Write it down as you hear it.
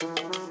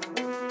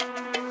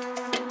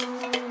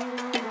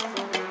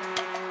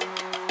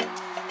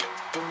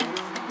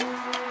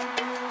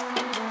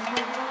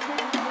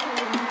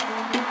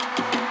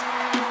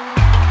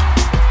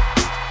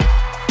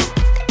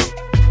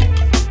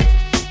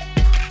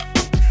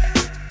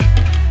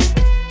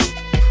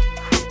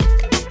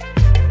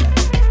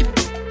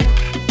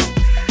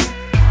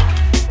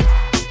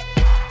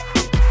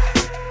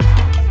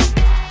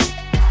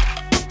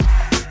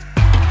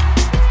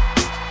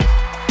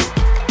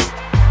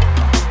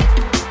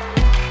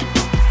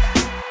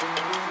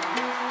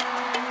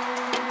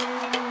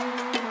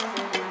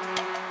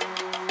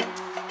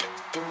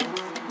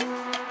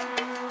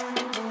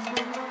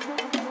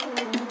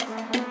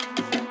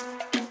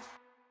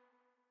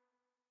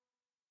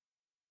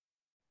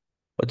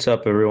What's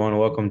up, everyone?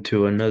 Welcome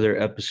to another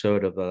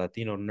episode of the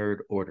Latino Nerd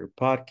Order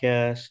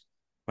podcast.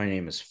 My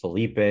name is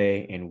Felipe,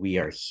 and we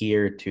are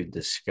here to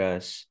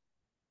discuss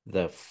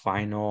the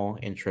final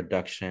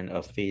introduction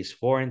of Phase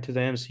 4 into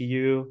the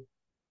MCU,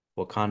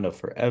 Wakanda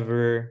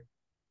Forever.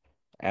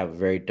 I have a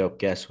very dope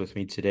guest with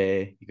me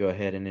today. You go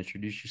ahead and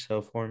introduce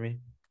yourself for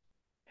me.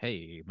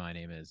 Hey, my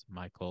name is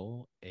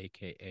Michael,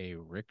 aka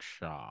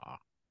Rickshaw, and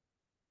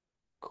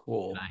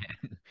Cool.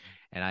 I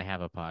and I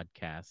have a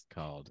podcast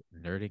called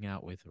Nerding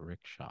Out with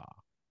Rickshaw.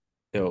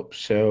 Dope.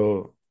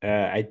 So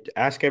I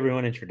ask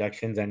everyone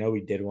introductions. I know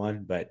we did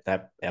one, but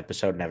that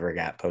episode never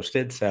got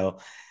posted.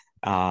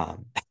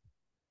 Um,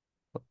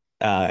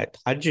 how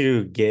did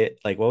you get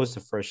like what was the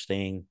first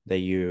thing that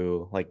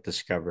you like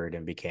discovered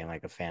and became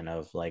like a fan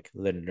of like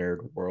the nerd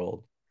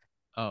world?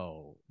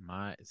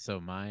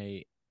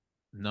 My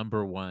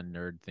number one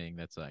nerd thing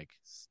that's like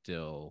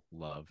still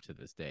love to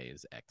this day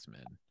is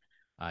X-Men.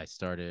 I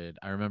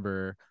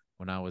remember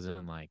when I was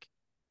in like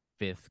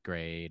fifth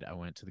grade, I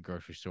went to the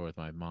grocery store with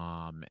my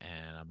mom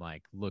and I'm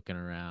like looking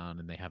around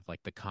and they have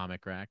like the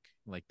comic rack,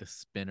 like the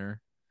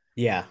spinner.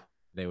 Yeah.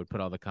 They would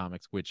put all the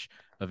comics, which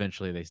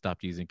eventually they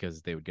stopped using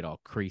because they would get all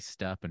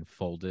creased up and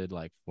folded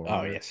like Oh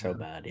forward. yeah, so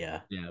bad.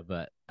 Yeah. Yeah,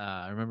 but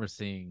I remember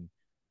seeing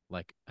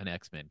like an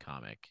X-Men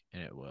comic,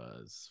 and it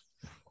was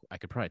I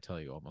could probably tell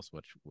you almost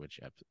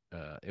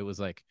it was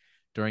like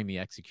during the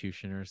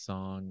Executioner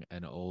song,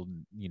 an old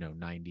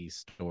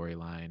 90s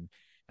storyline.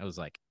 It was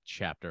like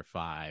chapter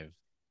 5,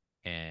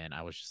 and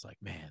I was just like,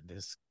 man,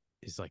 this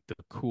is like the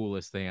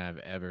coolest thing I've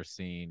ever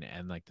seen.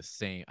 And like the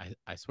same,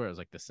 I swear it was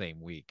like the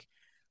same week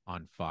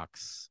on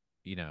Fox,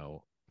 Fox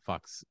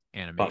Fox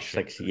Animation.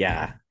 like yeah,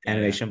 Yeah, yeah,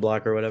 animation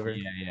block or whatever.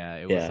 yeah.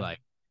 It was Yeah. like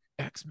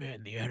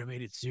X-Men, the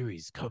animated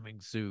series coming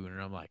soon.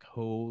 And I'm like,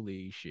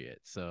 holy shit.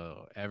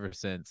 So ever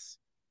since,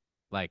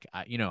 like,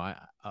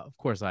 of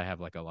course, I have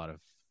like a lot of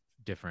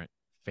different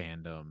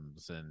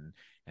fandoms and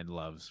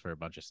loves for a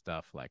bunch of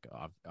stuff, like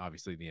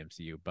obviously the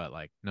MCU, but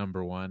like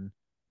number one,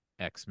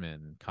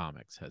 X-Men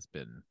comics has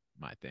been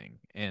my thing.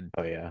 And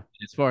Oh yeah.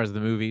 as far as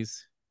the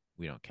movies,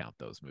 we don't count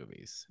those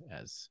movies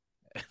as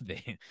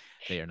they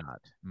they are not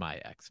my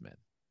X-Men.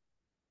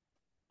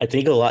 I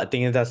think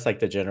that's like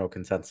the general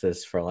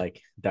consensus for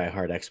like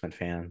diehard X-Men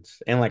fans.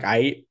 And like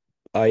I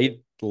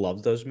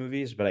love those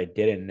movies, but I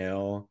didn't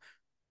know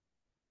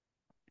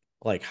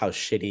like how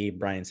shitty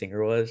Bryan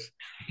Singer was.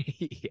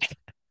 Yeah.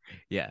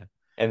 Yeah.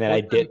 And then Well,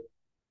 I did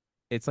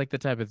it's like the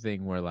type of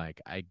thing where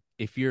like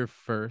if your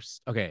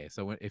first okay,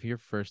 so if your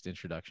first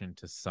introduction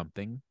to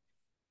something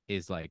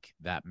is like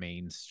that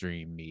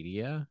mainstream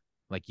media,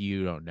 like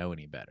you don't know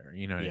any better.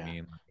 You know what I yeah.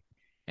 mean?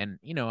 And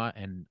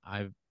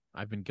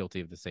I've been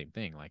guilty of the same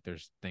thing. Like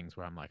there's things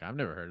where I'm like, I've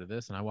never heard of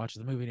this, and I watched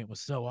the movie and it was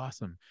so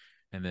awesome.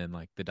 And then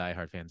like the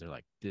diehard fans are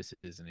like, this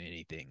isn't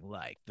anything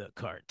like the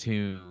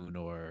cartoon,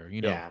 or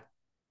Yeah.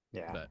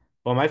 Yeah. but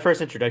Well, my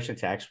first introduction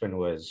to X-Men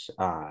was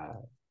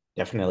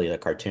definitely the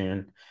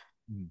cartoon.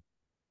 mm,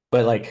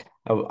 But like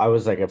I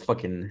was like a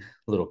fucking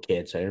little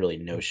kid, so I didn't really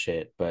know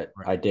shit. But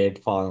right. I did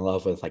fall in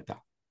love with like the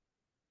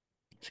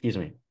excuse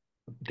me,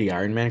 the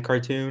Iron Man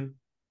cartoon.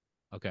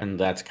 Okay. And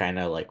that's kind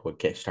of like what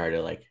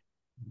kickstarted like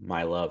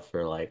my love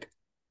for like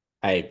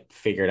I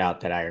figured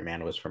out that Iron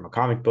Man was from a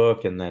comic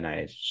book, and then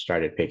I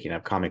started picking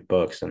up comic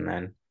books, and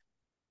then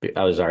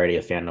I was already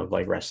a fan of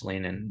like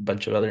wrestling and a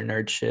bunch of other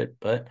nerd shit.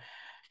 But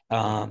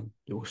um,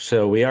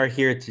 so we are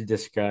here to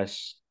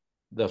discuss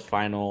the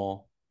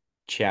final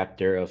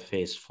chapter of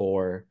Phase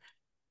 4,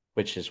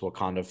 which is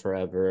Wakanda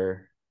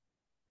Forever.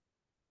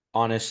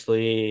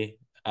 Honestly,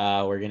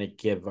 we're gonna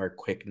give our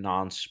quick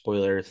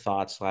non-spoiler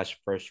thoughts slash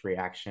first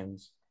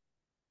reactions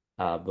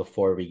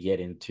before we get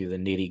into the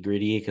nitty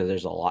gritty because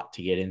there's a lot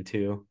to get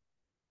into.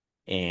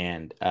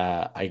 And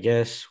I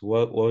guess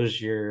what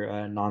was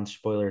your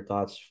non-spoiler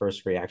thoughts,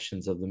 first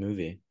reactions of the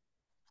movie?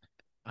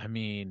 I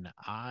mean,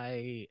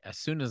 I as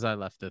soon as I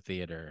left the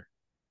theater,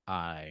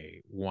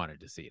 I wanted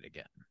to see it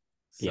again.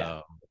 Yeah,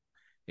 So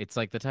it's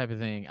like the type of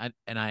thing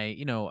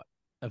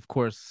of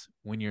course,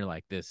 when you're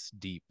like this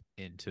deep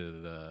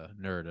into the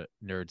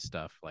nerd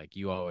stuff, like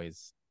you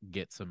always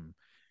get some,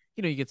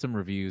 you get some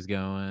reviews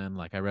going.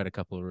 Like I read a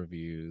couple of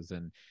reviews,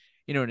 and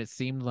and it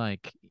seemed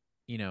like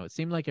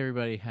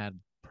everybody had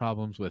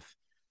problems with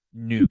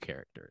new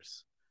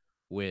characters,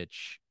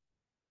 which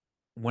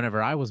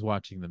whenever I was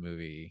watching the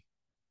movie,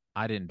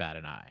 I didn't bat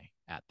an eye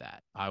at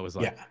that. I was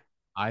like, yeah,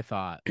 I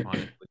thought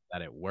honestly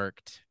that it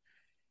worked,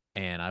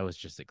 and I was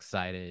just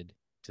excited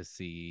to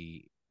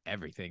see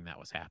everything that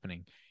was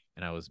happening.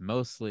 And I was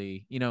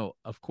mostly,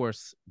 of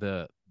course,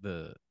 the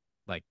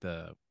like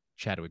the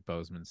Chadwick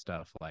Boseman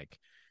stuff, like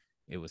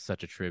it was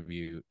such a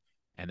tribute,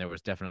 and there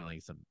was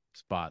definitely some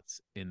spots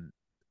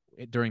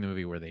during the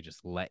movie where they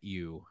just let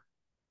you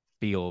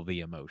feel the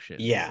emotions.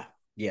 yeah,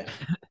 yeah,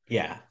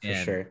 yeah, for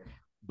And sure.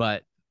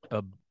 but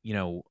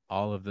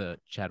all of the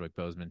Chadwick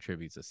Boseman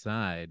tributes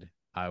aside,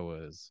 I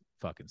was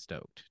fucking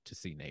stoked to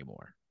see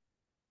Namor.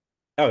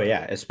 Oh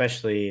yeah,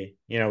 especially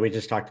we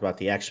just talked about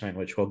the X-Men,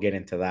 which we'll get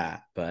into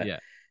that, but Yeah,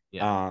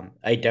 yeah,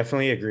 I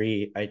definitely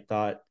agree. I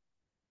thought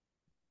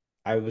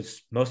I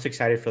was most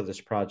excited for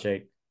this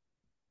project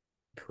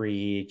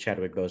pre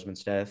Chadwick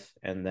Boseman's death,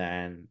 and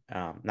then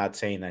not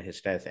saying that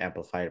his death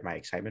amplified my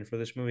excitement for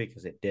this movie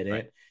because it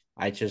Right. didn't.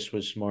 I just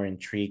was more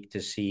intrigued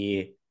to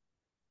see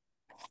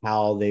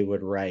how they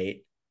would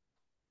write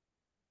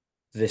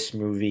this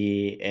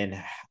movie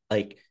and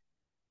like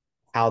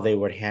how they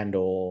would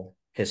handle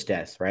his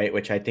death, right?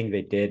 Which I think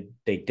they did.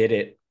 They did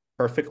it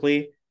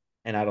perfectly,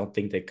 and I don't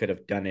think they could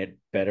have done it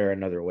better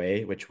another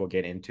way. Which we'll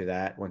get into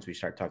that once we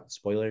start talking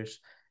spoilers.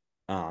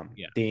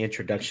 Yeah. The And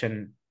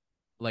introduction,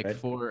 like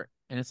right? for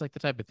and it's like the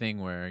type of thing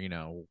where,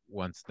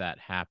 once that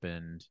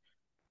happened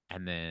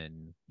and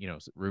then,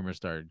 rumors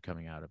started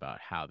coming out about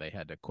how they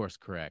had to course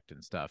correct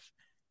and stuff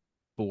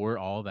for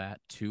all that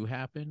to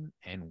happen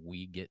and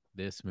we get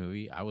this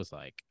movie, I was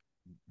like,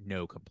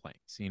 no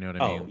complaints. You know what I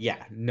Oh mean?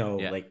 yeah, no,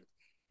 Yeah. like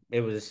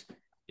it was.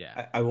 Yeah.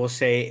 I will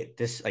say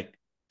this like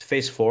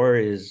phase four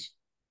is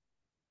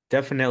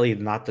definitely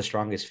not the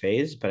strongest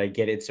phase, but I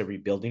get it's a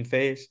rebuilding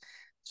phase.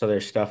 So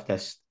there's stuff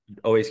that's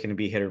always going to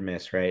be hit or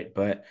miss, right?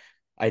 But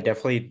I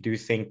definitely do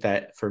think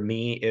that for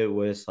me, it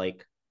was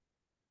like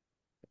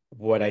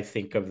what I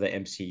think of the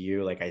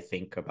MCU. Like I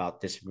think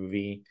about this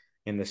movie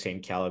in the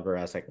same caliber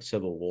as like a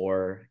Civil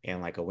War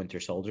and like a Winter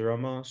Soldier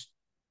almost,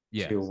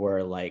 to Yes.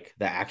 where like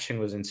the action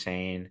was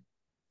insane.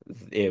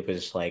 It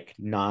was like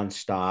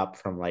nonstop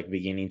from like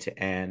beginning to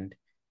end.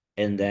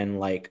 And Mhm. then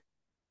like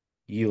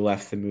you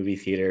left the movie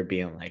theater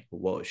being like,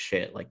 whoa,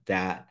 shit,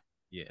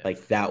 Yes.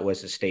 like that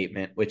was a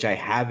statement, which I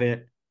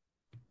haven't.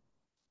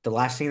 The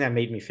last thing that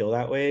made me feel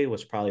that way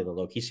was probably the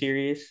Loki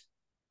series,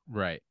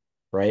 Right.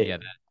 Yeah,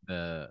 right?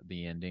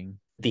 the ending.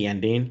 The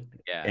ending,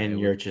 Yeah, it and was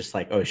you're just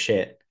like, oh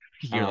shit.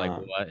 you're like,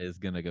 Um, what is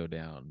gonna go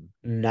down?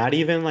 Not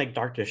even like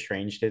Doctor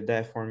Strange did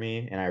that for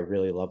me, and I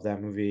really love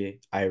that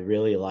movie. I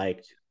really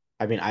liked.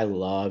 I mean, I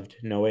loved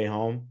No Way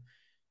Home,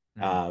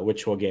 Mhm.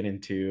 which we'll get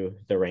into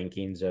the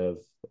rankings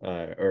of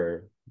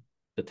or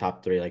the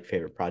top three like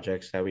favorite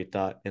projects that we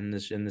thought in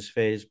this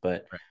phase.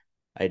 But Right.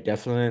 I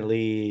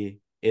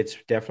definitely it's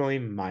definitely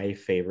my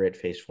favorite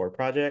phase four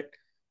project.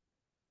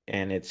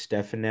 And it's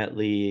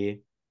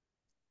definitely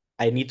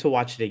I need to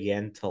watch it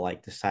again to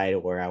like decide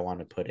where I want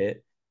to put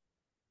it.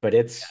 But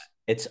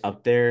it's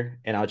up there.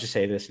 And I'll just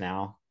say this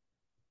now.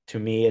 To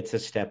me, it's a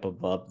step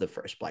above the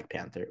first Black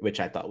Panther, which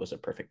I thought was a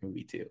perfect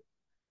movie too.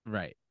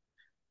 Right.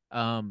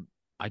 Um,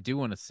 I do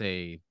want to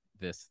say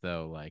this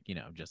though, like,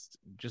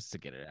 just to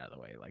get it out of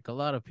the way. Like a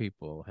lot of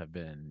people have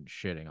been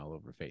shitting all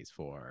over Phase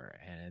 4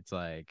 and it's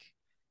like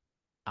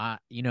I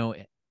you know,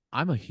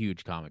 I'm a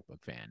huge comic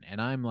book fan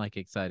and I'm like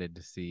excited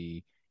to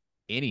see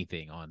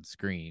anything on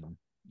screen,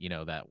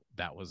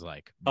 that was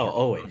like Oh, Marvel.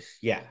 always.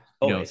 Yeah.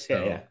 Always. Yeah,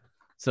 So yeah.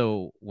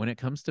 when it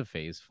comes to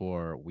phase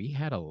 4, we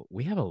have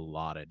a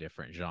lot of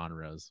different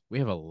genres. We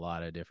have a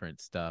lot of different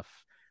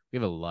stuff. We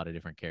have a lot of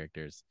different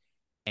characters.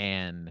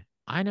 And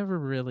I never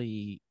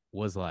really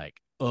was like,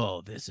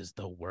 "Oh, this is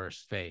the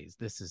worst phase.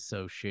 This is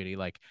so shitty."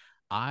 Like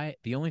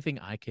the only thing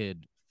I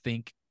could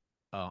think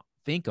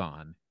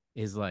on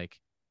is like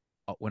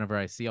whenever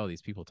I see all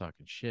these people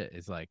talking shit,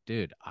 is like,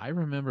 dude, I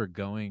remember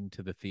going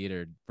to the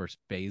theater for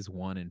phase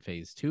 1 and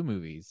phase 2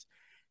 movies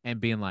and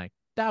being like,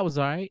 that was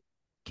all right.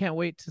 Can't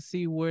wait to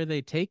see where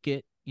they take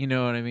it. You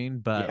know what I mean?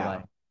 But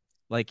Yeah.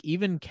 like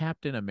even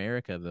Captain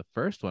America, the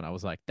first one, I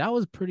was like, that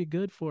was pretty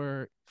good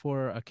for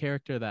a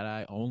character that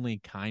I only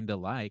kind of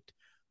liked,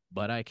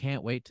 but I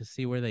can't wait to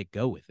see where they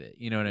go with it.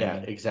 You know what I Yeah,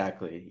 mean?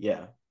 exactly.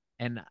 Yeah.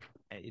 And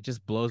it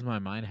just blows my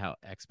mind how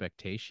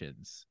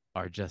expectations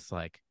are just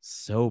like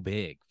so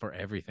big for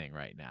everything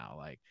right now.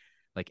 Like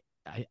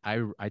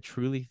I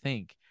truly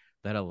think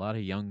that a lot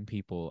of young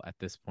people at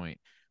this point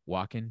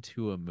walk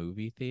into a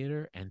movie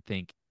theater and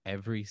think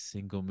every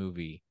single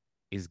movie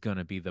is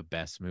gonna be the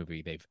best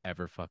movie they've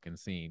ever fucking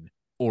seen,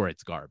 or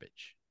it's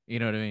garbage. You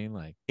know what I mean?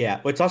 Like, Yeah.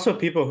 But it's also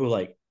people who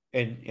like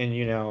and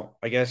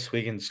I guess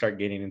we can start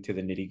getting into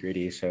the nitty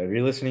gritty. So if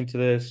you're listening to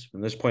this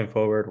from this point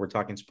forward, we're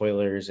talking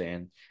spoilers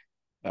and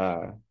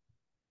uh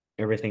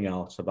everything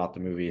else about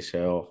the movie.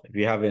 So if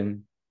you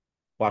haven't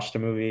watched the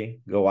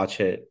movie, go watch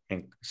it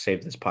and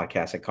save this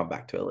podcast and come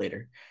back to it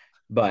later.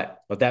 But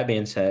with that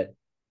being said,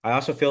 I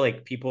also feel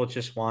like people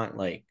just want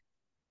like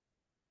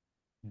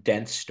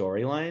dense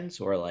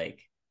storylines or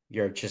like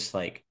you're just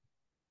like,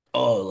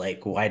 oh,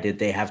 like why did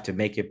they have to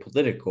make it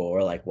political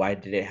or like why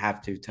did it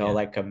have to tell yeah,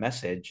 like a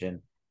message?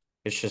 And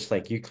it's just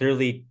like you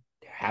clearly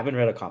haven't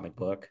read a comic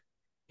book.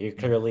 You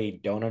mhm, clearly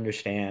don't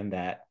understand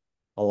that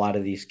a lot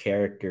of these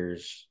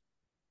characters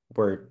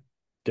were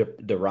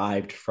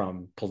derived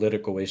from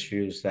political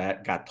issues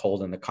that got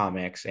told in the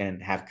comics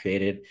and have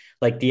created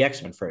like the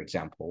X-Men, for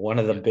example, one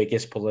of the yeah,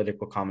 biggest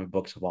political comic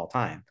books of all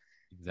time.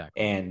 exactly.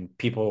 And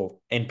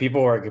people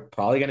are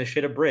probably going to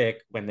shit a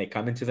brick when they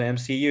come into the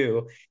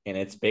MCU, and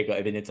it's big.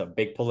 I mean, it's a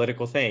big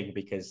political thing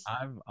because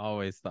I've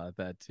always thought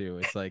that too.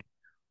 It's like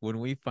when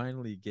we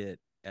finally get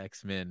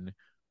X-Men,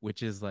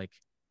 which is like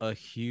a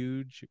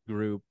huge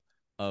group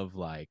of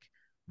like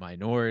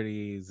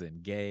minorities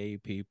and gay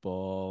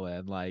people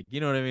and like, you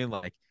know what I mean?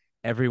 Like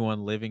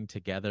everyone living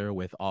together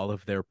with all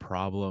of their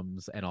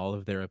problems and all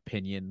of their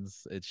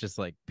opinions. It's just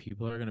like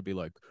people are gonna be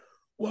like,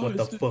 "Why What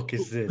the is this?" fuck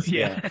is this?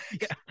 Yeah, Yeah,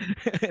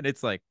 yeah. And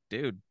it's like,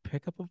 dude,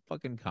 pick up a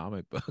fucking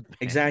comic book, man.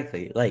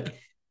 exactly. Like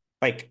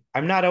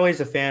I'm not always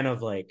a fan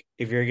of like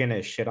if you're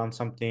gonna shit on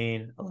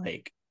something,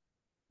 like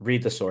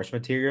read the source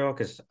material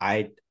because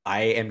I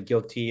am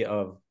guilty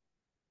of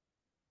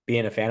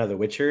being a fan of The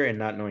Witcher and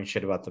not knowing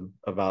shit about the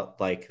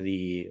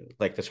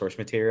source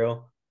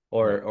material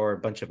Right. or a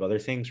bunch of other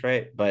things,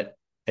 right? But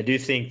I do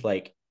think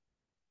like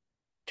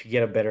to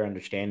get a better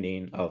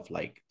understanding of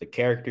like the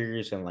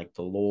characters and like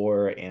the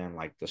lore and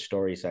like the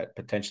stories that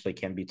potentially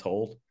can be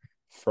told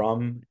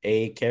from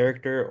a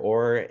character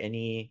or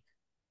any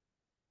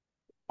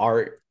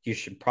art, you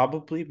should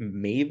probably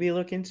maybe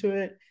look into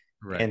it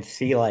Right. and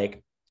see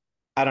like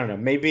I don't know,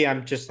 maybe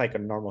I'm just like a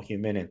normal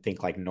human and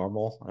think like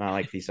normal, not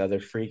like these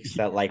other freaks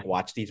that like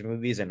watch these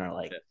movies and are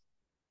like, Yeah.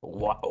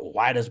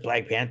 why does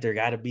Black Panther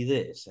got to be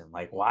this and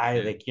like why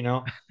Yeah. like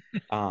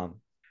um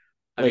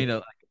I mean,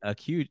 like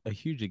a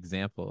huge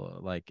example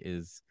like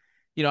is,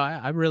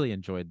 I really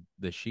enjoyed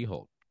the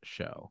She-Hulk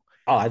show.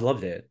 oh I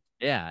loved it.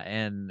 Yeah,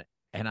 and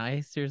I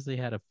seriously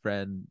had a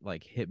friend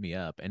like hit me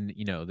up, and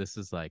this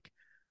is like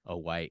a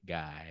white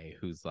guy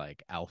who's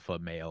like alpha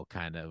male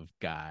kind of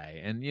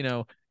guy, and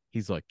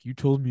he's like, "You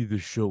told me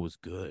this show was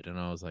good," and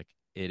I was like,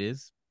 "It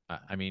is.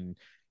 I mean,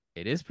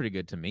 it is pretty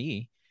good to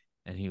me."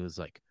 And he was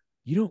like,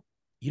 "You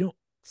don't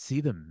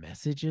see the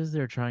messages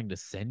they're trying to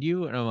send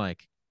you?" And I'm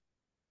like,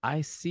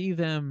 I see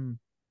them.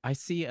 I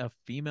see a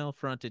female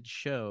fronted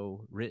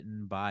show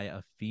written by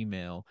a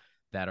female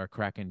that are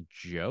cracking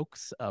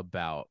jokes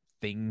about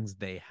things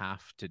they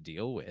have to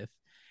deal with.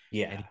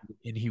 Yeah.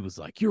 And he was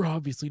like, "You're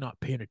obviously not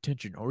paying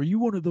attention. Or are you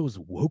one of those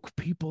woke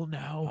people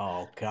now?"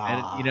 Oh And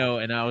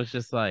God. and I was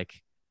just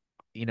like,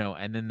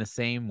 and then the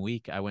same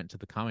week I went to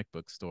the comic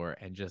book store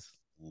and just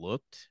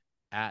looked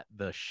at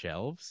the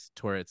shelves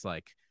to where it's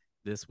like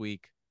this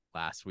week,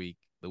 last week,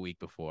 the week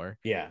before,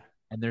 Yeah.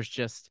 and there's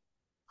just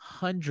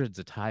hundreds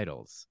of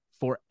titles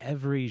for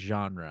every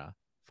genre,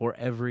 for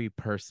every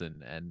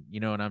person. And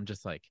and I'm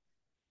just like,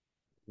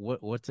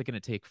 what's it going to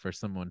take for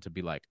someone to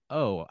be like,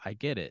 "Oh, I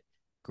get it,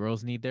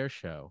 girls need their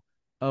show.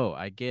 Oh,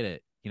 I get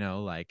it,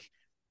 like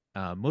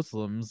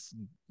Muslims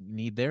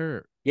need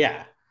their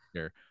Yeah.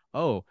 character.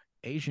 Oh,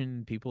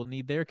 Asian people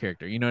need their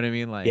character." You know what I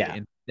mean? Like, Yeah.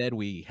 instead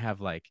we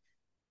have like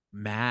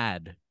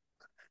mad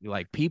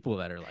like people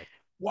that are like,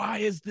 "Why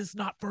is this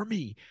not for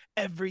me?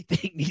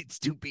 Everything needs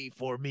to be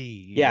for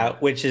me." Yeah,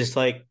 which is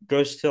like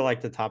goes to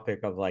like the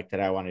topic of like that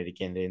I wanted to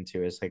get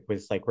into is like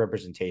with like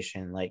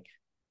representation. Like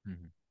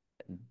Mhm.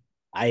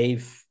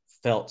 I've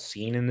felt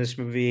seen in this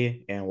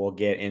movie, and we'll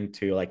get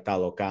into like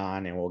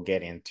Talocan, and we'll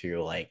get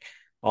into like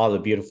all the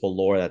beautiful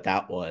lore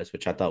that was,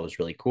 which I thought was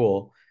really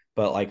cool.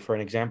 But like for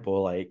an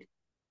example, like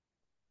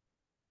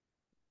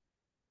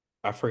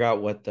I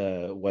forgot what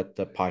the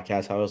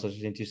podcast I was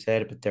listening to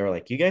said, but they were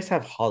like, "You guys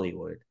have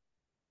Hollywood,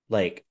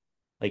 like,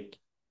 like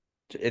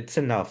it's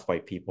enough,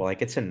 white people,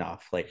 like it's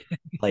enough, like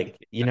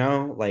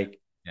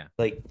Yeah.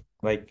 like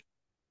like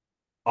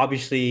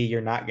obviously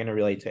you're not going to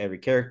relate to every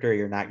character,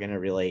 you're not going to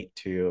relate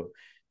to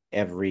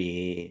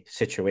every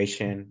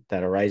situation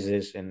that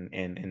arises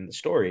in the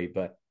story,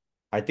 but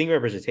I think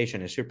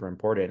representation is super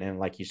important. And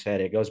like you said,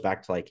 it goes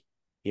back to like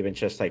even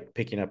just like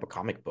picking up a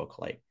comic book,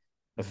 like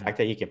the Mhm. fact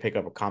that you can pick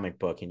up a comic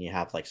book and you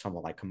have like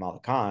someone like Kamala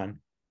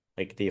Khan,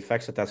 like the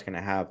effects that that's going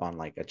to have on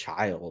like a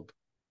child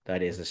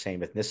that is the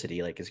same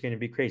ethnicity, like it's going to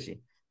be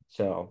crazy.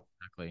 So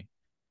Exactly.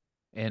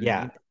 And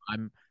yeah.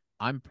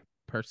 I'm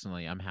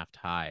personally, I'm half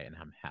Thai and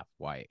I'm half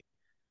white.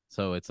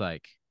 So it's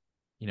like,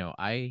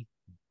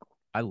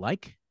 I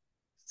like,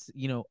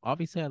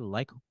 obviously I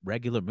like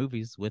regular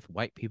movies with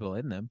white people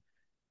in them,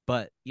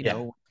 but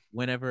Yeah,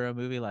 whenever a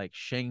movie like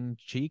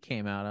Shang-Chi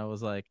came out, I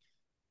was like,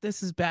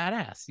 this is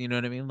badass. You know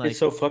what I mean? it's Like,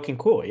 so fucking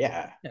cool.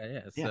 Yeah. yeah, yeah.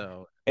 Yeah.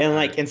 So, And uh,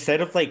 like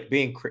instead of like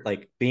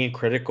being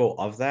critical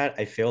of that,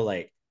 I feel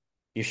like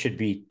you should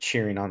be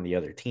cheering on the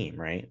other team,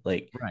 right?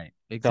 Like right.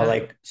 so Exactly.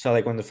 like so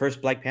like when the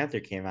first Black Panther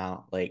came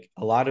out, like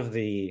a lot of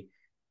the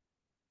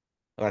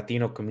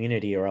Latino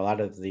community or a lot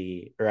of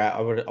the or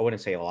I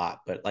wouldn't say a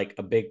lot, but like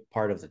a big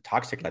part of the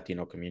toxic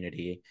Latino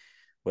community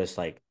was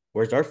like,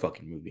 where's our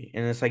fucking movie?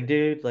 And it's like,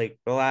 dude, like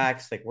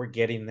relax, like we're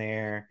getting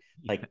there.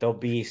 Yeah. Like there'll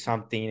be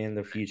something in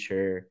the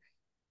future.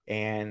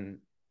 And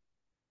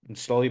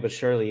slowly but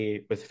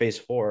surely with phase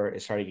four,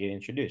 it started getting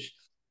introduced.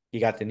 You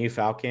got the new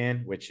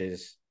Falcon, which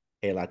is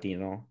a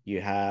Latino.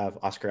 You have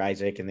Oscar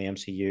Isaac in the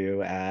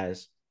MCU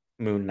as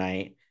Moon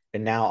Knight.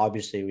 And now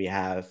obviously we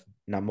have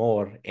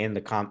Namor in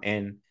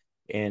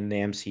in the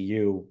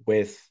MCU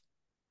with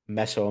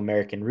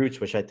Mesoamerican roots,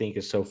 which I think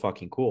is so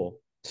fucking cool.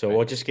 So Right.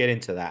 we'll just get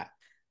into that.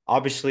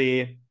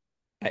 Obviously,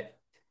 I,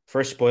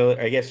 first spoiler,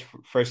 I guess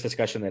first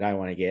discussion that I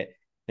want to get,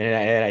 and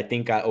I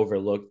think got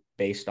overlooked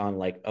based on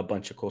like a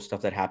bunch of cool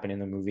stuff that happened in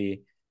the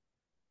movie.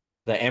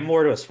 The M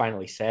word was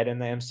finally said in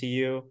the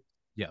MCU,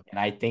 Yeah. and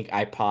I think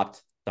I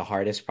popped the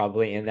hardest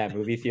probably in that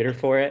movie theater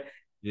for it.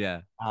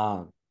 Yeah.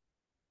 Um,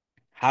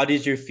 how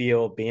did you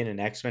feel being an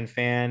X-Men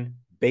fan?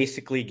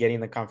 basically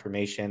getting the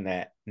confirmation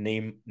that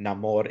name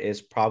Namor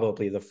is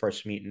probably the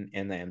first mutant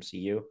in the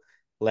MCU,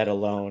 let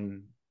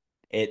alone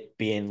it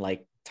being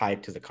like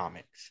tied to the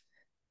comics.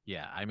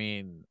 Yeah, I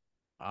mean,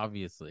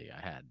 obviously, I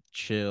had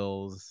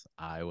chills.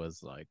 I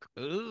was like,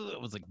 ugh, I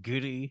was like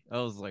goody.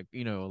 I was like,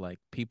 like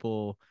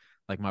people,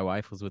 like my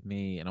wife was with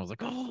me, and I was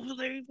like, oh,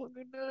 they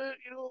fucking did it,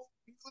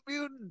 he's a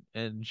mutant.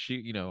 And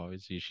she,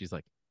 obviously, she's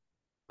like,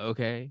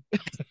 okay,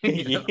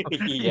 you know,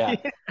 Yeah,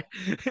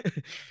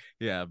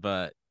 yeah,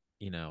 but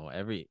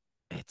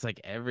it's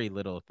like every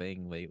little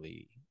thing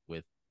lately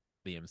with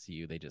the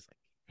MCU, they just like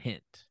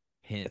hint,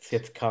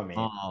 it's coming.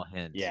 small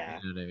hint. You Yeah,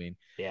 know what I mean?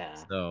 yeah,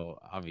 So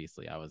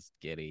obviously, I was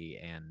giddy,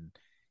 and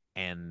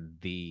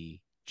the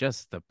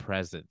just the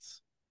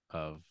presence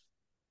of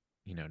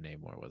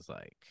Namor was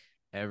like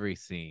every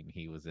scene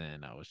he was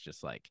in. I was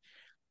just like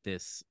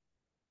this,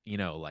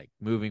 like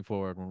moving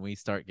forward when we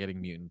start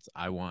getting mutants,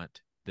 I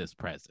want this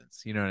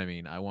presence. You know what I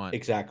mean? I want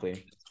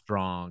exactly.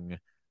 strong,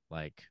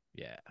 like,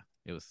 yeah,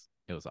 it was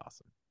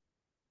awesome.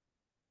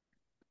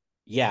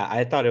 Yeah,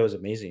 I thought it was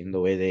amazing the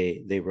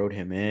way they wrote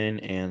him in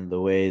and the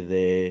way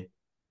they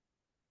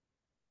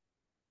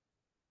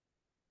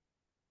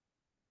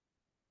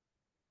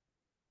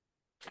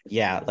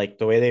yeah, like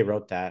the way they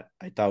wrote that,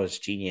 I thought was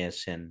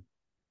genius and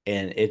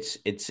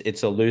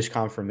it's a loose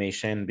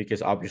confirmation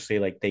because obviously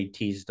like they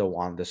teased the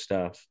Wanda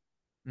stuff.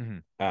 Hmm.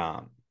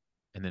 Um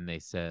And then they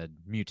said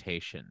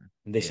mutation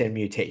they said in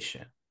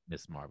mutation.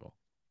 Miss Marvel.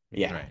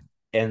 Yeah. Right.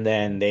 And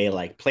then they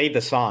like played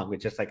the song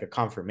with just like a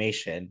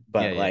confirmation, Yeah,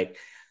 but yeah. like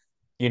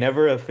you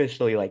never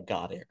officially like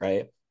got it,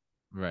 right?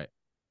 Right.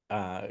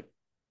 Uh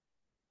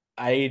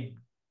I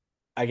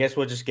I guess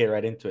we'll just get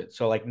right into it.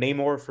 So like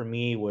Namor for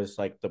me was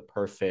like the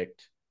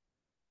perfect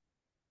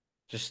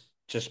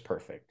just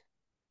perfect.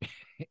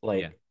 Yeah.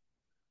 Like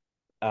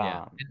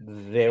Yeah.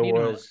 there And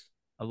was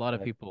a lot go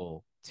of ahead.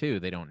 people too,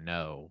 they don't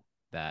know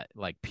that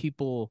like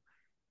people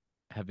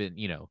have been,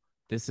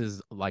 this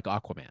is like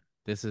Aquaman.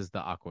 This is the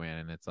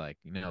Aquaman, and it's like,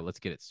 let's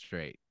get it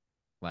straight.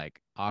 Like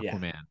Yeah.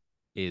 Aquaman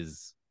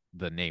is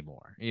the Namor.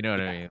 You know what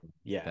I Yeah. mean?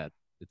 Yeah. That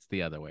it's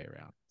the other way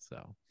around.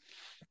 So,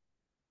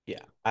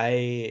 Yeah.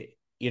 I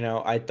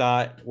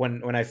thought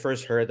when I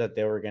first heard that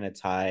they were gonna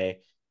tie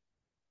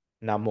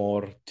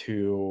Namor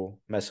to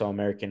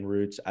Mesoamerican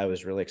roots, I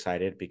was really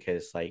excited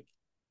because like,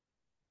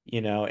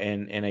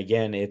 and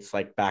again, it's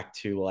like back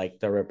to like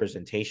the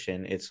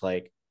representation. It's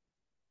like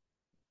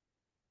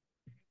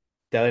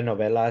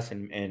telenovelas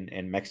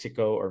in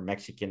Mexico or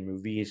Mexican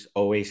movies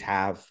always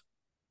have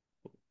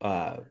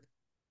uh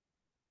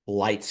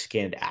light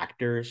skinned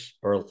actors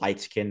or light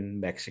skinned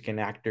Mexican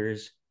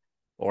actors,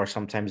 or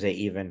sometimes they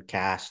even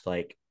cast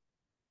like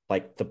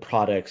the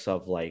products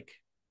of like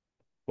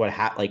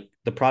like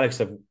the products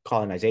of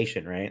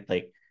colonization, right?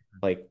 Like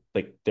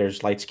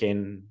there's light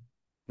skinned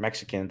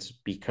Mexicans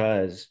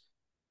because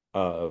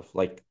of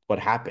like what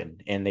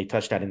happened, and they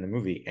touched that in the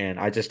movie. And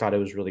I just thought it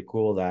was really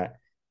cool that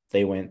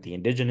they went the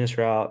indigenous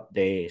route.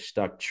 They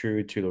stuck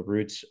true to the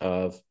roots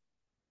of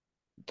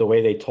the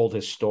way they told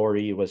his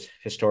story was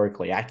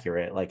historically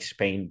accurate. Like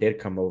Spain did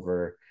come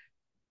over,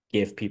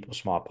 give people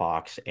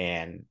smallpox,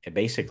 and it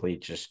basically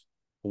just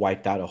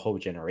wiped out a whole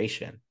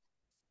generation.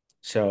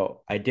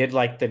 So I did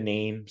like the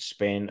name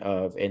spin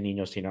of El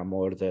Niño Sin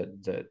Amor,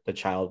 the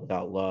child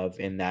without love,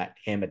 and that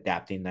him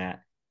adapting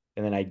that.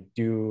 And then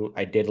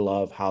I did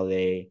love how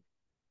they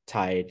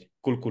tied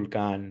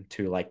Kulkulkan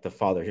to like the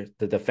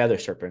feather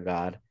serpent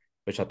god,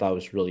 which I thought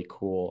was really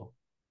cool.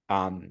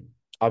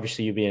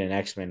 Obviously you being an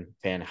X-Men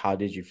fan, how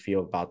did you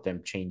feel about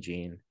them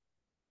changing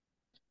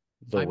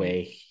the I mean,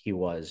 way he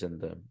was in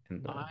the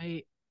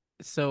I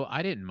so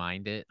I didn't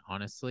mind it,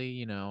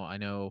 honestly. I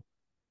know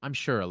I'm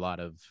sure a lot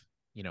of,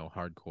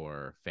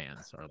 hardcore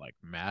fans are like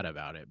mad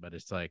about it, but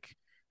it's like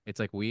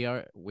we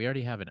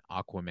already have an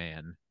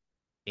Aquaman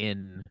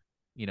in,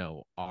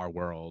 our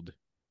world.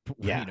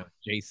 yeah,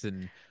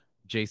 Jason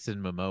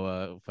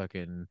Momoa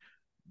fucking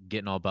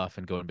getting all buff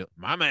and going,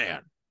 my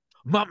man,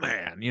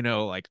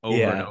 like over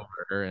and yeah,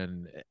 over.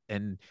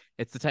 And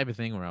it's the type of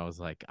thing where I was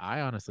like,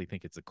 I honestly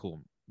think it's a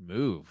cool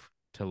move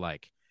to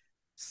like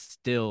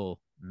still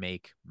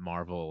make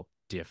Marvel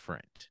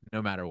different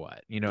no matter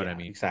what. You know what I yeah,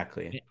 mean?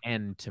 exactly.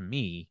 And to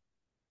me,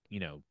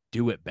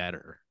 do it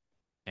better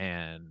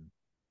and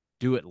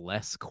do it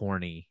less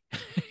corny.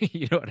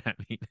 You know what I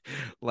mean?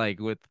 Like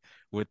with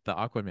the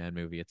Aquaman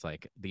movie, it's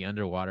like the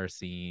underwater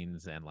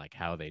scenes and like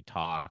how they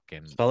talk, It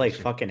and felt like it's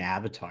just, fucking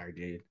Avatar,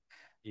 dude.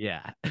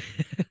 yeah.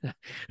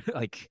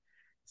 Like,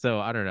 so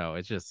I don't know.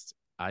 It's just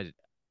I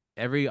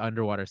every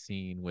underwater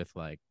scene with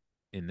like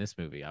in this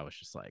movie, I was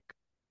just like,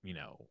 you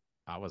know,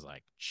 I was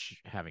like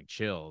having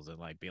chills and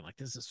like being like,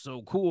 this is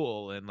so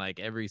cool. And like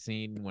every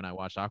scene when I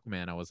watched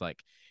Aquaman, I was like,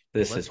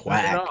 This let's is turn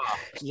it whack. off.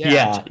 Yeah,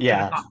 Yeah, turn it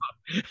yeah. off.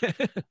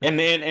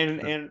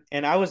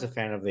 And I was a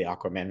fan of the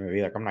Aquaman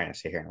movie. Like I'm not gonna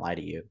sit here and lie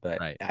to you, but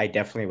Right. I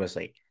definitely was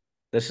like,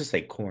 this is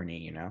like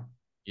corny.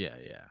 Yeah,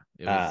 yeah.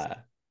 It was Uh,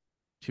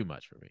 too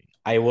much for me.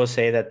 I will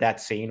say that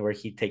scene where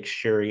he takes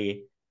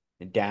Shuri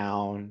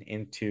down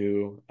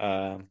into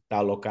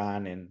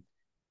Talocan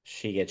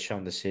she gets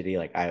shown the city.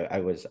 Like I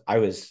was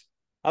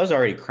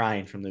already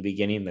crying from the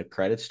beginning. The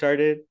credits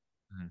started,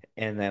 Mhm.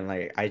 and then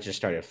like I just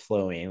started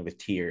flowing with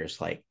tears,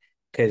 like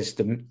because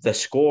the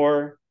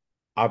score,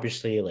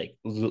 obviously, like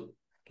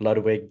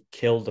Ludwig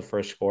killed the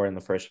first score in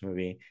the first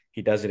movie.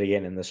 He does it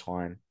again in this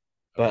one,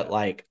 Oh but yeah.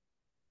 like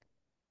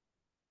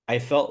I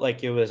felt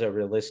like it was a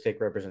realistic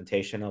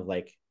representation of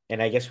like,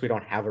 and I guess we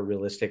don't have a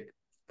realistic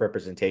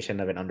representation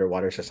of an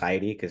underwater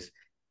society because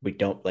we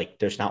don't like.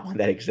 There's not one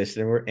that exists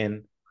in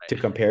to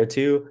Right. compare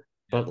to. Yeah.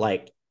 But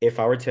like, if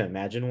I were to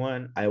imagine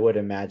one, I would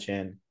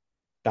imagine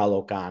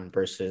Talocan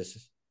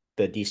versus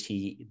the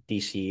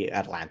DC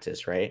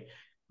Atlantis, right?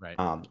 Right.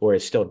 Where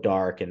it's still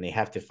dark and they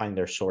have to find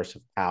their source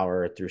of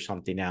power through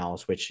something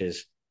else, which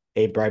is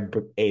a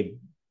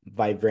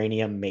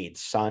vibranium made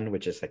sun,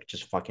 which is like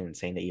just fucking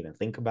insane to even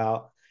think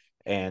about.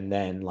 And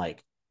then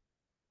like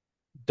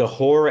the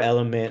horror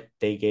element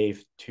they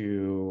gave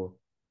to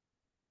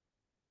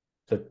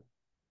the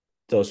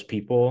those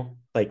people,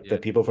 like the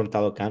Yeah. people from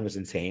Talocan, was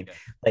insane. Yeah.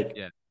 Like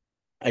Yeah.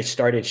 I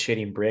started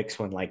shitting bricks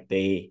when like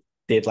they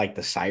did like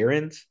the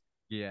sirens.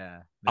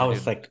 Yeah. I They're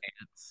was doing the like,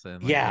 chants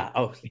and like yeah,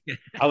 making.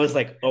 I was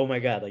like, oh my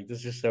god, like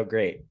this is so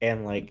great.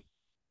 And like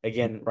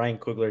again, Ryan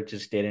Coogler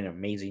just did an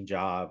amazing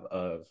job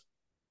of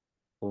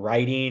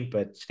writing,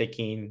 but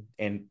sticking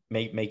and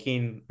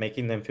making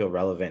them feel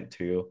relevant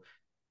to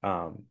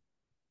um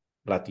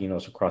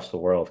Latinos across the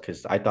world.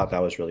 Cause I thought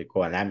that was really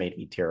cool. And that made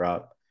me tear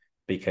up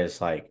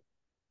because like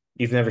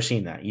you've never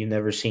seen that. You've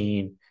never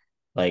seen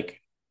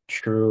like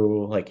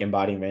true like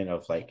embodiment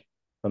of like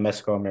the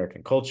Mexico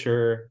American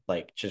culture,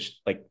 like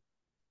just like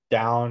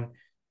down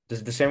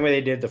the same way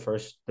they did the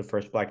first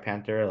Black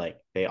Panther. Like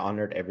they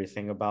honored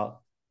everything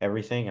about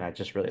everything, and I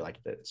just really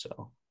liked it.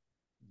 So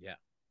Yeah.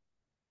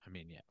 I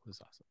mean, yeah, it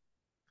was awesome.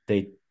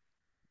 they,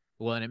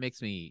 Well, and it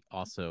makes me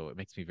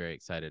very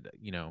excited,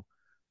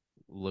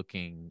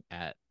 looking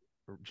at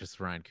just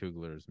Ryan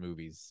Coogler's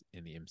movies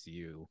in the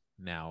MCU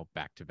now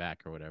back to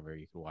back or whatever.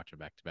 You could watch them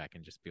back to back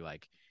and just be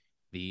like,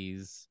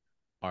 these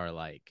are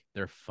like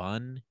they're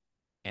fun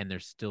and they're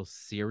still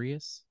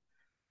serious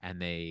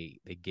and they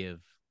give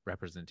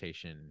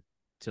representation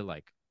to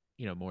like,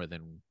 more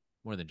than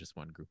just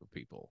one group of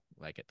people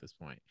like at this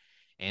point.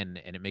 And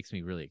it makes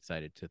me really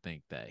excited to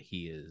think that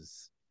he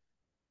is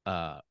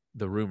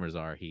the rumors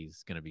are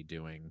he's going to be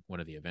doing one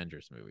of the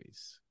Avengers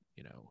movies,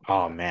 you know.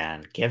 oh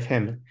man, give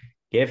him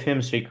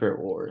Secret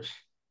Wars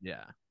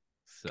Yeah.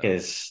 So,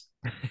 because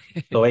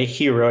the way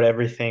he wrote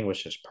everything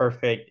was just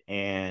perfect,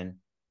 and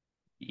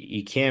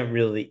you can't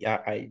really.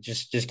 I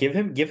just give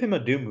him a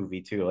Doom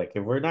movie too. Like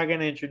if we're not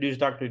gonna introduce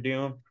Doctor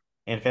Doom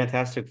and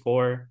Fantastic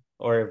Four,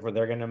 or if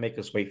they're gonna make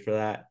us wait for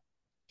that,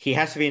 he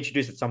has to be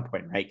introduced at some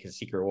point, right? Because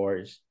Secret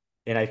Wars,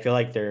 and I feel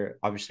like they're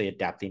obviously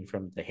adapting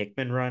from the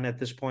Hickman run at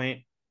this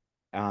point.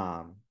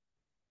 Um,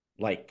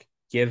 like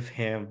give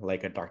him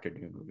like a Doctor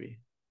Doom movie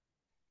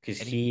because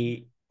and he,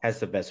 he has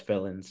the best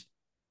villains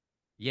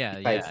yeah,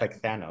 besides yeah,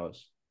 like Thanos.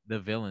 the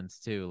villains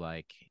too,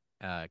 like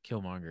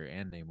Killmonger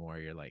and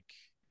Namor. You're like,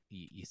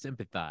 you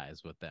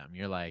sympathize with them.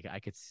 You're like, I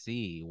could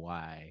see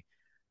why,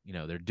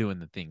 they're doing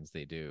the things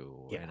they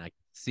do, Yeah. and I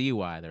see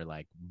why they're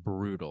like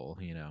brutal.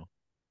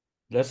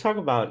 Let's talk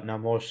about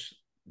Namor's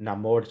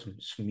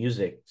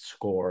music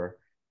score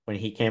when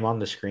he came on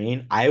the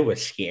screen. I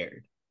was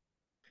scared.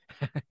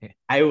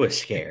 I was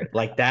scared.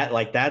 Like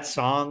that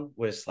song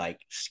was like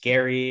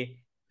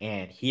scary,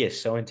 and he is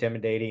so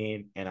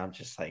intimidating. And I'm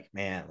just like,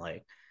 man,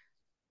 like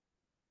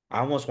I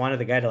almost wanted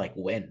the guy to like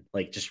win,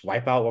 like just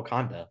wipe out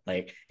Wakanda.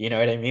 Like, you know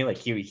what I mean? Like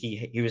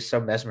he was so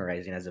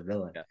mesmerizing as a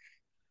villain. Yeah.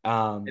 And,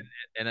 Um,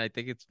 and I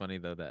think it's funny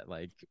though that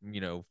like,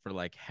 for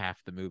like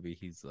half the movie,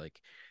 he's like,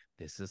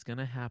 this is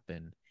gonna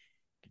happen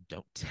and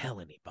don't tell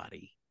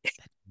anybody that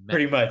you met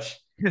pretty much,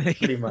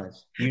 pretty me. much.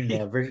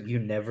 You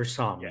never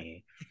saw Yeah.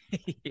 me.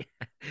 Yeah.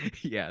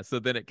 Yeah. So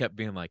then it kept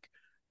being like,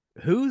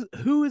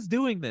 who is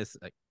doing this?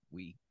 Like,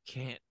 we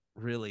can't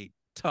really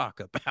talk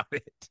about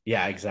it.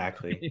 Yeah,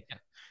 exactly. Yeah.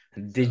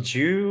 So, Did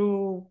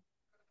you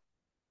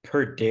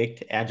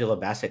predict Angela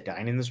Bassett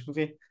dying in this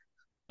movie?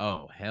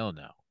 oh hell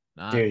no.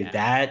 Not Dude,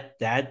 at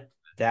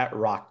that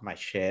rocked my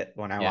shit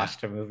when I Yeah.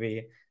 watched the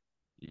movie.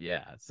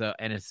 Yeah. So,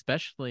 and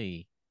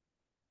especially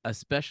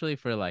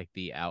for like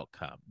the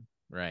outcome,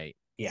 right?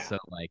 Yeah, So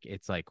like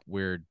it's like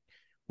we're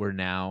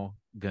now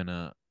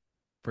gonna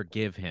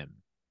forgive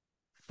him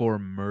for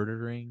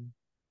murdering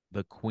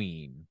the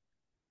queen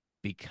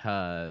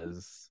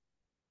because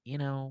you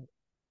know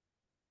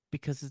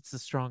because it's a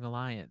strong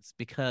alliance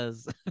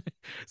because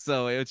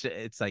so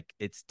it's like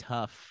it's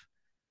tough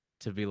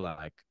to be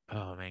like,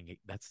 oh man,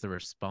 that's the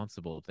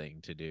responsible thing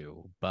to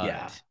do, yeah,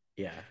 but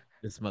yeah.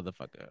 this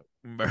motherfucker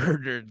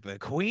murdered the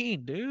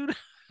queen, dude.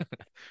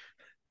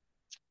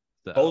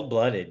 Cold So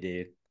blooded,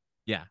 dude.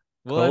 yeah,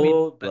 well, I mean,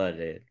 Cold but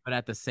blooded. but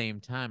at the same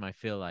time, I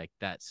feel like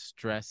that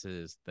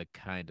stresses the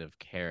kind of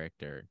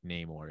character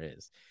Namor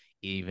is,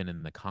 even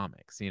in the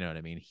comics. You know what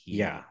I mean?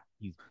 Yeah.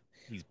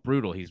 He's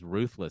brutal, he's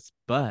ruthless,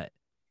 but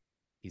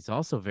he's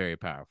also very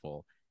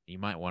powerful. You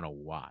might want to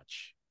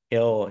watch.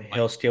 he'll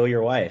Like, steal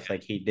your wife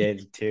like he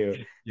did to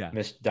yeah,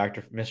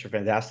 Mr.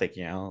 Fantastic,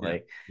 yeah,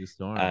 like the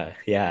storm.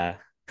 yeah.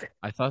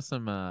 I saw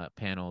some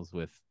panels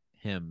with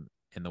him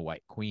and the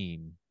White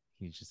Queen.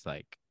 He's just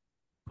like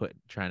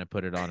trying to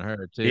put it on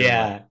her too. Like,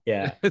 Yeah,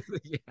 yeah.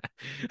 yeah,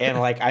 And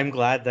like I'm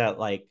glad that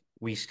like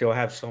we still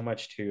have so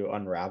much to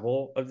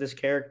unravel of this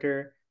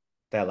character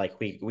that like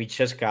we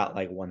just got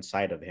like one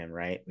side of him,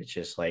 right? Which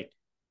is like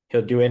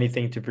he'll do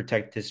anything to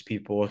protect his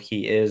people.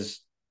 He is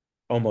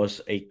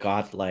almost a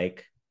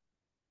godlike,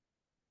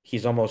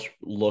 he's almost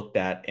looked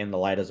at in the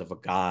light as of a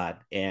god.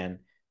 And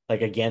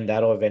like again,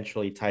 that'll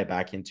eventually tie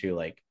back into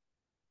like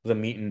the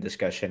mutant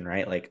discussion,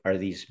 right? Like, are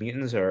these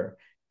mutants or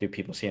do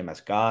people see them as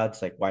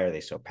gods? Like, why are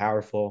they so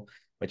powerful?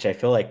 Which I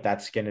feel like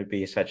that's going to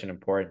be such an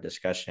important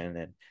discussion.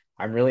 And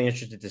I'm really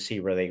interested to see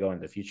where they go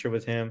in the future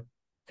with him.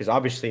 Because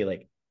obviously,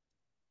 like,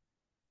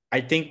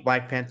 I think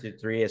Black Panther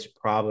 3 is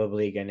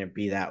probably going to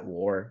be that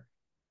war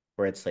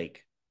where it's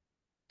like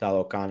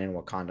Talokan and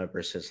Wakanda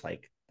versus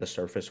like the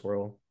surface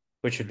world,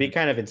 which would be Mhm.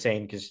 kind of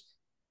insane because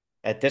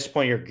at this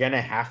point, you're going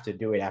to have to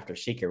do it after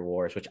Secret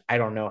Wars, which I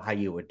don't know how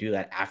you would do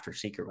that after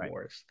Secret Right.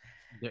 Wars.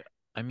 There,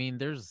 I mean,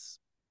 there's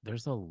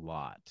a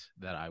lot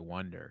that I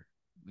wonder,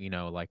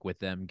 like with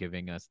them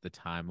giving us the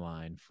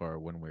timeline for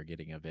when we're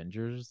getting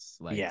Avengers,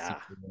 like Yeah.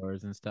 Secret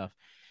Wars and stuff.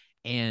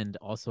 And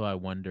also I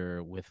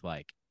wonder with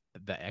like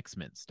the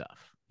X-Men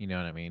stuff. You know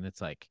what I mean? It's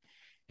like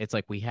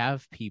we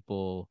have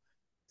people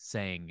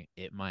saying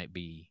it might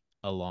be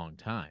a long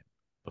time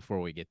before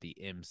we get the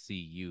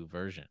MCU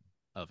version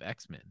of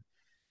X-Men.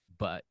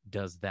 But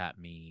does that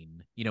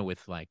mean,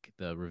 with like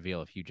the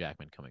reveal of Hugh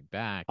Jackman coming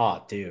back,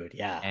 Oh, dude.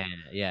 Yeah. and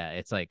yeah,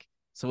 it's like,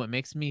 so it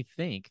makes me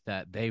think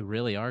that they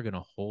really are going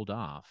to hold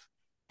off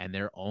and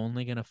they're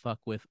only going to fuck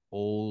with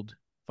old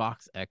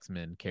Fox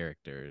X-Men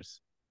characters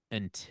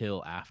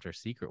until after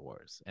Secret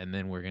Wars. And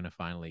then we're going to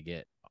finally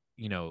get,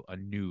 a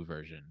new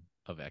version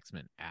of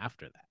X-Men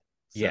after that.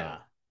 So, Yeah.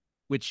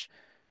 which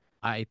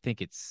I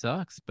think it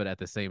sucks, but at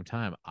the same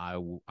time,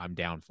 I'm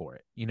down for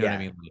it. You know what I Yeah.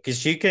 mean? Like,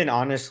 Because you can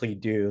honestly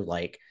do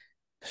like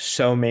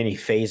so many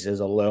phases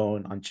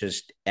alone on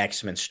just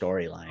X-Men oh,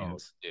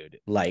 storylines. dude, it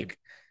could be Like,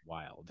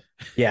 wild.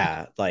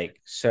 yeah. Like,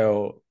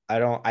 so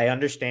I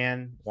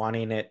understand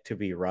wanting it to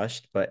be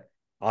rushed, but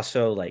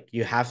also like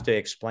you have to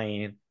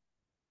explain.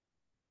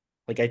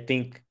 Like, I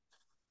think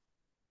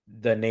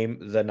the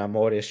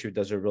Namor issue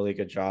does a really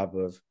good job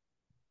of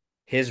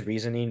his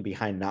reasoning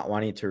behind not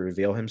wanting to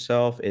reveal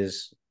himself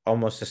is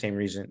almost the same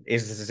reason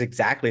is this is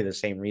exactly the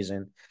same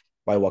reason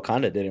why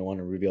Wakanda didn't want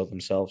to reveal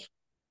themselves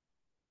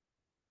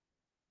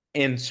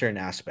in certain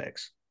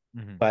aspects.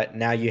 Hmm. But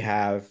now you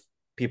have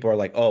people are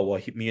like, oh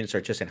well, mutants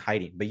are just in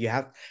hiding. But you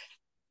have,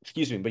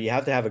 excuse me, but you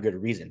have to have a good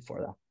reason for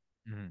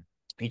that. Hmm.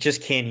 You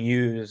just can't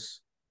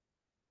use.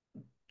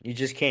 You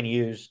just can't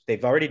use.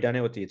 They've already done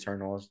it with the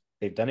Eternals.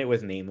 They've done it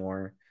with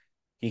Namor.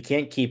 You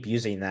can't keep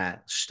using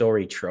that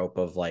story trope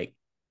of like,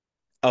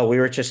 oh, we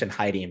were just in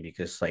hiding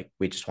because like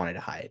we just wanted to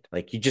hide.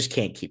 Like you just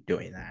can't keep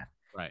doing that.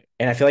 Right.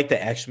 And I feel like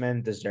the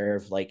X-Men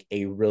deserve like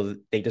a real.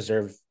 They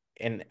deserve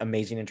an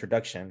amazing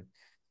introduction.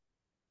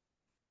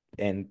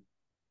 And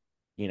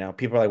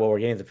people are like, well, we're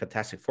getting the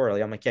Fantastic Four.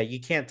 Like, I'm like, yeah,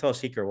 you can't tell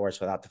Secret Wars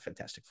without the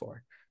Fantastic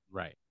Four.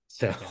 Right.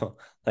 Yeah. So,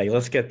 like,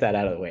 let's get that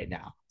out of the way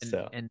now. and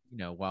So, and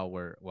while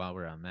we're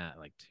on that,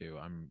 like, too,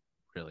 I'm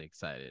really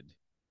excited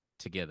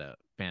to get a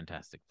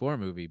Fantastic Four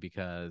movie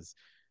because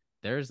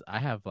I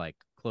have like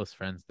close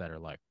friends that are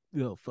like,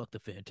 yo, fuck the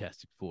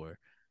Fantastic Four.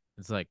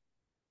 It's like,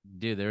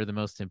 dude, they're the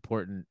most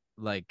important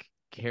like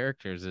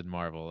characters in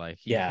Marvel. Like,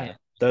 you can't yeah,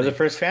 they're the like,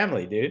 first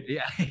family, dude.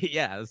 yeah.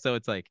 Yeah, so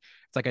it's like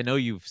I know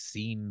you've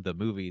seen the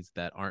movies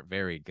that aren't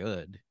very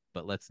good,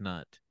 but let's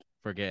not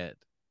forget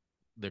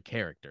the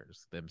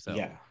characters themselves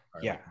Yeah,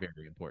 are like yeah,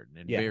 very important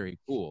and yeah. very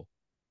cool.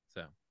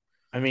 So,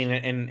 I mean,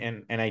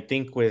 and I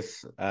think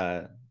with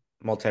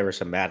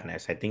Multiverse of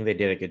Madness, I think they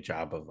did a good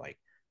job of like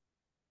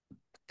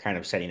kind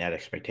of setting that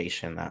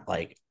expectation that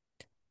like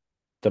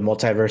the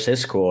multiverse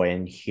is cool,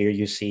 and here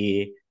you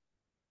see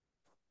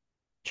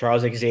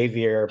Charles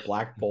Xavier,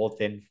 Black Bolt,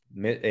 and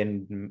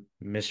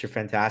Mr.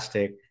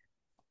 Fantastic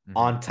mhm,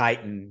 on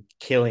Titan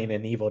killing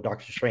an evil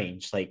Doctor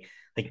Strange. Like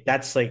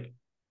that's like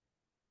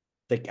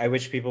I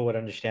wish people would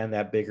understand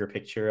that bigger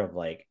picture of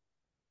like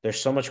there's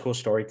so much cool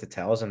story to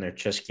tell, and they're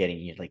just getting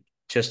you like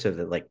just to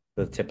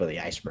the tip of the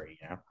iceberg.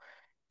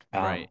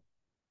 right.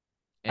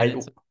 And I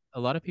it's a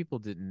lot of people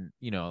didn't,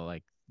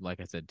 like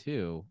I said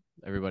too,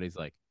 everybody's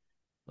like,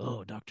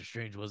 "Oh, Doctor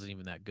Strange wasn't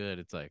even that good."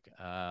 It's like,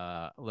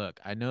 look,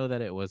 I know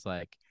that it was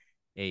like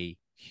a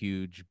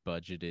huge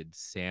budgeted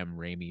Sam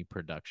Raimi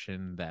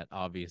production that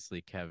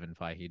obviously Kevin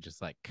Feige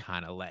just like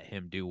kind of let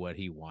him do what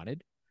he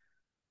wanted.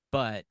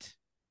 But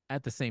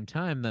at the same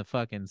time, the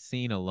fucking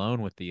scene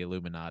alone with the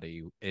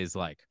Illuminati is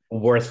like,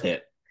 worth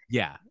it,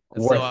 yeah.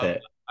 So worth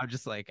it. I'm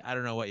just like, I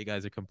don't know what you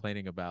guys are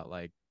complaining about.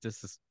 Like,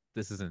 this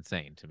is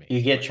insane to me.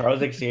 You get Like, Charles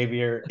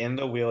Xavier in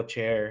the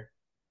wheelchair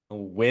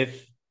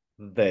with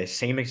the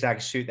same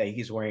exact suit that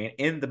he's wearing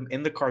in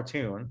the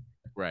cartoon,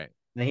 right.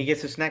 and he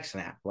gets his neck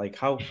snap. Like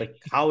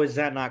how is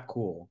that not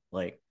cool?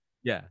 Like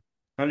Yeah.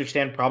 I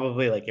understand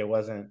probably like it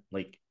wasn't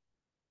like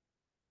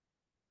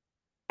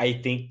I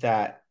think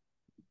that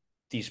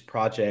these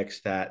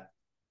projects that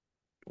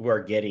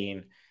we're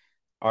getting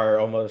are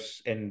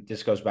almost, and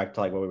this goes back to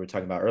like what we were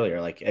talking about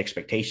earlier, like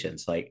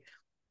expectations. Like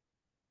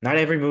not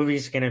every movie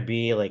is gonna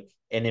be like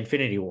an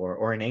Infinity War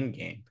or an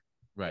Endgame.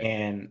 Right.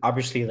 And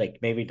obviously, like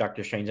maybe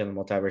Doctor Strange and the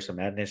Multiverse of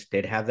Madness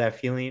did have that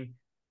feeling,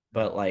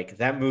 but Hmm. like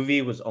that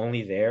movie was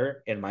only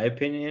there, in my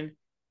opinion,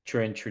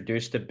 to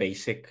introduce the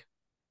basic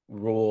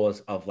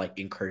rules of like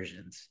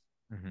incursions.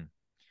 Hmm.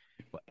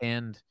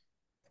 And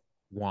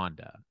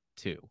Wanda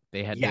too. Yeah,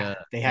 they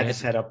They had to had to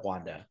set up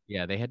Wanda.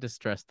 yeah, they had to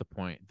stress the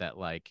point that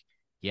like,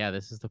 yeah,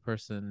 this is the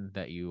person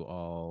that you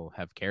all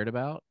have cared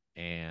about,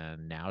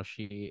 and now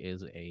she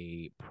is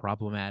a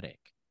problematic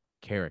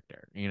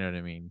character. You know what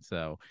I mean?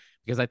 So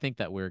because I think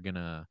that we're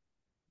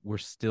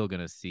still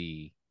gonna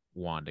see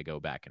Wanda go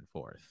back and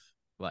forth,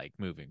 like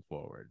moving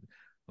forward.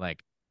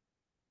 Like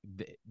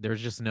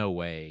there's just no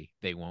way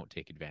they won't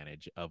take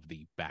advantage of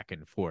the back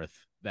and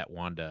forth that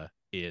Wanda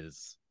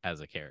is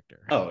as a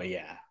character. Oh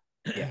yeah,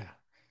 yeah.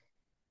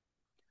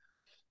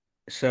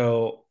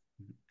 So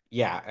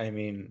yeah, I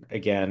mean,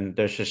 again,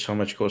 there's just so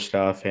much cool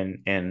stuff,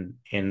 and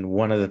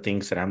one of the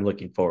things that I'm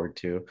looking forward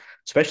to,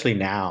 especially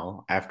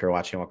now after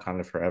watching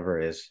Wakanda Forever,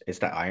 is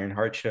the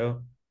Ironheart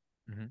show.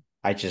 Hmm.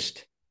 I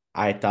just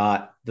I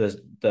thought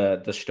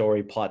the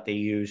story plot they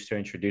used to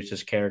introduce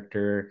this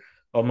character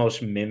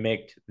almost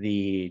mimicked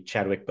the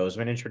Chadwick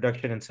Boseman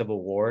introduction in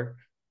Civil War,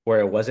 where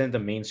it wasn't the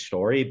main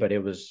story, but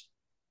it was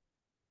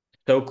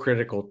so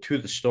critical to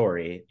the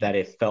story that Yes.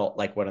 it felt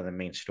like one of the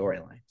main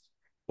storylines.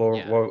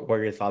 Yeah. What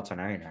are your thoughts on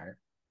Ironheart?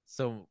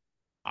 So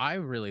I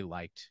really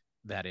liked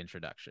that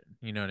introduction.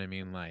 You know what I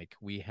mean? Like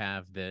we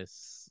have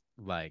this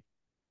like,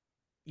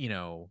 you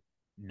know,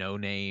 no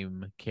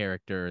name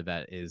character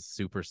that is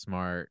super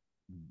smart,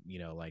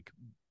 like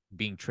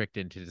being tricked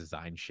into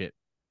design shit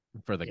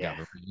for the Yeah,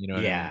 government. You know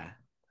what I mean? yeah.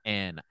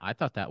 And I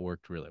thought that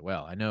worked really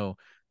well. I know,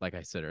 like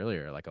I said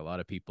earlier, like a lot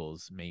of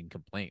people's main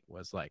complaint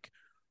was like,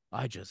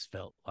 I just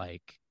felt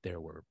like there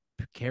were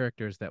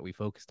characters that we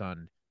focused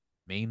on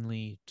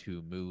mainly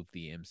to move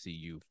the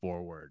MCU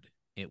forward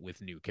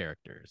with new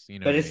characters. You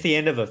know But what I it's mean? the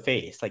end of a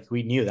phase. Like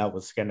we knew that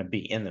was gonna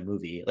be in the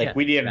movie. Like Yeah,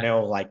 we didn't exactly.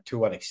 know like to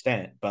what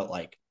extent, but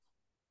like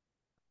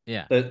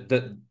Yeah,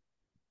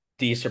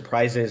 the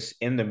surprises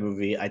in the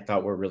movie I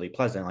thought were really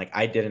pleasant. Like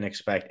I didn't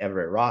expect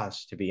Everett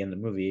Ross to be in the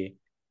movie,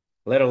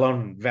 let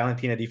alone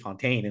Valentina Di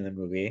Fontaine in the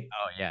movie.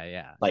 oh yeah,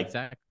 yeah, Like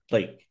exactly.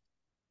 like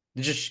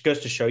it just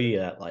goes to show you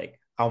that like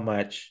how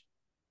much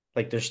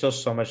like there's still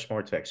so much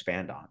more to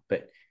expand on.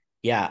 But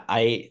yeah,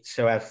 I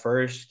so at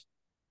first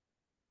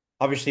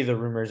obviously the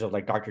rumors of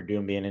like Doctor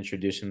Doom being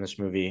introduced in this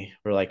movie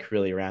were like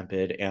really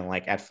rampant. And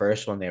like at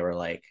first when they were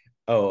like,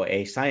 oh,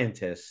 a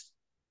scientist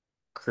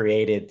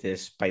created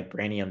this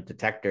vibranium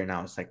detector, and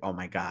I was like, oh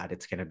my God,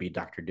 it's gonna be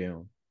Doctor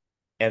Doom.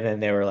 And then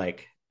they were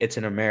like, it's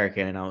an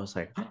American, and I was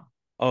like,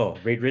 oh,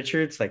 Reed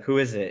Richards, like who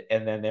is it?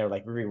 And then they were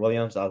like Riri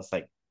Williams. I was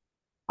like,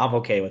 I'm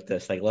okay with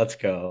this. Like, let's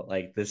go.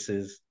 This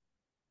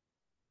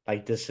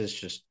is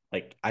just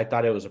like I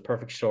thought it was a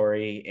perfect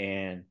story.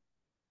 And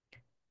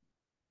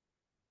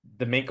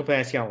the main complaint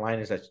I see online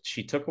is that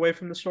she took away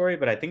from the story,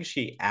 but I think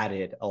she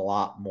added a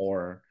lot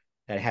more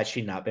that had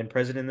she not been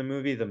present in the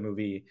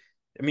movie,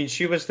 I mean,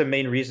 she was the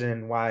main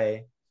reason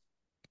why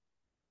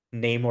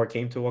Namor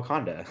came to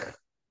Wakanda.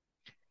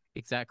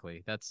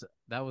 Exactly.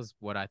 That was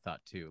what I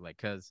thought too. Like,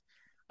 cause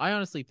I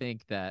honestly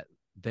think that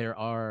there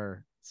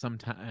are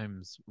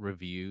sometimes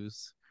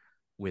reviews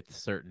with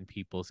certain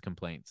people's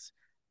complaints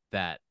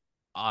that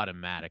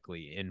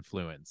automatically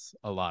influence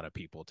a lot of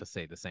people to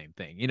say the same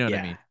thing. You know what I Yeah,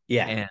 mean?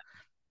 yeah.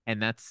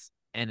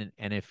 And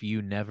and if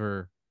you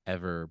never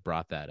ever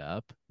brought that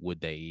up, would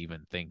they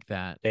even think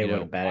that, They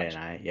would have batted an watch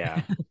eye.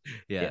 Yeah,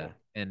 yeah. yeah,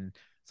 And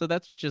so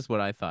that's just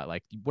what I thought.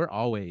 Like we're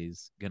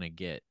always gonna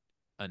get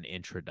an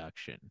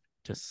introduction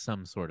to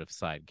some sort of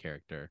side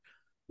character,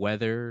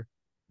 whether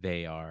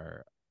they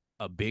are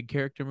a big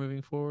character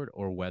moving forward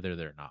or whether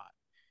they're not.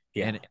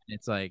 yeah. And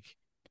it's like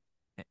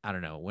I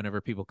don't know,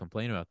 whenever people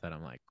complain about that,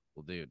 I'm like,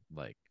 well, dude,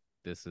 like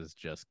this is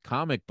just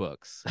comic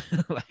books.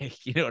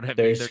 Like, you know what I mean?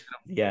 There's,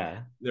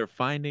 yeah. They're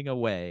finding a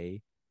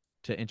way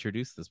to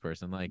introduce this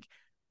person. Like,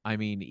 I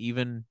mean,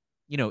 even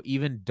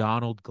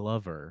Donald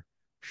Glover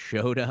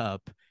showed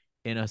up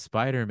in a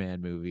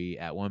Spider-Man movie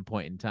at one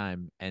point in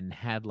time and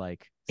had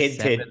like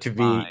seven Hinted to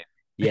be, lines.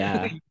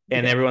 yeah.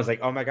 And Yeah. everyone's like,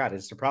 oh my God,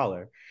 it's the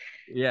Prowler.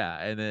 Yeah,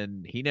 and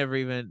then they never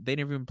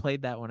even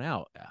played that one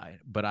out.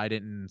 But I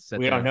didn't sit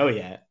We there don't and know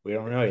yet. We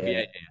don't know yeah, yeah,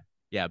 yet. yeah.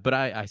 Yeah, but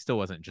I still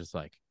wasn't just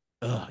like,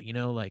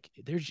 like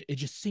it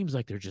just seems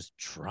like they're just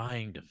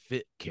trying to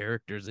fit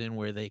characters in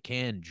where they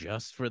can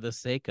just for the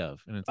sake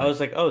of. And it's I like, was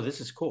like, oh,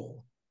 this is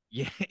cool.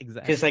 yeah,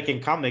 Because like exactly.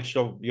 in comics,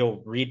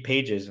 you'll read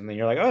pages and then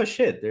you're like, oh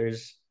shit,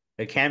 there's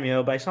a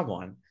cameo by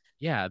someone.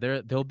 Yeah,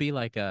 there'll be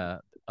like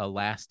a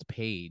last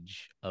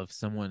page of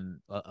someone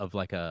of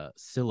like a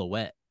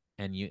silhouette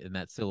and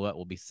that silhouette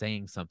will be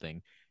saying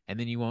something and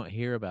then you won't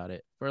hear about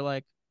it for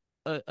like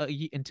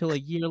until a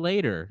year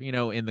later,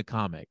 in the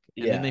comic,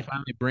 and then they Yeah.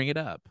 finally bring it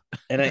up.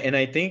 And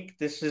I think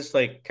this is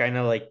like kind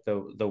of like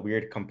the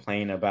weird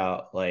complaint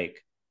about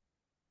like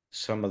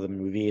some of the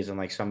movies and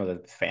like some of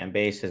the fan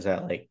base is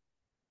that like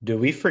do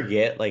we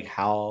forget like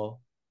how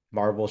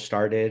Marvel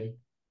started,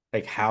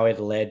 like how it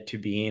led to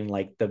being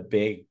like the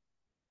big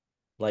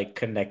like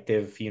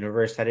connective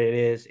universe that it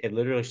is? It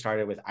literally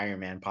started with Iron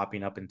Man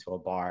popping up into a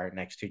bar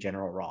next to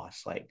General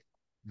Ross, like,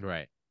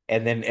 Right.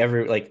 and then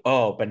every like,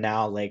 oh, but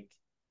now like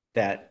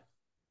that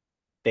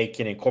they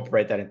can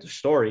incorporate that into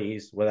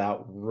stories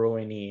without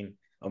ruining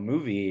a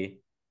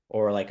movie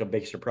or like a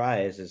big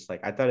surprise is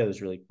like I thought it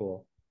was really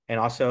cool. And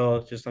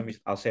also, just let me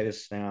I'll say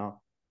this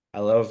now.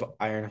 I love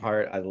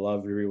Ironheart. I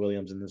love Riri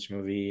Williams in this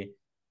movie.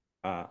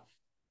 Uh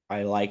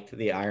I liked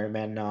the Iron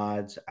Man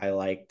nods. I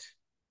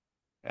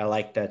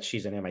liked that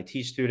she's an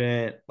MIT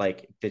student.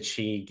 Like, did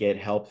she get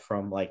help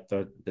from like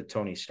the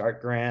Tony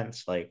Stark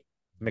grants? Like,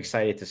 I'm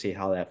excited to see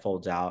how that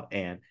folds out.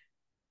 And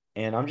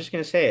I'm just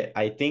gonna say it.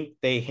 I think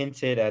they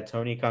hinted at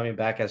Tony coming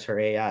back as her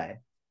AI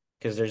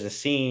because there's a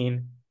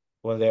scene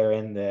when they're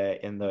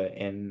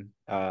in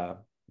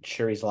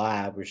Shuri's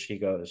lab where she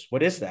goes,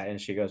 "What is that?" And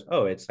she goes,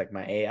 "Oh, it's like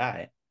my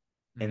AI."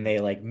 And Mm, they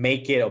like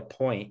make it a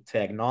point to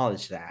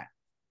acknowledge that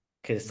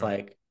because right.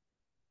 like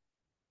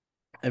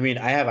I mean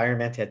I have Iron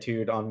Man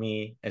tattooed on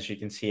me as you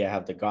can see I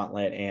have the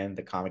gauntlet and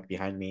the comic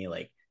behind me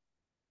like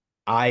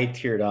I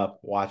teared up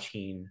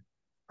watching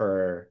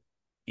her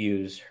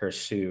use her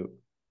suit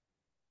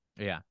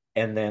Yeah.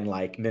 and then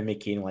like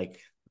mimicking like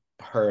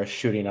her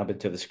shooting up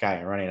into the sky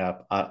and running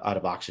up out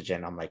of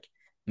oxygen. I'm like,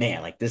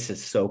 man, like this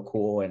is so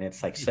cool, and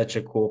it's like such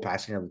a cool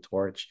passing of the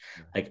torch.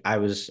 Yeah. Like I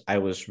was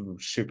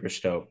super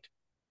stoked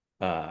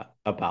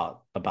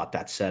about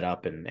that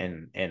setup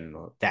and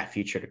that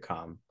future to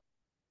come.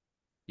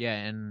 Yeah,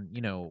 and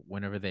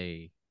whenever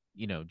they,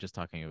 just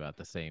talking about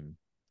the same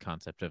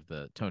concept of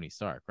the Tony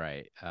Stark,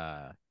 right?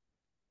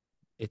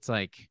 It's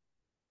like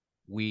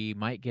we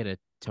might get a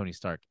Tony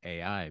Stark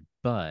AI,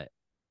 but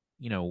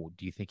do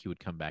you think he would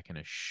come back in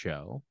a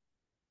show?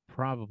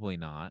 Probably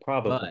not. But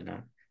Probably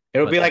not.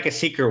 It'll but be the like a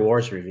Secret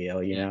Wars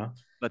reveal, you yeah, know?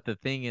 but the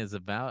thing is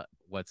about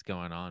what's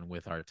going on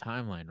with our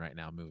timeline right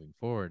now moving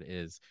forward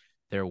is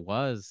there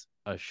was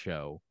a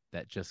show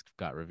that just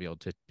got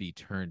revealed to be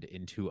turned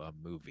into a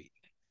movie,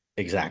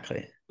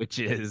 Exactly. which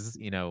is,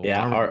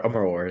 Yeah, Armor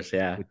Armor Wars.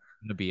 Yeah, which is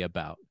going to be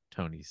about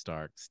Tony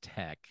Stark's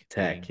tech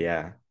tech. being.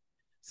 Yeah,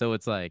 So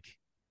it's like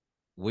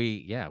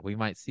we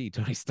might see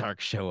Tony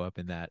Stark show up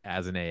in that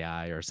as an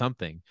AI or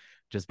something,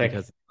 just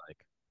because tech. it's like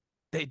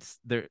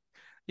they're,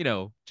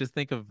 just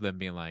think of them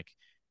being like,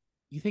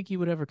 you think he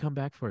would ever come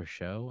back for a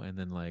show? And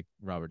then like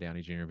Robert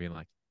Downey Jr. being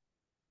like,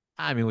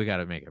 I mean, we got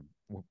to make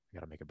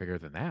it bigger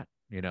than that,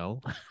 you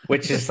know?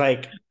 which is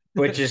like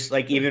which is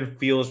like even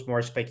feels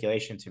more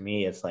speculation to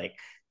me. It's like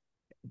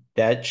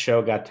that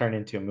show got turned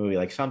into a movie.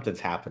 Like something's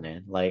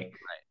happening. Like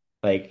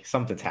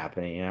something's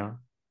happening. You know.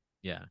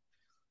 Yeah.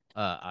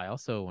 I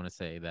also want to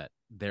say that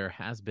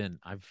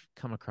I've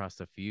come across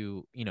a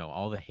few,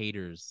 all the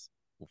haters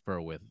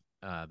for with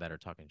that are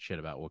talking shit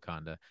about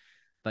Wakanda.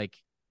 Like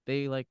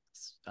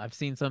I've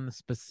seen some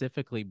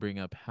specifically bring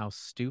up how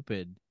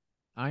stupid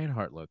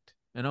Ironheart looked,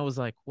 and I was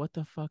like, what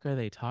the fuck are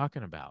they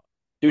talking about?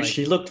 Dude, Like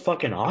she looked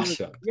fucking she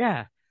looked, awesome.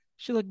 yeah,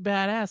 she looked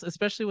badass,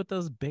 especially with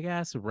those big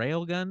ass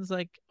rail guns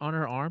like on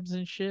her arms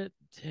and shit,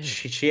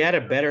 dude. She had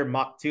a better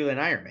Mach 2 than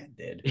Iron Man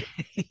did.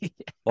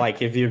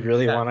 Like if you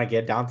really Yeah, want to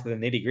get down to the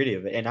nitty gritty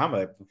of it, and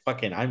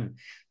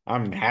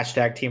I'm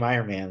hashtag Team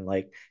Iron Man.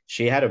 Like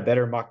she had a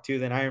better Mach 2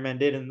 than Iron Man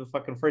did in the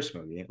fucking first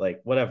movie.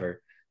 Like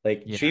whatever.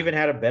 Like she yeah, even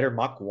had a better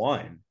Mach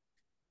 1.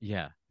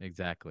 yeah,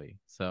 exactly.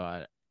 So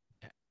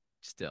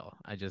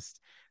I just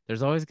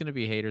there's always going to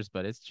be haters,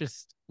 but it's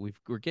just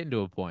we're getting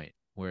to a point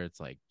where it's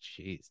like,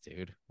 geez,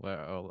 dude,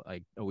 well,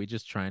 like, are we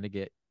just trying to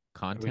get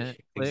content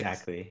Which clicks?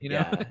 exactly.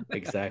 Yeah,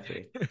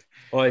 exactly.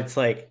 Well, it's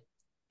like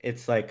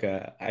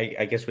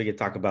I guess we could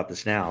talk about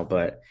this now,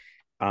 but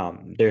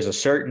there's a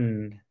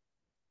certain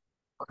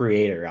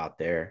creator out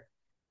there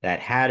that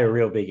had a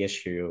real big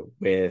issue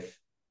with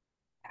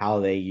how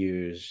they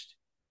used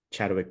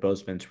Chadwick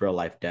Boseman's real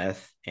life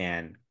death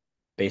and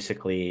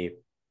basically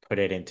put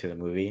it into the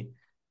movie.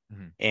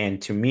 Mhm.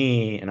 And to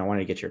me, and I want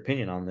to get your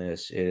opinion on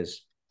this,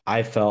 is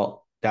I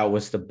felt that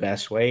was the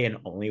best way and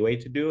only way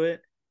to do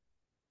it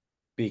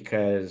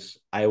because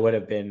I would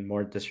have been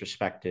more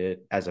disrespected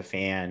as a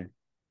fan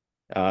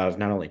of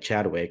not only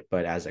Chadwick,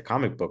 but as a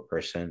comic book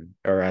person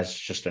or as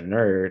just a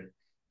nerd,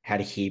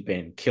 had he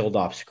been killed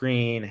off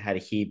screen, had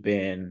he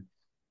been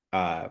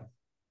uh,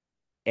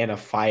 in a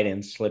fight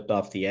and slipped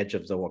off the edge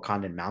of the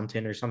Wakandan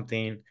mountain or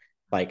something.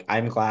 Like,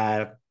 I'm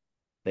glad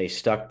they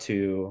stuck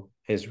to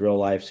his real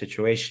life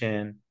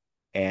situation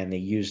and they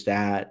used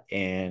that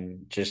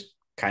and just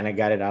kind of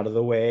got it out of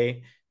the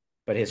way.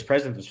 But his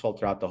presence was felt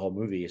throughout the whole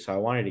movie. So I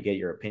wanted to get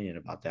your opinion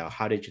about that.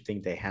 How did you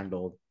think they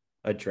handled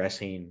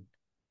addressing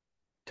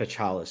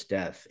T'Challa's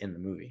death in the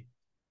movie?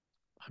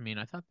 I mean,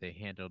 I thought they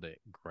handled it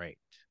great.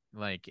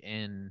 Like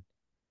and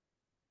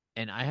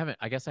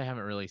I guess I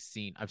haven't really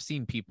I've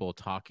seen people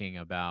talking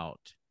about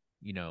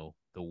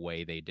the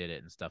way they did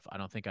it and stuff. I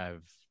don't think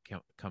I've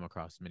come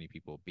across many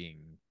people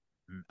being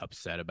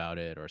upset about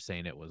it or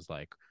saying it was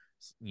like,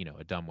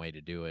 a dumb way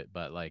to do it.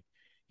 But like,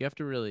 you have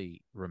to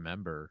really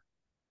remember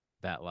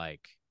that,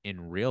 like,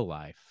 in real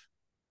life,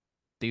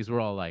 these were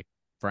all like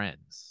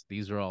friends.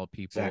 These were all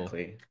people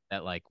Exactly.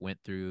 that like went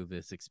through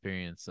this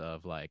experience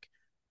of like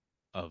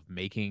of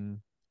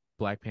making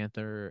Black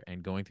Panther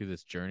and going through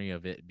this journey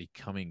of it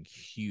becoming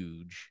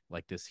huge,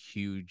 like this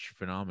huge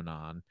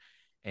phenomenon.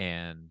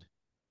 And,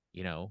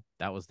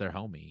 that was their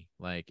homie.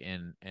 Like,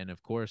 and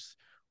of course,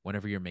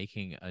 whenever you're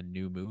making a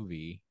new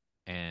movie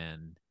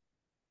and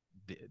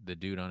the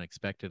dude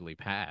unexpectedly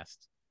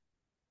passed,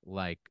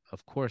 like,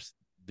 of course,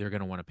 they're going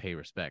to want to pay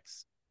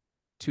respects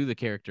to the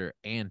character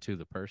and to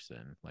the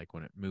person, like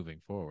when it moving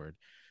forward.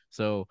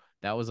 So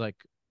that was like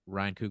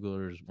Ryan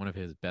Coogler's one of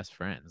his best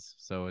friends.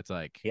 So it's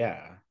like,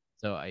 Yeah.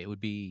 it would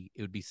be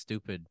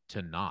stupid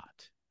to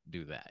not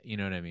do that. You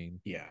know what I mean?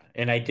 Yeah.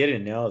 And I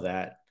didn't know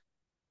that.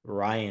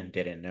 Ryan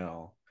didn't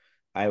know.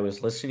 I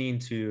was listening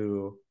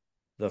to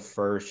the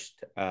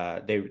first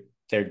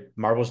they're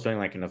Marvel's doing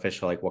like an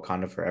official like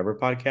Wakanda Forever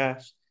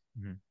podcast,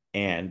 Mm-hmm.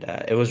 and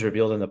it was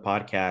revealed in the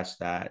podcast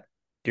that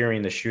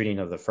during the shooting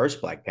of the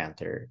first Black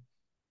Panther,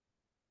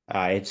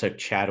 it took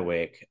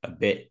Chadwick a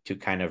bit to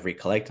kind of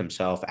recollect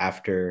himself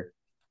after,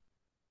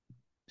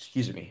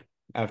 excuse me,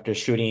 after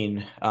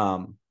shooting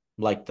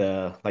like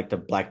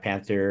the Black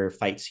Panther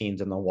fight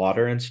scenes in the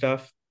water and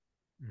stuff,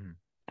 Mm-hmm.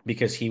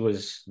 because he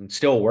was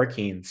still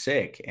working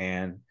sick,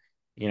 and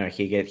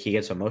he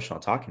gets emotional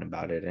talking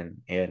about it,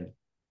 and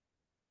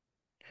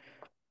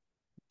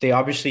they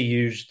obviously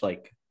used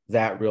like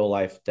that real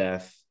life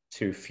death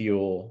to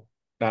fuel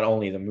not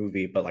only the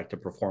movie but like the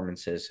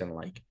performances, and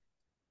like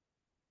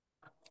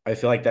I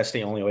feel like that's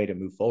the only way to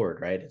move forward,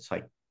 right? It's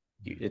like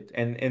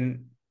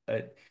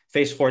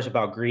phase four is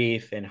about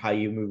grief and how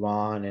you move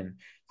on and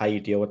how you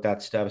deal with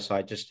that stuff. So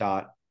I just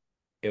thought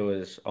it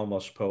was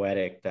almost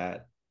poetic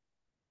that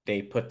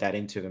they put that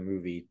into the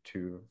movie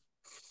to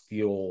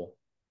fuel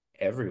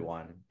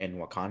everyone in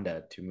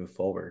Wakanda to move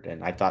forward.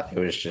 And I thought it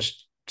was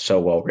just so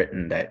well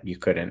written that you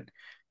couldn't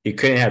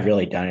have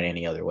really done it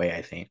any other way,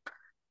 I think.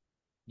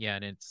 Yeah,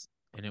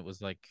 and it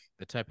was like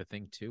the type of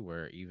thing too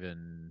where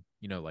even,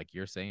 like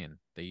you're saying,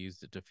 they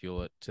used it to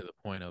fuel it to the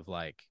point of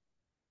like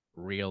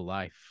real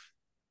life,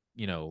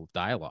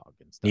 dialogue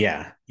and stuff. Yeah,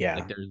 Like yeah.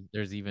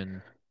 there's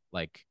even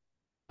like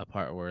a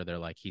part where they're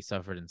like he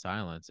suffered in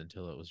silence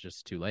until it was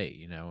just too late,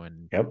 Yep.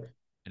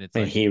 and it's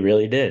And like, he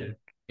really did.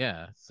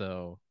 yeah,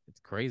 so it's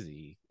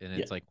crazy. And Yeah,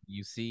 it's like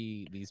you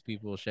see these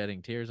people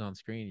shedding tears on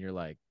screen, you're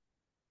like,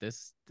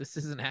 this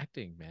isn't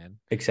acting, man.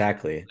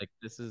 exactly. Like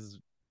this is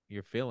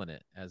you're feeling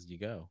it as you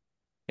go.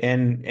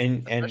 And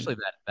Especially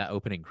that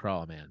opening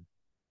crawl, man.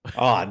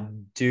 oh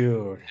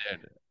dude.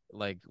 Dude,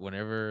 like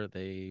whenever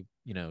they,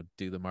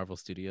 do the Marvel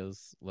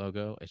Studios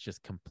logo, it's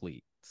just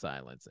complete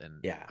silence. And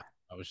Yeah.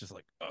 I was just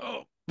like,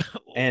 oh,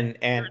 And here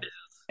and it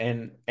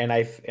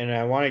is. and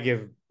I want to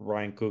give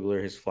Ryan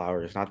Coogler his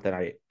flowers. Not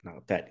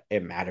that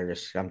it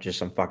matters. I'm just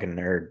some fucking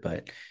nerd,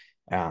 but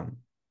um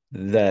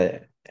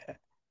the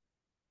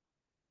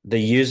the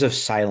use of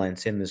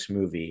silence in this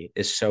movie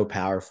is so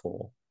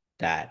powerful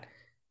that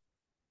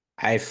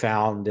I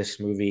found this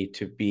movie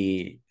to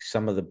be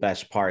some of the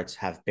best parts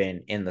have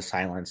been in the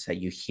silence that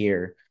you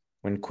hear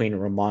when Queen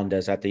Ramonda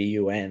is at the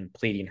UN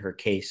pleading her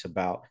case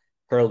about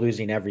her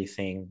losing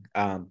everything.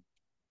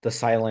 The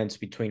silence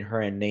between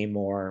her and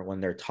Namor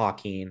when they're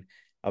talking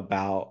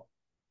about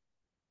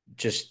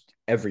just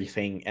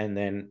everything, and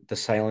then the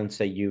silence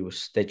that you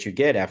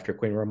get after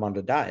Queen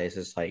Ramonda dies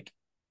is like,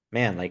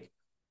 man, like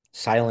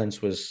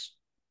silence was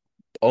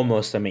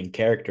almost the main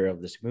character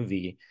of this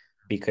movie,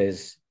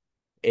 because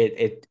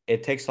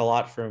it takes a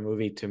lot for a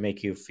movie to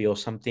make you feel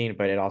something,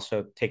 but it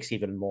also takes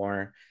even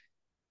more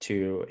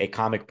to a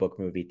comic book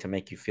movie to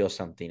make you feel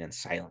something in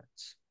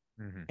silence.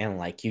 Hmm. And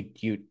like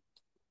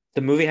the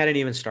movie hadn't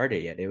even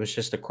started yet. It was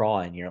just a crawl,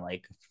 and you're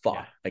like, Yeah.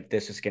 fuck, like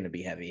this is gonna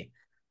be heavy.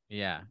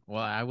 Yeah.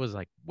 Well, I was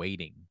like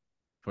waiting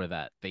for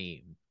that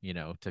theme,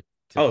 to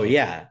Oh kick in.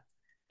 yeah.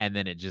 And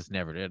then it just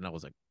never did. And I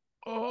was like,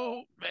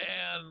 oh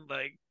man,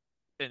 like,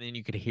 and then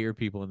you could hear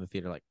people in the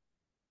theater like,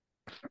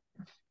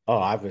 Oh,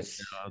 I I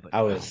was like, I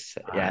oh was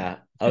God. yeah,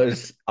 I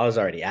was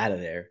already out of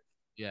there.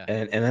 Yeah.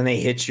 And then they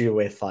hit you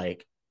with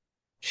like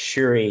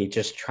Shuri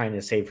just trying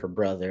to save her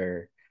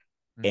brother,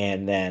 Hmm.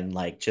 and then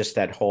like just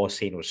that whole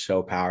scene was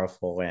so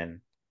powerful,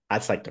 and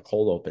that's like the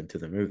cold open to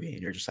the movie,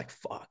 and you're just like,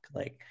 fuck,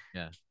 like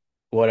Yeah.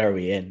 what are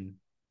we in?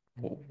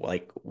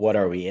 Like what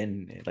are we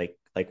in? Like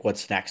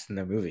what's next in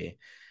the movie?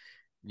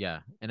 Yeah.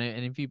 And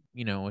if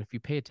you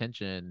pay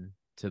attention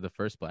to the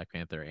first Black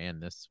Panther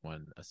and this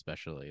one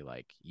especially,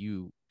 like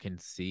you can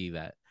see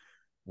that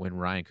when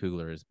Ryan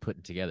Coogler is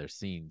putting together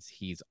scenes,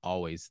 he's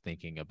always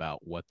thinking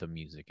about what the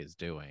music is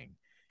doing.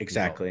 He's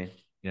all, Exactly.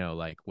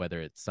 like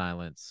whether it's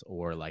silence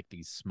or like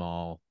these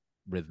small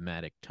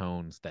rhythmic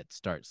tones that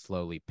start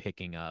slowly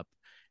picking up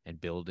and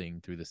building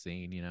through the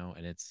scene,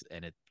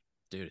 and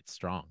dude, it's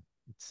strong.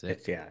 It's sick.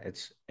 It's yeah,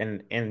 it's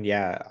and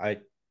yeah, I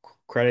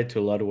credit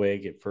to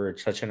Ludwig for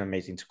such an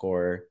amazing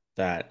score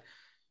that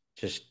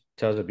just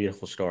tells a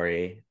beautiful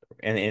story,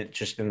 and it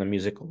just in the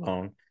music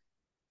alone.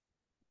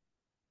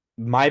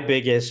 My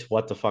biggest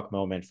what the fuck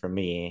moment for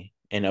me,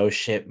 an oh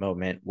shit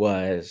moment,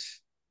 was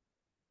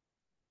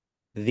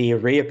the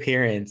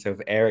reappearance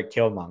of Eric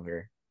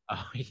Killmonger.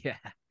 Oh yeah.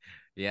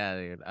 Yeah,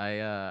 dude.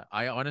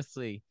 I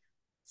honestly,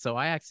 so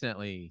I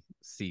accidentally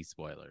see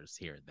spoilers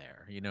here and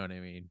there, you know what I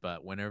mean?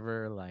 But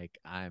whenever like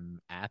I'm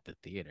at the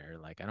theater,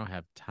 like I don't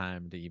have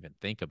time to even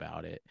think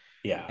about it.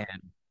 Yeah.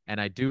 And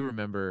I do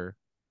remember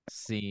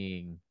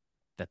seeing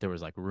that there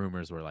was like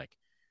rumors where like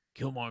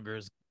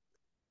Killmonger's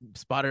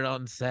spotted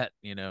on set,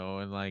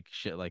 and like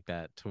shit like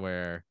that to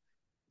where,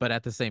 but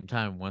at the same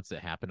time, once it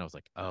happened, I was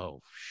like,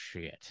 oh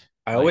shit.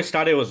 I Like, always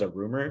thought it was a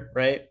rumor,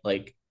 right?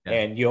 Like, yeah,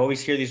 and you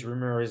always hear these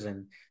rumors,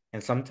 and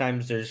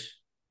sometimes there's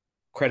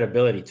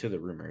credibility to the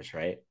rumors,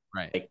 right?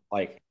 right,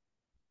 Like,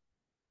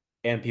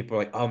 and people are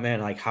like, oh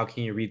man, like how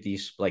can you read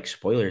these like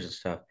spoilers and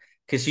stuff?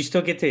 Because you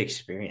still get to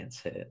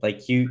experience it.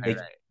 Like you right,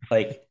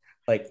 right,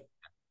 like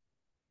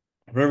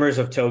rumors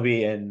of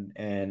Toby and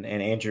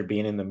Andrew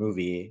being in the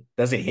movie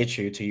doesn't hit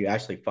you till you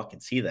actually fucking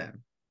see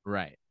them,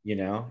 right. you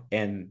know?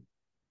 And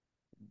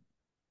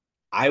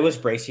I was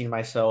bracing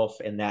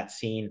myself in that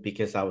scene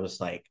because I was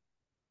like,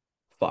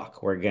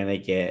 fuck, we're gonna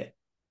get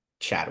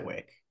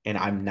Chadwick, and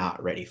I'm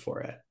not ready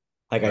for it.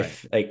 Like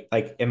Right.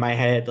 like in my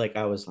head, like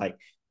I was like,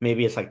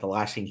 maybe it's like the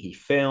last thing he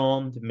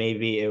filmed,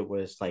 maybe it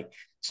was like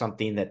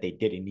something that they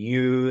didn't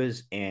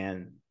use,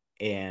 and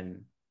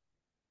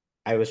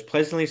I was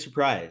pleasantly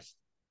surprised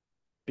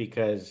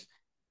because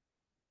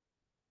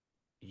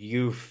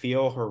you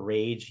feel her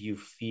rage, you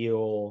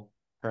feel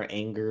her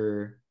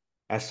anger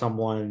as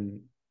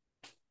someone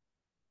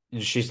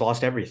she's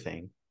lost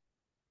everything.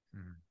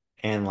 Mhm.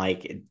 And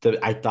like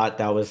I thought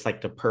that was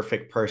like the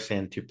perfect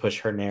person to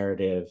push her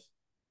narrative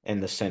in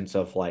the sense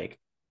of like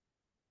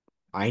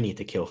I need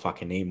to kill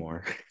fucking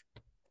Namor.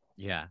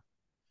 Yeah.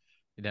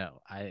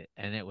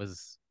 And it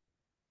was,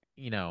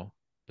 you know,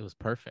 it was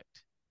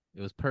perfect.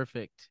 It was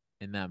perfect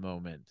in that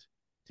moment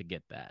to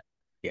get that.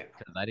 Yeah.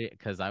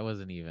 Because I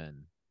wasn't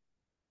even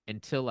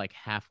until like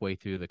halfway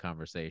through the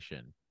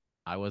conversation,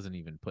 I wasn't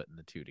even putting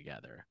the two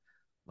together.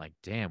 Like,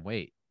 damn,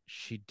 wait,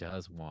 she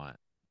does want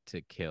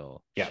to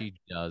kill. Yeah.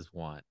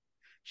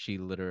 She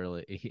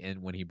literally,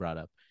 and when he brought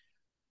up,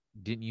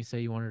 didn't you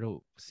say you wanted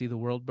to see the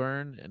world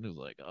burn? And it was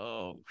like,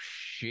 oh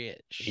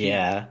shit, she,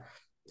 Yeah.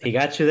 He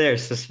got you there,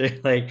 sister.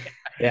 Like,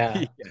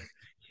 yeah.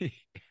 yeah,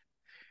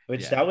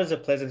 Which yeah, that was a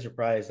pleasant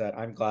surprise that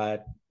I'm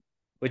glad,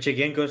 which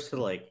again goes to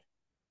like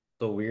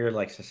the weird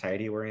like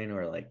society we're in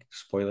where like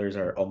spoilers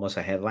are almost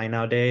a headline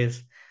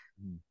nowadays.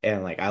 mm,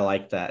 And like I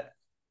like that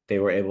they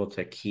were able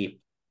to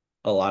keep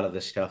a lot of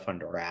the stuff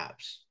under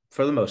wraps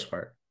for the most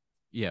part.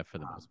 yeah, for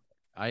the most part.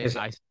 I, Because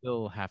I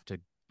still have to,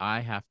 I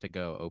have to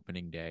go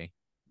opening day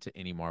to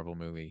any Marvel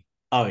movie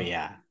oh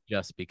yeah,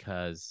 just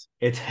because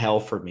it's hell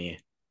for me.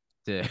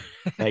 to,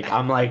 Like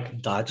I'm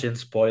like dodging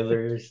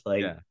spoilers. yeah.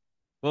 Like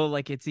Well,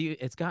 like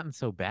it's gotten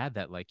so bad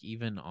that like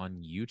even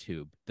on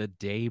YouTube, the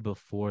day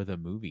before the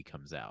movie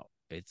comes out,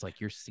 it's like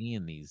you're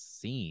seeing these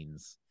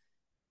scenes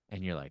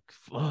and you're like,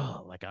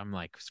 oh, like I'm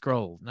like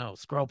scroll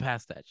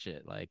past that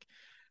shit.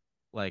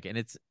 And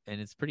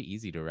it's pretty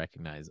easy to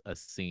recognize a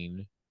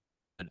scene,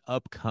 an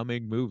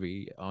upcoming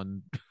movie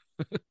on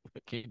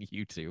fucking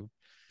YouTube.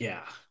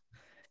 yeah.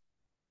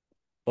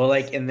 Well,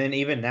 like and then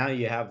even now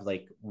you have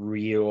like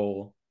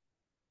real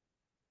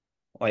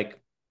like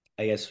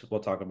I guess we'll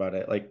talk about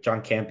it. Like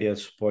John Campea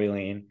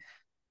spoiling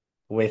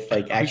with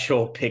like Oh, actual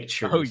oh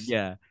pictures.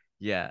 yeah,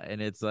 yeah,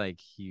 and it's like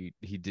he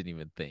didn't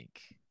even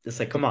think. It's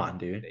like, come Didn't on,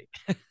 dude. even think.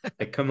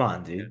 Like, come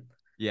on, Yeah. dude.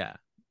 Yeah.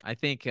 I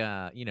think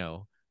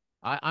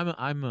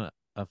I'm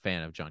a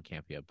fan of John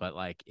Campea, but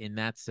like in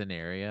that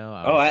scenario,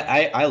 I Oh, was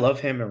like, I love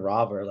him and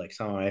Rob are like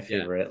some of my yeah,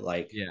 favorite.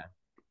 Like, yeah,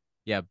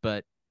 yeah.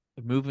 But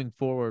moving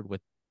forward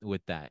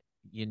with that,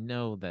 you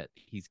know that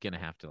he's gonna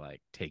have to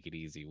like take it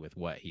easy with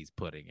what he's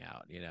putting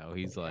out.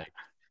 He's yeah. like,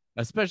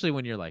 especially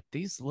when you're like,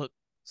 these look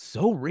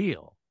so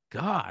real.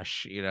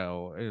 Gosh,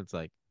 and it's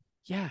like,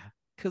 yeah,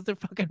 because they're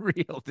fucking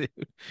real, dude.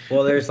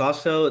 Well, there's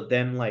also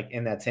then like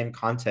in that same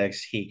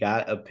context, he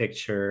got a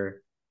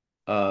picture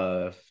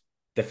of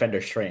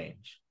Defender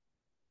Strange,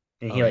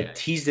 and he Oh yeah. like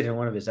teased it in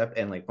one of his up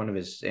and like one of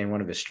his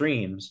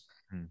streams,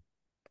 Mm.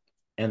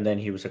 and then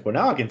he was like, "Well,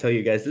 now I can tell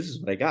you guys this is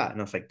what I got,"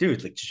 and I was like,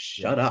 "Dude, like just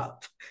Yeah. shut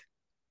up."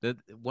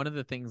 One of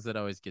the things that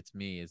always gets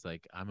me is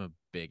like I'm a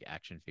big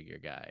action figure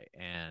guy,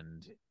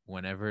 and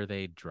whenever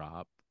they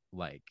drop,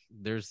 like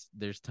there's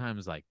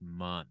times like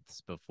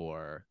months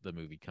before the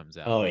movie comes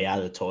out, Oh yeah,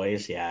 the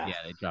toys, yeah, yeah,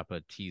 they drop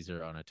a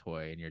teaser on a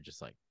toy and you're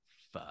just like,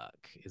 fuck,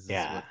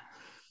 yeah.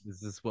 is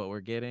this what we're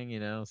getting,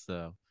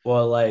 so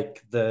Well,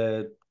 like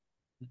the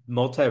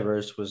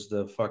multiverse was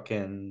the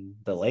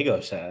Lego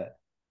set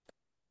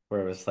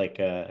where it was like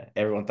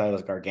everyone thought it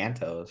was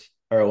Gargantos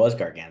or it was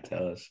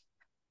Gargantos.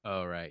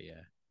 oh right,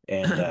 yeah.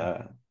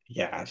 And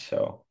yeah,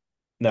 so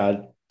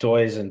no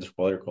toys and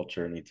spoiler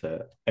culture need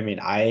to I mean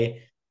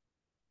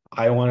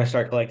I want to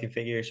start collecting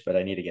figures, but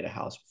I need to get a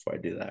house before I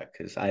do that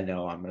because I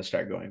know I'm gonna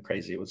start going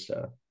crazy with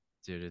stuff.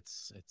 Dude,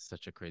 it's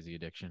such a crazy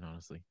addiction,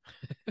 honestly.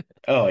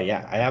 Oh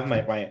yeah, I have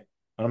my one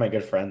of my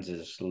good friends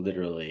is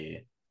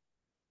literally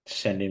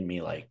sending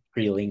me like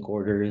pre-link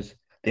orders.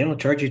 They don't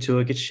charge you to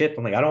it, get shipped.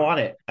 I'm like, I don't want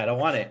it. I don't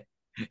want it.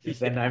 Because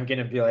then Yeah. I'm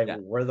gonna be like, Yeah.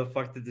 where the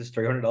fuck did this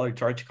 $300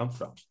 charge come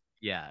from?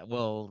 Yeah.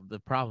 Well, the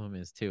problem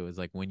is too, is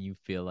like when you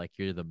feel like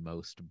you're the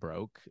most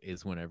broke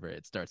is whenever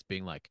it starts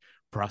being like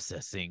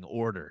processing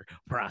order.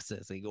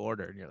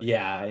 And you're like,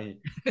 Yeah,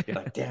 you're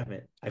like, damn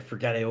it, I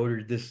forgot I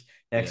ordered this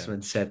yeah.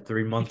 X-Men set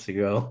 3 months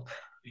ago.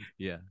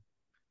 Yeah.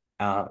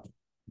 Uh,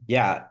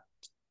 yeah.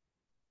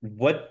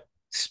 What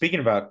speaking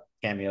about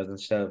cameos and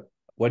stuff,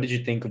 what did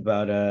you think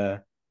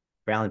about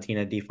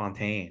Valentina Di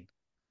Fontaine?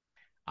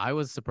 I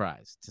was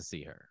surprised to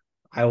see her.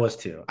 I was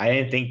too. I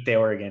didn't think they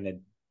were gonna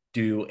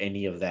do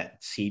any of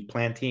that seed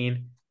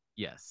planting.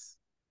 Yes.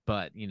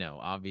 But,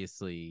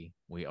 obviously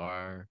we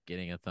are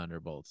getting a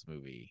Thunderbolts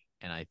movie.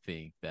 And I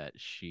think that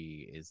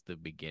she is the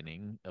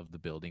beginning of the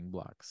building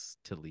blocks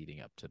to leading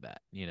up to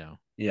that.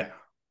 Yeah.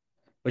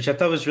 Which I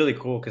thought was really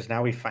cool because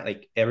now we find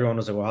like everyone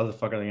was like, well, how the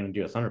fuck are they gonna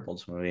do a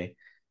Thunderbolts movie?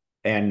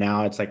 And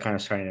now it's like kind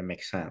of starting to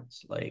make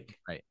sense. Like,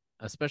 Right.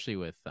 Especially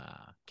with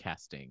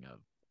casting of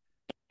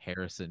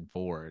Harrison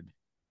Ford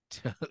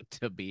to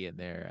to be in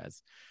there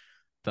as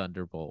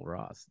Thunderbolt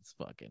Ross. It's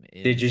fucking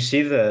did you insane.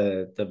 see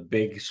the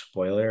big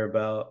spoiler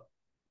about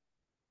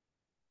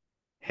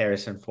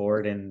Harrison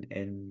Ford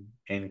in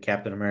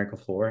Captain America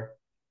 4?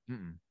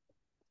 Mm-mm.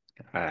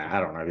 I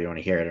don't know if you want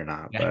to hear it or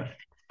not, Yeah.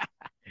 but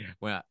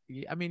Well,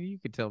 I mean, you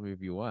could tell me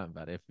if you want,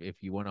 but if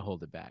you want to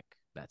hold it back,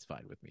 that's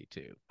fine with me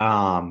too.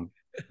 um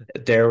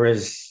there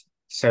was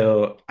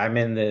so I'm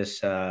in this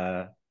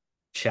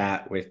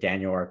chat with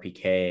Daniel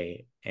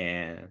RPK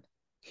and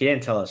he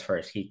didn't tell us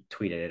first. He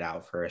tweeted it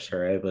out first,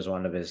 or it was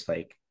one of his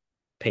like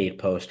paid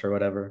posts or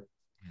whatever.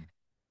 Mm.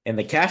 In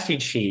the casting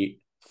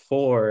sheet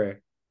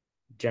for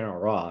General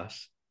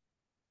Ross,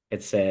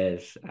 it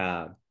says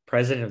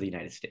President of the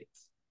United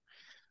States.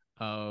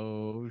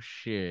 Oh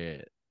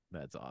shit.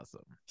 That's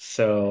awesome.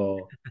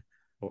 So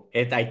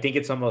I think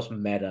it's almost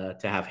meta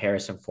to have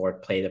Harrison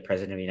Ford play the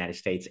President of the United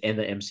States in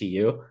the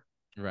MCU.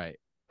 Right.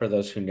 For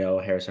those who know,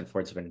 Harrison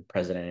Ford's been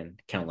president in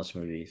countless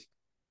movies.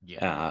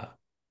 Yeah. uh,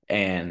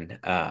 and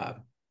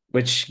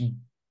which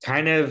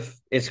kind of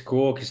is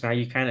cool because now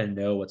you kind of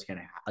know what's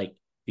gonna like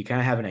you kind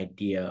of have an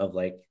idea of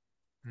like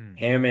Hmm.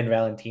 him and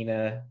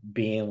Valentina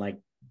being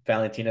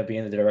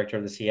the director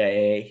of the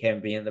CIA,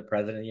 him being the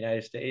president of the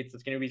United States.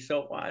 It's gonna be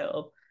so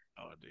wild.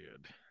 Oh,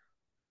 dude.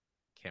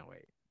 Can't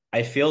wait.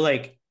 I feel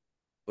like,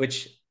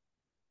 which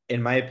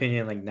in my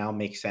opinion, like now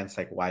makes sense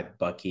like why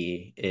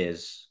Bucky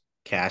is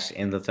cast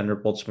in the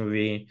Thunderbolts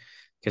movie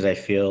because I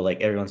feel like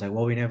everyone's like,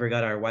 well, we never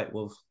got our White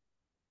Wolf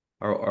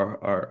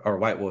or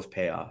White Wolf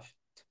payoff.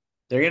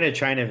 They're gonna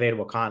try and invade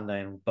Wakanda,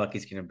 and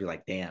Bucky's gonna be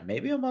like, "Damn,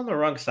 maybe I'm on the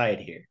wrong side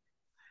here."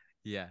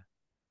 Yeah.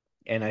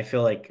 And I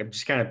feel like I'm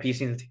just kind of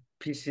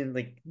piecing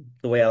like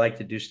the way I like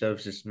to do stuff.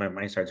 It's just my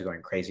mind starts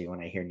going crazy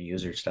when I hear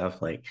news or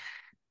stuff like,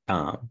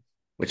 um,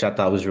 which I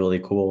thought was really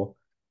cool.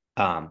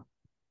 Um,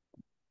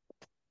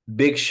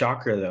 big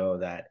shocker though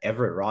that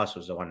Everett Ross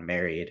was the one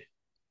married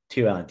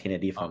to Valentina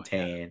Di Oh yeah.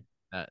 Fontaine.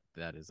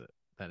 That is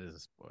a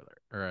spoiler.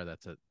 Or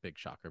that's a big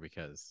shocker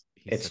because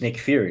he's It's such Nick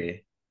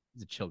Fury.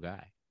 he's a chill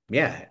guy.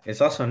 Yeah,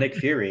 it's also Nick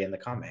Fury in the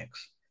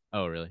comics.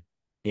 Oh, really?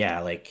 Yeah,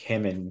 like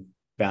him and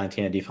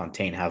Valentina Di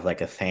Fontaine have like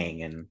a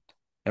thing, and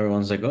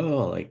everyone's like,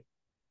 oh, like.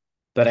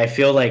 But I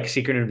feel like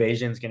Secret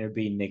Invasion is going to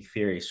be Nick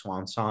Fury's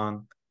swan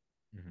song,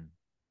 Hmm.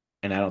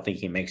 and I don't think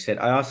he makes it.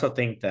 I also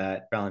think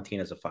that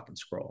Valentina's a fucking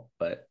scroll,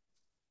 but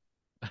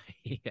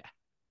Yeah.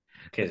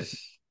 because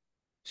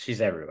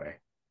she's everywhere.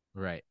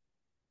 Right.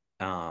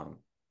 Um,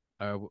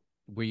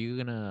 Were you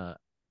gonna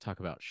talk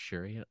about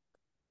Shuri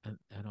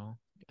at all?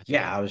 I think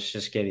yeah, I was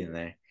just getting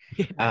there.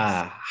 yeah,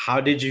 nice.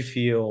 How did you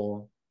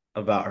feel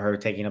about her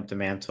taking up the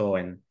mantle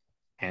and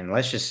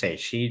let's just say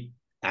she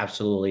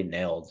absolutely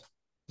nailed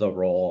the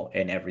role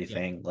and Yeah.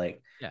 everything.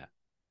 Like, Yeah.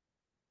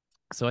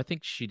 So I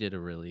think she did a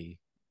really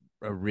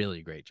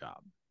great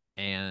job.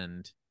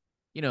 And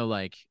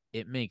like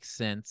it makes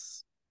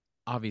sense.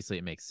 Obviously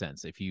it makes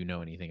sense if you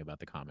know anything about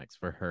the comics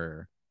for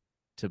her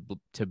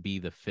to be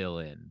the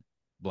fill-in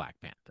Black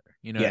Panther.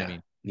 You know what I yeah,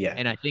 mean? yeah,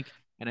 And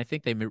I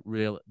think they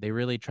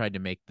really tried to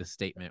make the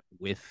statement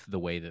with the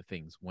way that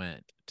things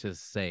went to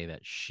say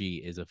that she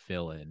is a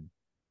fill-in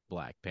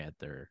Black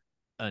Panther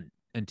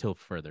until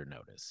further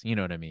notice. You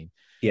know what I mean?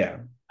 yeah,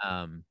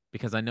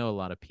 Because I know a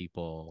lot of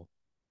people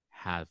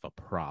have a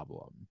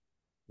problem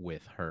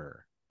with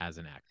her as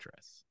an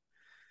actress.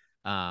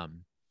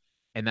 Um,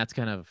 and that's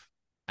kind of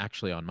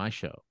actually on my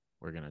show.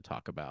 We're gonna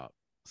talk about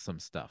some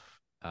stuff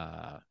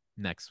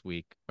next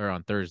week or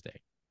on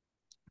Thursday.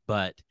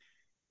 But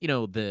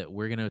the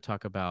we're gonna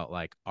talk about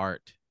like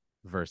art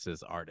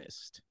versus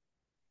artist.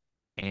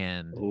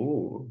 And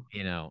Ooh.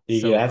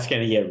 so That's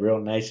gonna get real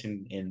nice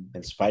and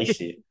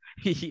spicy.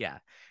 yeah.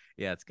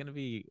 Yeah, it's gonna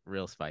be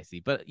real spicy.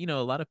 But a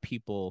lot of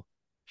people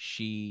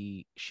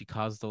she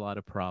caused a lot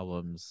of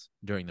problems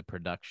during the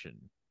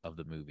production of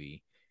the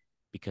movie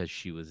because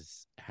she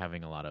was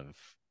having a lot of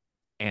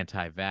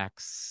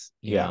anti-vax,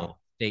 Yeah.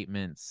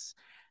 statements,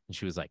 and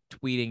she was like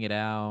tweeting it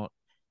out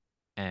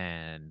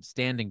and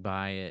standing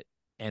by it,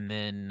 and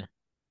then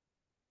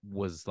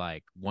was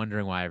like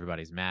wondering why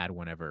everybody's mad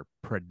whenever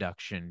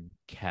production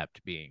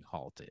kept being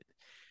halted.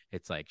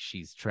 It's like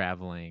she's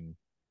from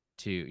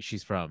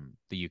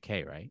the UK,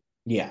 right?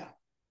 Yeah.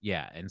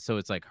 Yeah, and so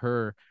it's like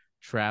her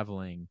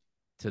traveling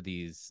to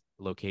these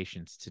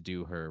locations to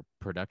do her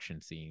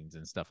production scenes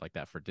and stuff like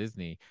that for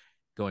Disney,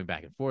 going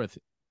back and forth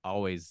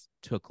always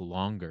took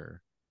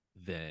longer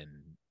than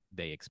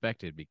they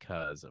expected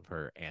because of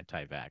her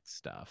anti-vax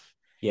stuff.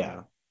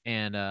 Yeah.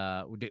 And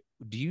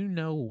do you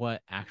know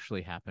what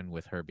actually happened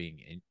with her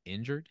being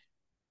injured?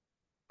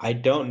 I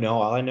don't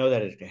know. All I know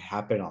that it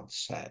happened on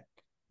set,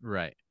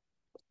 Right.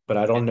 but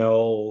I don't And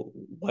know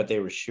what they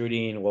were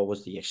shooting, what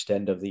was the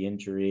extent of the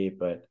injury,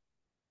 but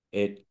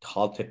it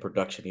halted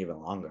production even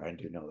longer. I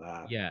do know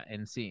that. yeah,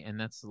 and see, and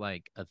that's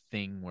like a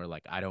thing where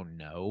like I don't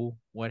know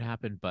what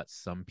happened, but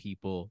some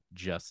people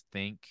just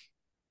think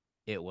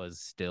it was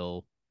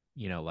still,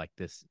 like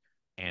this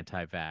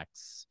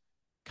anti-vax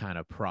kind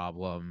of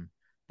problem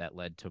that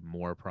led to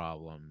more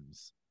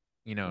problems,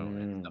 and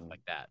stuff Mm,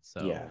 like that.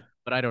 So, yeah.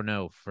 but I don't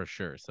know for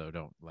sure, so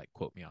don't like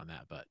quote me on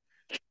that. But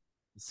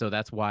so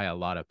that's why a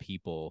lot of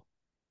people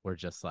were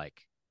just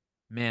like,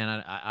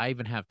 man, I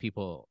even have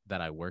people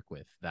that I work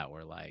with that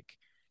were like,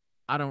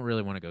 I don't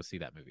really want to go see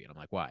that movie. And I'm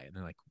like, why? And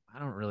they're like, I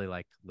don't really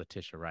like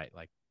Letitia Wright.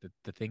 Like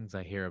the things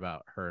I hear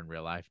about her in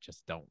real life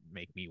just don't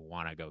make me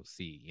want to go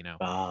see.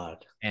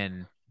 God.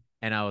 And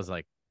and I was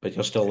like, But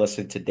you'll still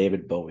listen to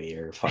David Bowie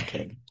or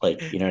fucking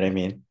like, you know what I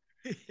mean?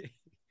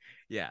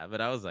 yeah,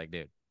 but I was like,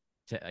 dude,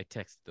 I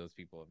texted those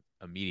people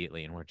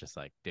immediately and we're just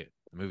like, dude,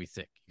 the movie's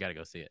sick. You got to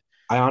go see it.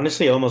 I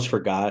honestly almost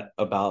forgot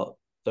about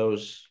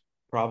those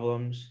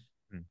problems.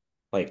 Mm,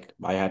 Like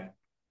I had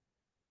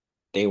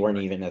they weren't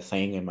right, even a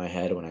thing in my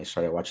head when I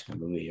started watching the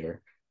movie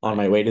or on right,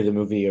 my way to the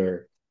movie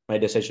or my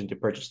decision to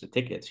purchase the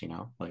tickets, you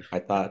know. Like I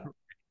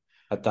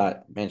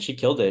thought, man, she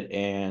killed it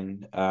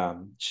and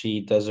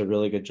she does a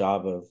really good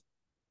job of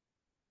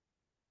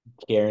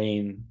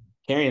carrying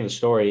carrying the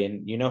story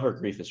and you know her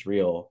grief is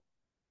real.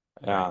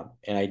 right.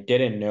 And I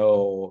didn't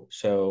know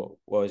so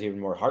what was even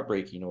more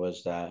heartbreaking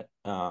was that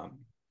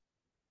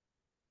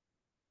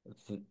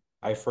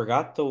I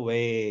forgot the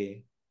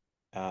way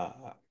uh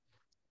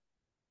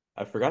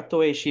I forgot the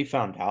way she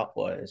found out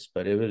was,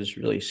 but it was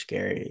really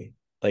scary,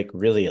 like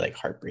really like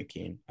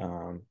heartbreaking.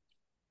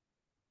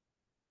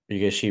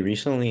 Because she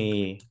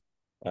recently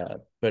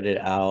put it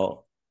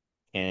out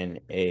in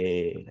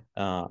a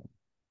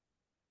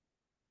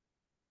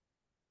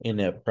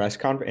press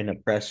conference in a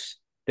press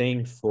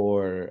thing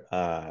for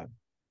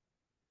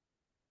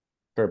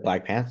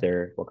Black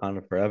Panther,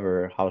 Wakanda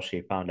Forever, how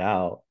she found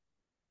out.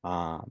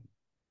 Um,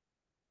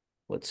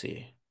 let's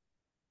see.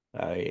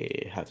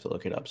 I have to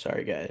look it up.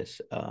 Sorry, guys.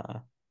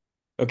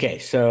 Okay,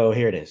 so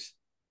here it is.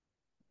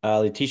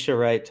 Letitia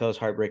Wright tells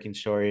heartbreaking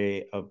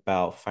story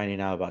about finding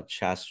out about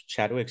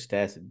Chadwick's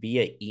death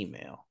via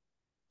email.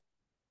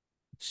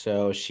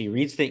 So she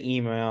reads the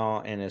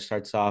email and it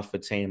starts off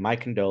with saying my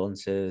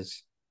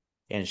condolences,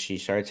 and she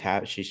starts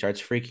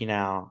freaking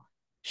out.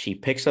 She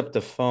picks up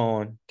the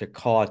phone to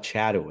call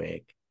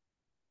Chadwick,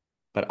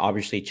 but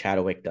obviously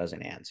Chadwick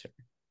doesn't answer.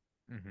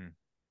 Mm-hmm. Yeah,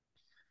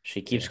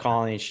 She keeps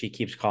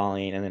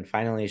calling, and then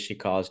finally she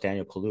calls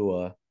Daniel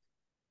Kaluuya,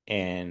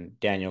 and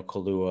Daniel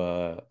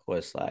Kaluuya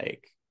was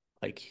like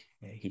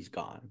he's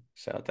gone.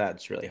 So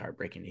that's really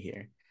heartbreaking to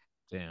hear.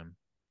 damn.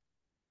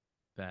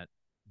 That,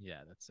 yeah,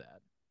 that's sad.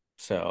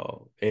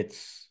 So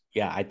it's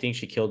yeah, I think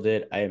she killed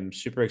it. I'm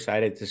super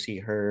excited to see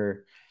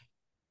her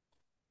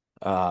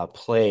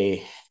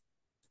play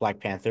Black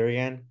Panther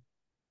again.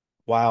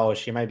 While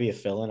she might be a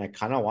villain, I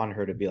kind of want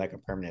her to be like a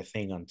permanent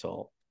thing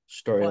until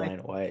Well,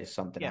 storyline wise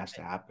something yeah, has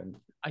to happen.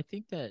 I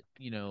think that,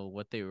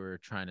 what they were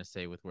trying to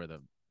say with where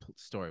the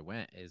story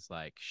went is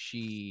like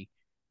she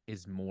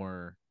is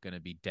more going to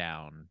be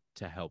down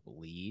to help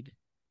lead,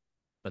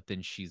 but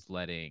then she's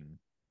letting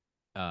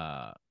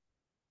uh,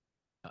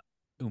 uh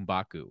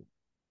Umbaku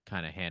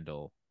kind of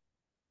handle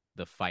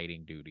the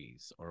fighting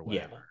duties or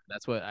Yeah. whatever.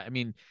 That's what I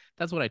mean.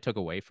 That's what I took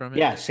away from it.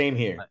 Yeah, same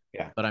here. But,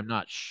 Yeah. but I'm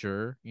not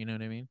sure. You know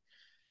what I mean?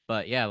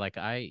 But yeah, like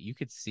you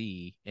could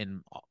see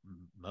in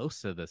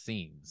most of the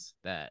scenes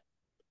that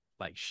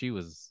like she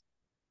was,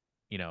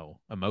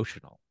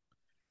 emotional.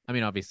 I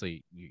mean,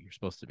 obviously you're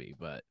supposed to be,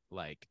 but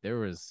like there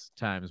was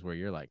times where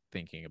you're like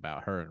thinking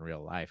about her in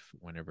real life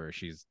whenever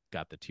she's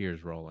got the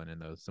tears rolling in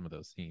those some of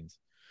those scenes.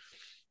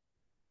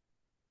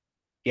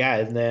 Yeah,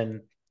 and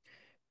then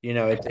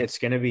it's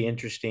gonna be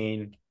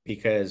interesting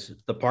because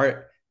the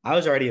part I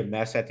was already a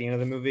mess at the end of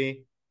the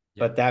movie,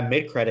 Yeah, but that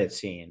mid credit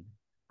scene,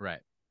 right.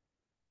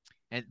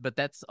 And but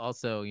that's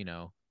also,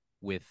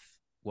 with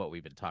what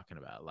we've been talking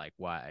about, like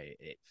why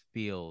it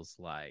feels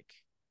like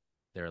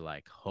they're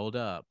like, hold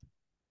up,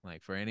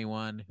 like for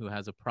anyone who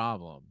has a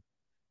problem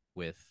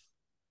with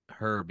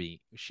her being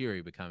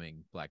Shiri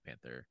becoming Black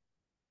Panther,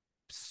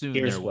 soon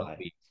there Here's will why.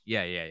 be.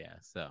 Yeah, yeah, yeah.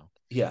 So,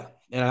 Yeah.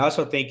 And I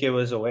also think it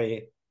was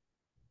an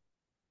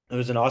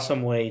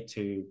awesome way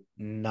to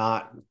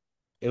not,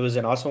 it was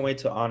an awesome way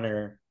to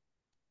honor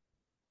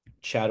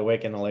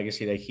Chadwick and the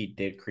legacy that he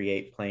did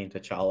create playing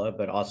T'Challa,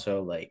 but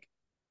also like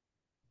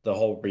the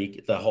whole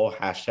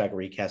hashtag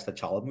recast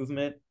T'Challa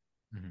movement.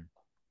 mhm.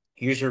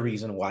 Here's your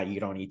reason why you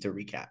don't need to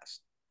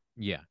recast.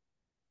 Yeah.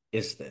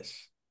 Is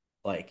this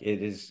like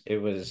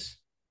it was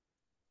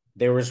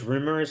there was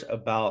rumors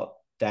about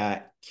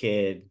that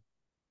kid,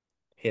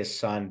 his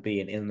son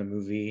being in the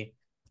movie,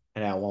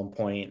 and at one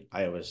point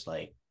I was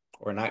like,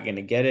 we're not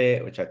gonna get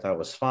it, which I thought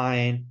was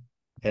fine.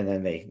 And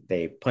then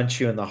they punch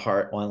you in the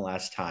heart one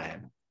last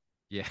time.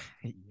 Yeah.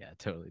 Yeah,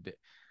 totally.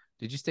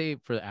 Did you stay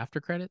for the after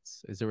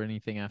credits? Is there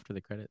anything after the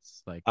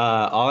credits? Like,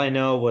 All I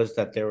know was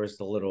that there was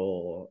the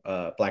little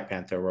Black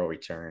Panther will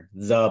return.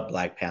 The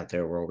Black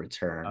Panther will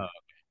return.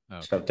 oh,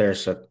 So okay.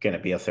 there's going to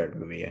be a third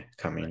movie Right.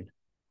 coming.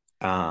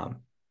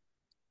 Um,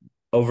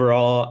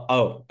 Overall,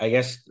 oh, I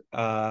guess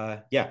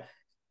yeah.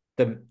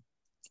 The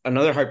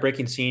Another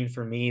heartbreaking scene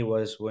for me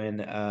was when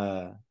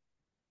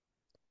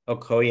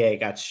Okoye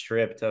got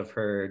stripped of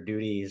her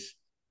duties,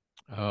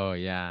 Oh,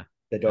 yeah.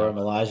 the That Dora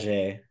was,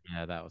 Milaje,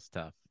 yeah, that was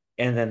tough.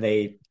 and then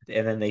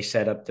they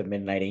set up the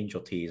Midnight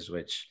Angel tease,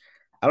 which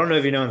I don't know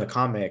if you know in the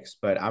comics,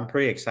 but I'm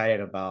pretty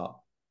excited about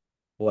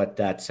what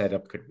that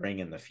setup could bring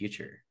in the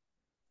future.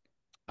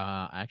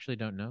 I actually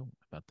don't know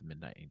about the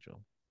Midnight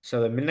Angel.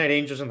 So the Midnight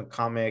Angels in the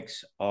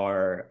comics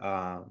are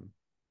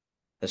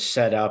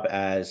set up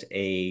as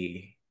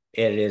it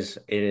is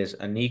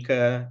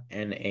Anika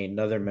and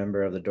another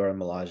member of the Dora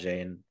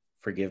Milaje, and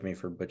forgive me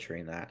for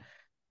butchering that,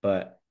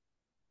 but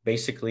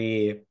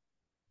basically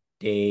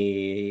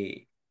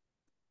they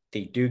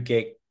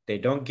they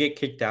don't get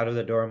kicked out of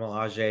the Dora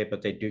Milaje,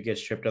 but they do get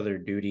stripped of their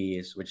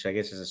duties, which I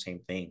guess is the same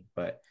thing.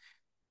 But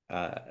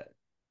uh,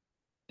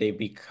 they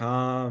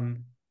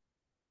become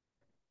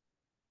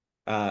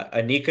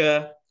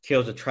Anika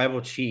kills a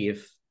tribal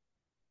chief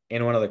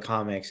in one of the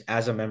comics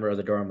as a member of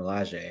the Dora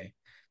Milaje.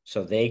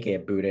 So they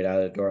get booted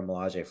out of the Dora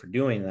Milaje for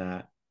doing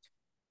that.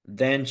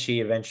 Then they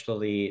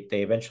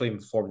eventually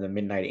form the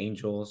Midnight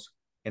Angels,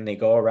 and they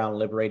go around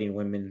liberating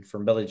women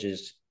from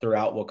villages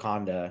throughout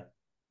Wakanda.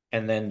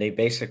 And then they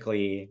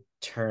basically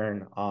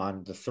turn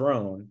on the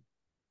throne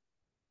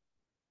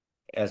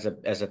as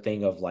a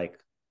thing of like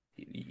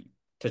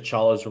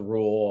T'Challa's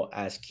rule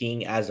as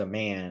king as a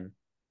man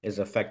is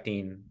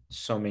affecting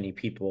so many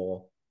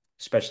people,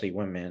 especially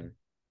women,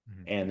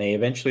 Mhm. and they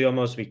eventually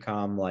almost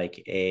become like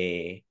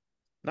a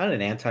not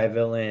an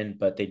anti-villain,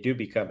 but they do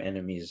become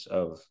enemies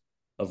of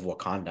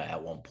Wakanda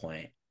at one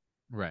point,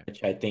 Right.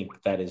 which I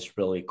think that is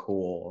really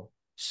cool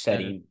That is,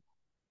 setting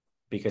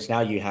because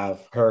now you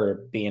have her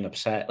being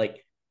upset.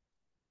 Like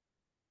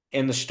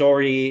in the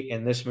story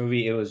in this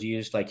movie, it was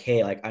used like,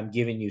 hey, like I'm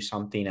giving you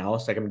something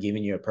else, like I'm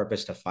giving you a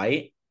purpose to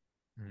fight,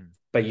 mhm.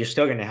 but you're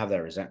still gonna have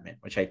that resentment,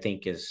 which I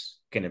think is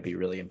gonna be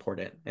really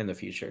important in the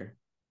future.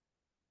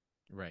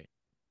 Right.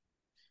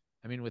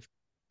 I mean, with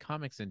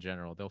comics in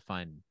general, they'll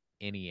find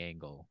any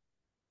angle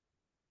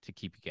to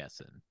keep you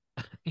guessing.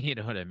 You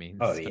know what I mean?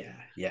 Oh So yeah,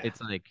 yeah, it's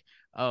like,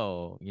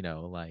 oh,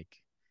 like,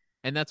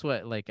 and that's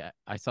what, like,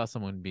 I saw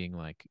someone being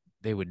like,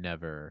 they would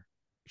never,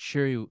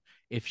 Shuri,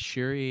 if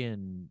Shuri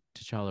and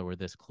T'Challa were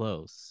this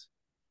close,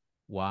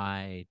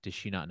 why does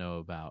she not know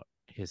about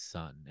his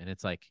son? And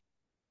it's like,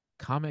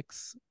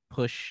 comics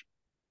push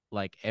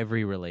like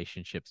every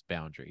relationship's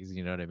boundaries.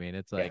 You know what I mean?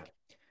 It's yeah. like,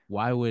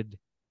 why would,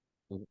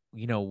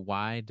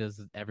 why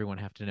does everyone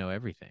have to know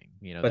everything?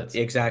 But That's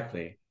fun.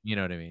 exactly, You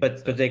know what I mean?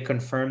 but So, they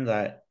confirmed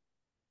that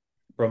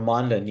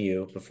Ramonda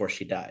knew before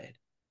she died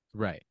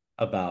right,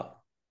 about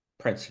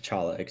Prince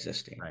T'Challa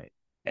existing. right.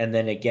 And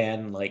then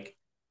again, like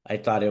I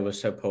thought it was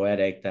so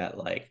poetic that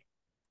like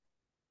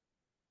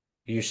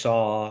you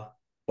saw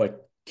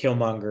what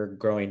Killmonger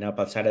growing up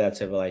outside of that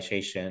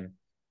civilization,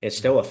 it Mm-hmm.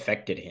 still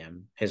affected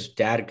him. His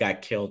dad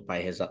got killed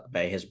by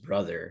his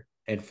brother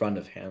in front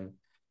of him.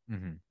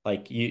 Mm-hmm.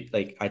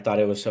 Like I thought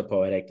it was so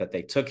poetic that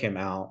they took him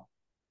out,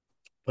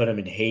 put him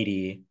in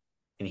Haiti,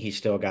 and he's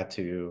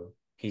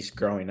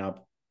growing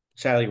up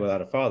sadly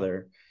without a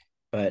father,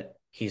 but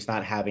he's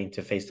not having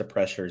to face the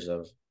pressures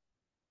of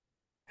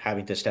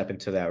having to step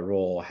into that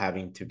role,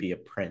 having to be a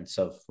prince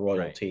of Right.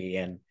 royalty,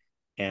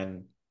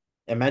 and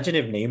imagine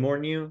if Namor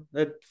knew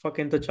that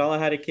fucking T'Challa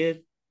had a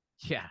kid.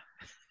 Yeah.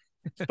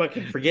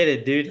 Fucking forget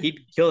it, dude. He'd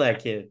kill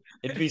that kid.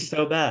 It'd be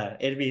so bad.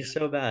 It'd be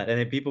so bad, and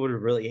then people would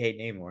really hate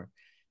Namor.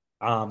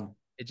 Um,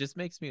 It just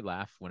makes me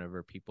laugh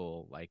whenever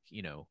people, like,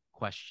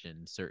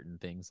 question certain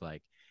things,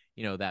 like,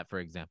 that, for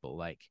example,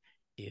 like,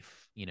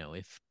 if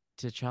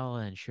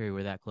T'Challa and Shuri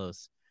were that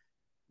close,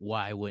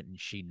 why wouldn't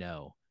she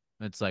know?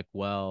 It's like,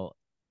 well,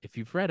 if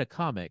you've read a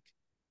comic,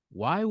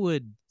 why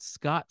would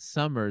Scott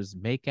Summers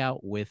make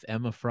out with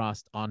Emma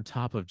Frost on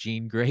top of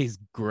Jean Grey's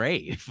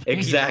grave?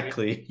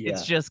 exactly. It's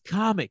Yeah. just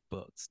comic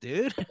books,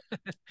 dude.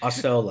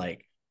 Also,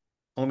 like,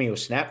 homie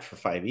was snapped for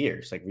 5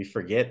 years. Like, we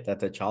forget that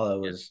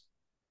T'Challa Yeah.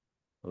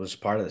 was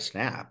part of the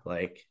snap.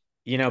 Like,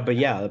 but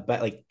yeah,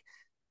 but like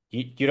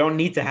you don't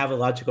need to have a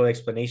logical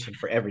explanation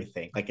for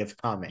everything. Like it's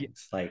Yeah.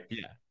 comics. Like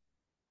Yeah.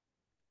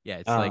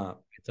 Yeah, uh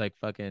it's like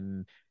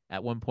fucking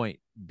at one point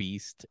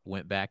Beast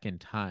went back in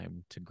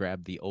time to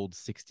grab the old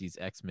 60s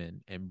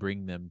X-Men and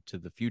bring them to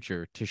the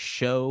future to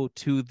show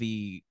to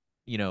the,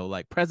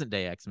 like present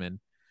day X-Men,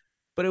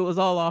 but it was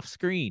all off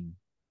screen.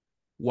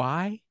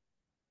 Why?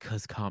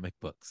 Cuz comic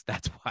books.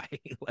 That's why.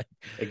 Like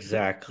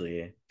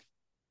exactly.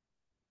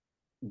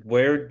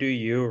 Where do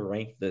you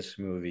rank this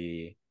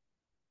movie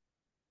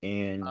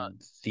in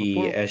the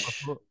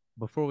Esh?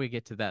 before we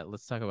get to that,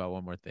 let's talk about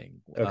one more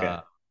thing. Okay.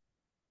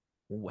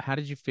 How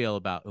did you feel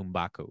about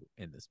Umbaku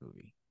in this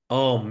movie?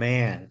 Oh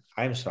man,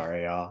 I'm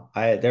sorry, y'all.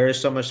 I there is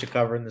so much to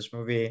cover in this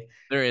movie,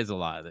 There is a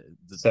lot of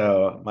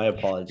so my you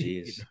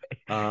apologies.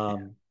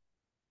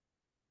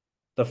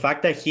 The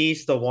fact that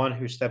he's the one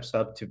who steps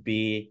up to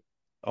be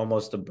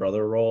almost a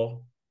brother role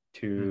know.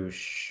 to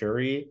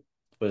Shuri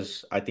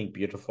was, I think,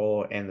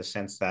 beautiful in the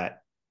sense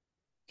that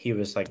he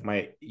was like,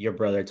 my your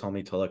brother told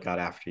me to look out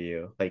after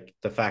you. Like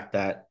the fact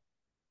that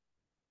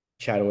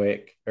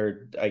Chadwick,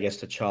 or I guess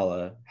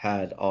T'Challa,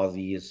 had all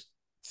these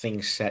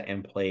things set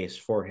in place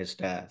for his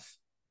death.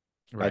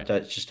 I Right.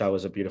 thought just that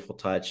was a beautiful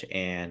touch,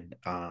 and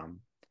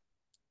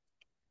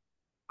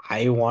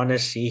I want to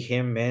see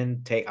him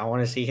in take. I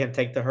want to see him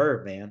take the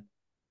herb, man.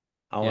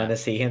 I want Yeah. to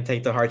see him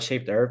take the heart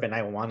shaped herb, and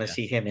I want to Yeah.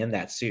 see him in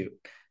that suit.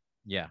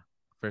 Yeah,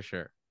 for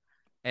sure.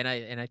 And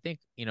I think,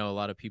 a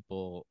lot of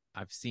people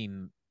I've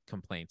seen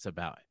complaints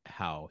about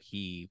how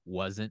he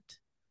wasn't,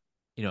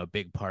 a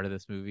big part of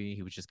this movie.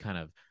 He was just kind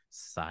of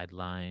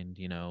sidelined,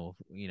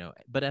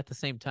 but at the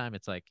same time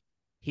it's like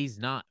he's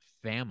not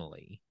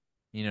family.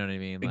 You know what I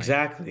mean?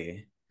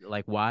 Exactly.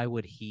 Like why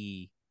would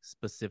you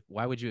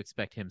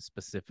expect him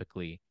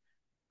specifically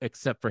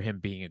except for him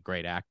being a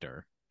great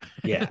actor?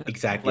 Yeah.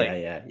 Exactly. like Yeah.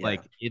 Yeah. Yeah.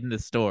 like in the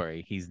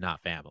story he's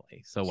not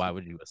family, so why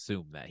would you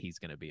assume that he's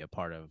going to be a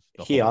part of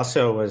the He whole thing?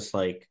 also was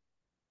like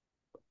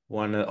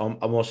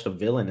almost a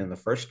villain in the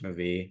first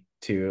movie.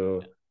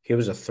 He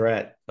was a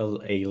threat, a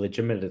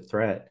legitimate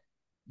threat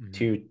Hmm.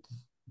 to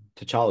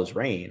T'Challa's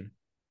reign.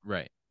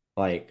 Right.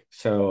 Like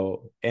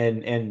so,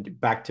 and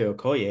back to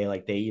Okoye,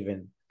 like they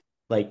even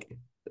like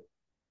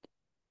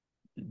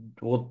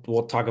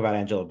we'll talk about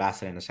Angela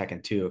Bassett in a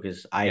second too,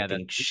 because I Yeah, that's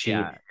think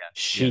yeah,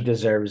 she yeah,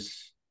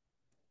 deserves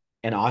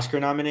an Oscar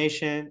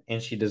nomination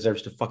and she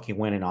deserves to fucking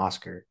win an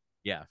Oscar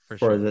yeah, for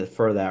for sure. the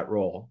for that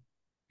role.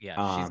 Yeah,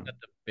 she's Um, got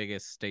the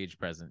biggest stage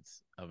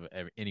presence of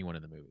anyone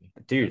in the movie.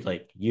 dude, Definitely.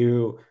 like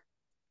you,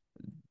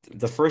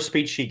 the first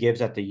speech she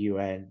gives at the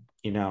UN,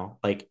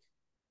 like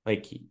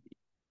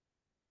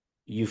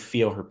you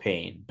feel her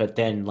pain, but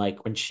then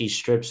like when she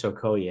strips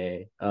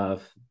Okoye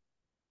of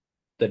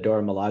the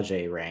Dora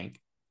Milaje rank,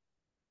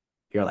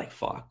 you're like,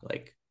 fuck,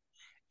 like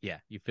Yeah,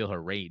 you feel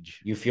her rage.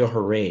 you feel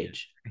her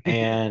rage,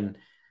 Yeah.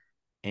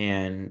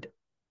 and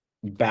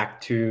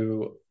back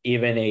to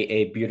even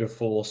a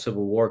beautiful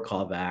Civil War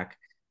callback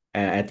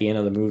at the end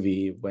of the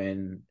movie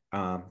when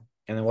and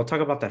then we'll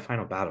talk about that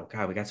final battle.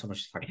 God, we got so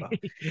much to talk about.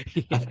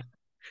 Yeah.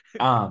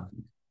 um,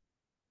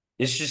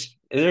 it's just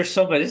there's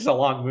so much. It's a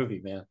long movie,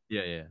 man.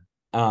 Yeah, yeah.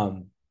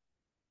 Um,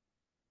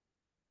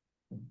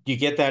 you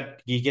get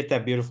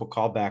that beautiful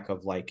callback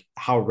of like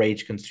how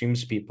rage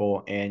consumes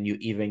people, and you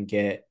even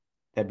get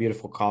that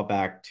beautiful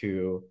callback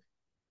to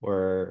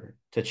where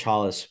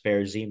T'Challa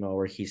spares Zemo,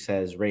 where he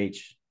says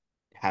rage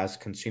has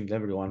consumed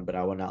everyone, but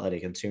I will not let it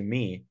consume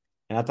me.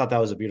 And I thought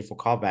that was a beautiful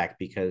callback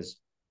because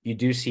you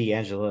do see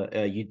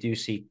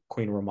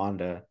Queen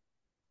Ramonda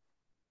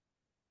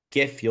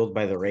get fueled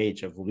by the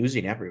rage of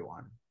losing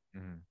everyone,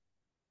 Mhm.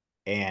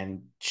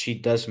 and she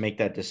does make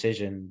that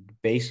decision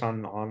based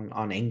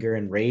on anger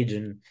and rage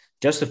and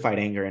justified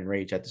anger and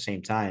rage at the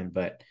same time.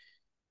 But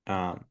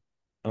um,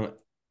 uh,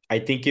 I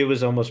think it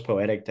was almost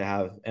poetic to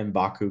have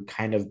M'Baku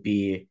kind of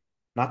be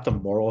not the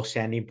moral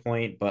standing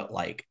point, but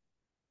like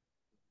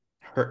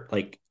her,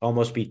 like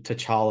almost be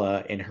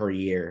T'Challa in her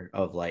year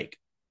of like,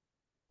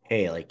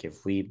 hey, like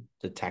if we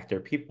detect their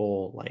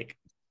people, like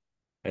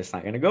it's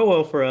not gonna go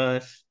well for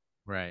us.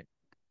 Right.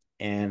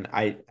 And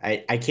I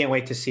can't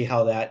wait to see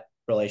how that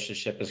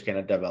relationship is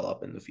gonna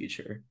develop in the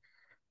future.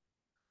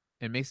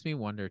 It makes me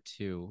wonder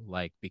too,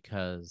 like,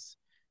 because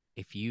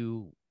if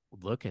you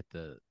look at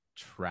the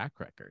track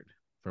record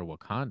for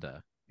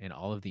Wakanda in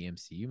all of the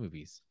MCU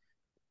movies,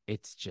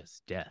 it's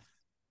just death,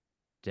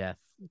 death,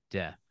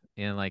 death.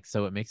 And like,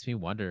 so it makes me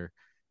wonder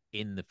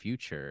in the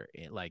future,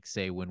 like,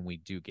 say when we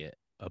do get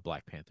a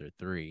Black Panther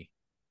 3,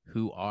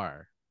 who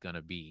are going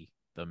to be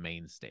the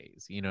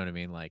mainstays? You know what I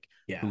mean? Like,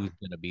 Yeah. who's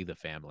going to be the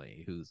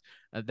family?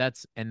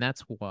 That's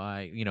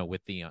why,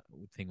 with the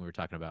thing we were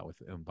talking about with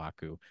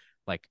M'Baku,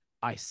 like,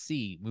 I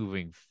see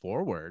moving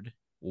forward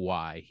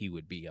why he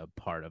would be a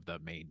part of the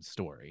main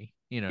story.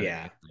 You know what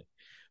I mean? Yeah.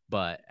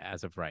 But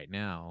as of right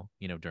now,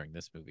 during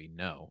this movie,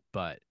 no.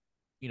 But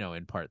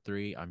in part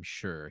three, I'm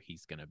sure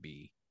he's gonna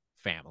be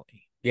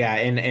family. Yeah,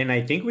 and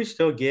I think we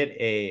still get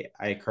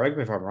I correct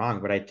me if I'm wrong,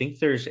 but I think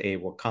there's a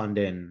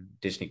Wakandan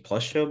Disney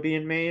Plus show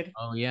being made.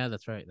 Oh yeah,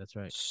 that's right. That's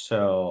right.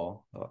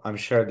 So I'm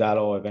sure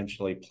that'll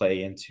eventually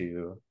play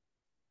into.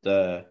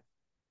 the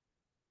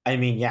I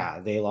mean, yeah,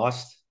 they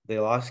lost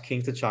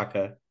King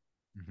T'Chaka.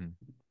 Hmm.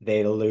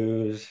 They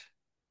lose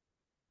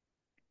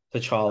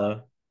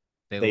T'Challa.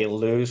 They They l-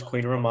 lose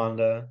Queen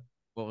Ramonda.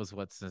 what was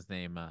what's his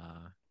name?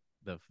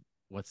 The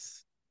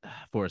what's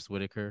Forrest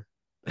Whitaker.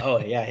 Oh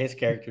yeah, his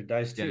character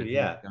dies Yeah, too. he's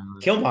Yeah.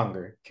 gone.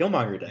 Killmonger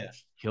Yeah,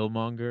 dies.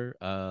 Killmonger.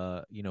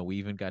 We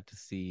even got to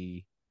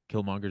see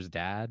Killmonger's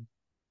dad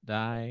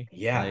die.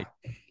 Yeah. Like,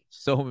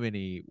 so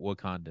many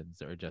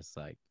Wakandans are just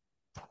like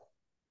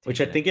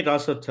Which I taking it. think it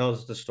also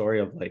tells the story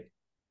of like,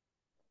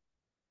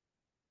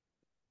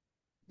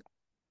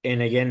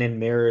 and again, in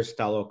mirrors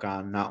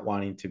Talokan not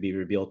wanting to be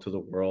revealed to the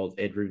world,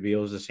 it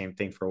reveals the same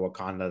thing for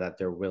Wakanda, that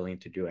they're willing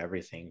to do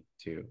everything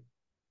to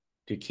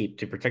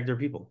protect their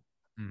people.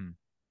 Mhm.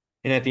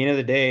 And at the end of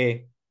the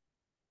day,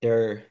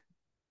 they're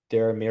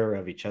they're a mirror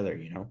of each other,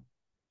 you know.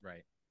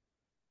 Right,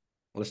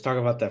 Let's talk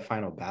about that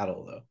final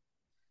battle though.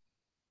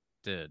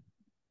 dude.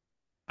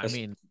 I Let's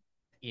mean,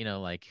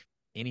 like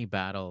any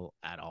battle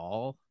at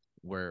all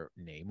where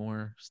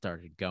Namor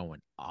started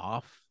going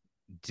off,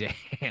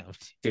 damn,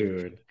 dude.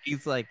 Dude,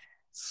 He's like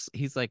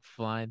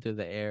flying through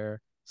the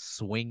air,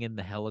 swinging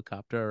the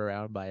helicopter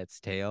around by its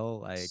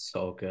tail, like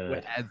so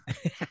good.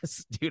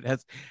 as, dude,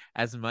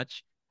 as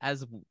much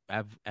as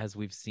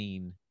we've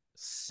seen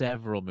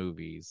several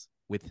movies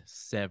with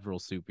several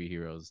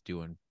superheroes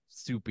doing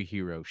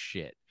superhero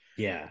shit.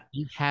 Yeah.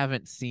 You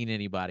haven't seen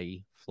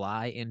anybody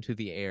fly into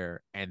the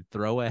air and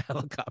throw a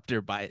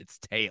helicopter by its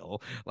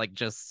tail, like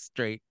just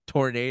straight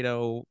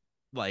tornado,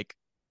 like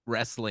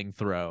wrestling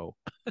throw.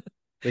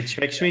 Which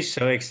makes me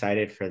so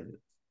excited for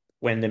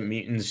when the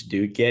mutants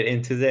do get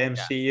into the Yeah,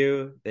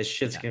 MCU. This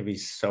shit's yeah, gonna be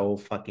so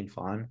fucking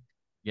fun.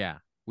 yeah.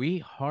 We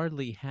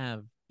hardly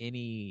have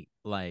any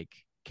like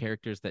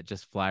characters that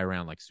just fly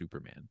around like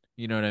Superman.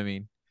 You know what I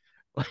mean?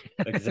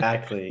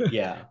 Exactly.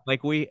 Yeah.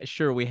 Like we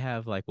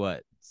have like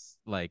what,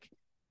 like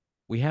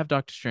we have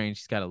Doctor Strange.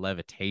 He's got a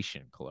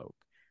levitation cloak.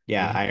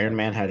 Yeah. We have, Iron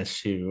Man had a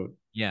suit.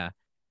 yeah,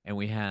 and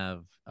we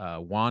have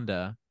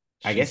Wanda.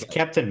 I She's guess like,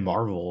 Captain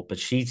Marvel, but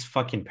she's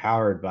fucking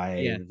powered by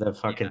yeah, the yeah,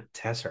 fucking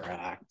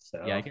Tesseract.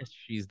 yeah. I So guess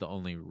she's the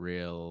only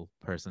real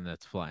person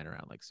that's flying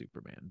around like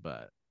Superman.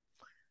 But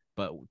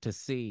to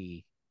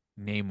see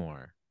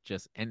Namor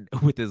just and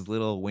with his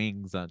little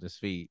wings on his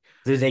feet,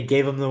 dude, they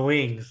gave him the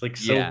wings. Like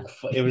yeah,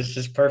 it was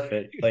just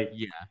perfect. Like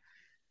yeah,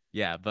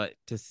 yeah. But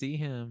to see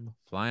him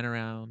flying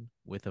around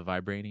with a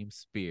vibranium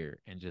spear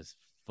and just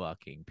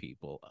fucking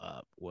people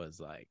up was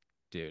like,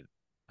 dude,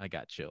 I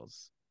got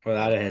chills. It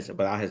was,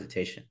 without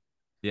hesitation.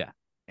 yeah,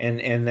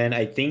 And then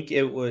I think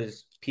it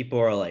was people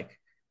are like,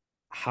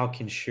 how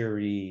can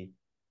Shuri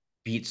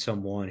beat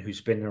someone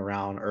who's been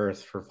around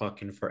Earth for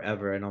fucking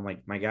forever? And I'm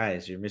like, my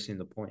guys, you're missing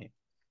the point.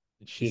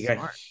 she's He got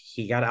smart.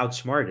 he got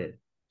outsmarted.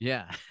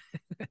 Yeah.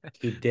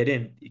 He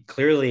didn't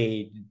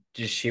clearly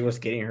just she was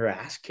getting her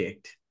ass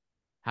kicked.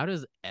 How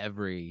does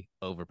every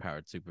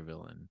overpowered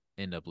supervillain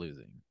end up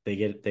losing? They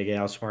get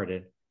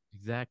outsmarted.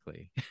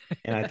 Exactly.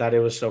 And I thought it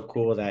was so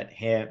cool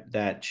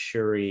that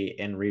Shuri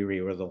and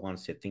Riri were the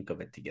ones to think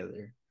of it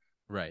together,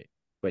 Right.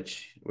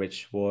 which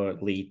will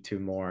lead to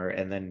more.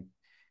 And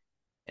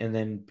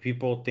then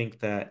people think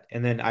that,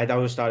 and then I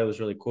always thought it was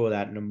really cool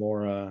that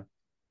Namora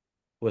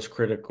was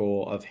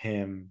critical of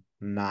him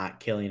not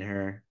killing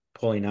her,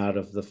 pulling out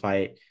of the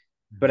fight.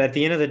 But Mhm. at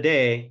the end of the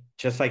day,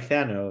 just like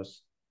Thanos,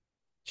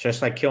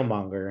 just like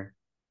Killmonger,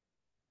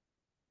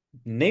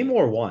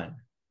 Namor won.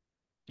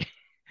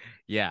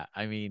 Yeah,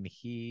 I mean,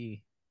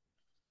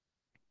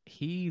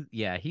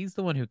 yeah, he's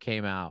the one who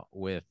came out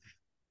with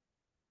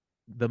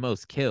the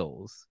most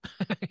kills.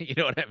 You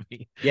know what I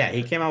mean? Yeah,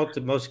 he came out with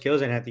the most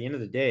kills, and at the end of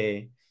the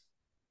day,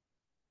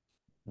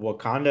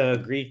 Wakanda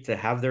agreed to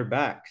have their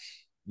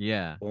backs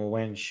Yeah.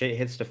 when shit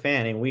hits the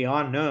fan, and we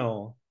all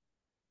know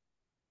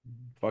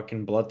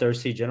fucking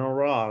bloodthirsty General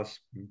Ross,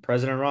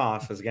 President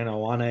Ross, is gonna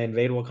want to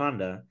invade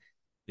Wakanda,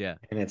 Yeah.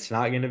 and it's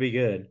not gonna be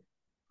good.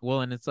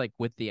 Well, and it's like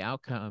with the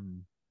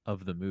outcome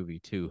of the movie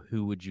too,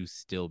 who would you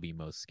still be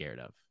most scared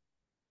of?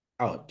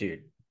 Oh,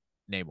 dude,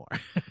 Namor.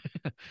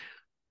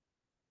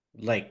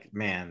 like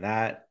man,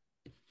 that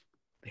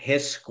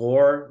his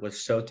score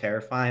was so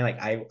terrifying. Like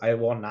I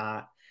will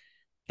not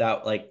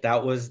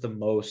that was the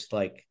most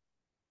like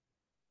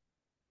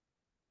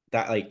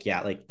that like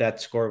yeah like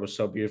that score was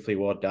so beautifully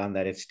well done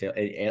that it's still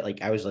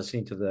like I was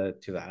listening to the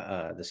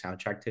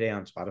soundtrack today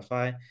on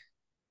Spotify,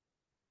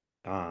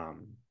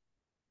 um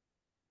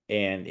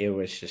and it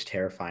was just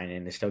terrifying,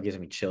 and it still gives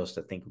me chills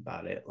to think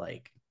about it,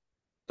 like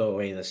the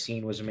way the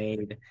scene was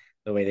made,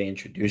 the way they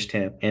introduced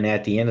him. And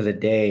at the end of the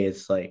day,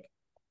 it's like,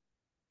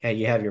 hey,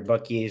 you have your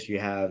Buckies, you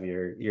have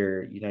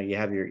you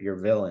have your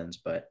villains,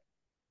 but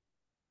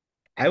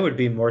I would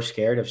be more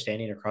scared of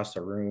standing across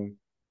the room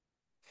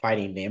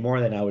fighting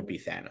Namor than I would be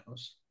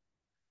Thanos.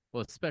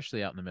 Well,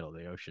 especially out in the middle of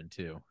the ocean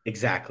too.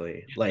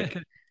 Exactly. Like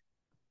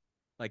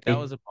Like that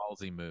was it, a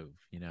ballsy move.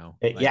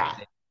 Like yeah,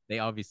 they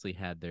obviously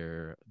had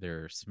their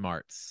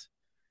smarts,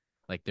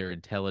 like their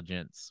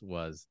intelligence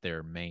was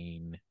their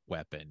main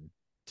weapon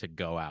to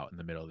go out in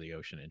the middle of the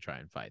ocean and try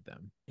and fight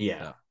them.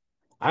 yeah. So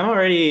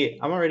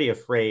I'm already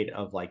afraid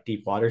of like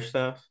deep water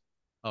stuff.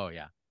 Oh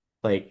yeah.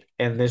 Like,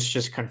 and this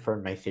just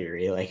confirmed my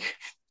theory. Like,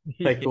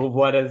 like Yeah.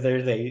 what if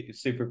there's a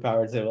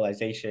superpowered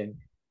civilization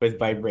with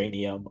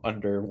vibranium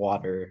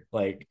underwater?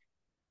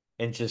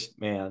 And just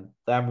man,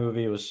 that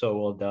movie was so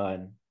well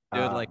done.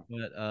 Dude,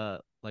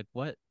 like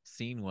what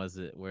scene was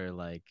it where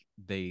like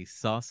they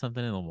saw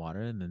something in the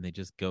water and then they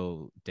just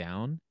go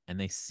down and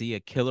they see a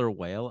killer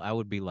whale? I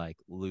would be like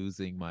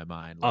losing my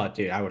mind. Oh, Like,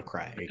 dude, I would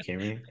cry. Are you kidding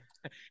me?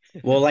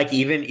 Well, like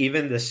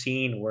even the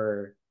scene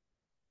where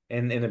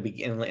in the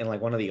beginning in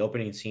like one of the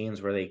opening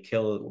scenes where they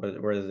kill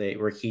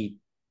where he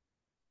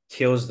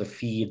kills the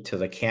feed to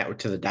the camp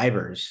to the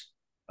divers,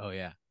 oh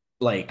yeah.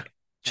 like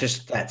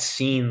just that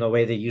scene, the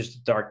way they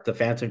used the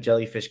phantom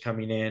jellyfish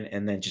coming in,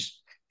 and then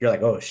just you're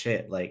like, oh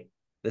shit, like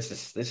this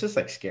is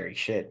like scary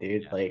shit,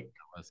 dude. Yeah, Like,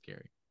 that was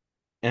scary.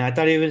 and I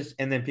thought he was,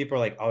 and then people are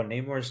like, oh,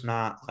 Namor's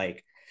not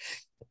like,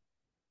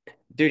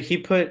 dude, he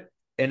put,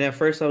 and at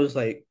first I was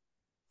like,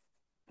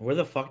 where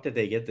the fuck did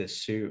they get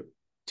this suit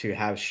to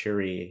have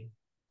Shuri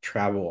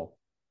travel?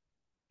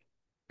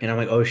 And I'm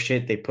like, oh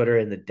shit, they put her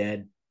in the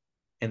dead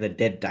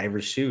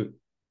diver suit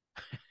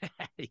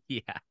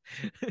Yeah.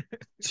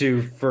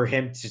 to for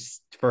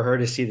her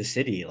to see the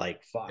city.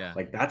 Like fuck, Yeah.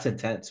 like that's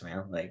intense,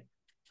 man. Like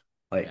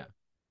Yeah. And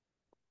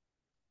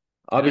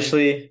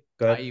obviously,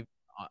 good. I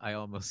I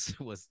almost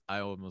I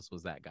almost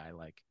was that guy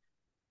like,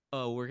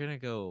 "Oh, we're going to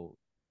go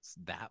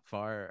that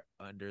far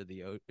under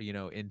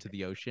into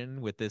the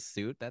ocean with this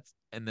suit." That's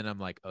and then I'm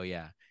like, "Oh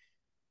yeah,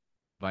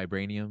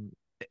 vibranium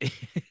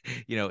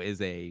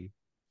is a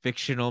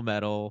fictional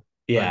metal.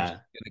 I'm just Yeah,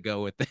 gonna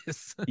go with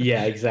this."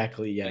 yeah,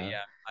 exactly. But Yeah.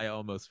 yeah, I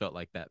almost felt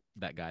like that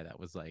guy that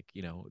was like,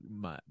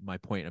 my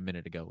point a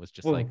minute ago was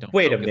just like, Well, don't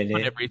wait a focus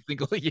on minute. every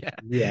single yeah,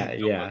 Yeah,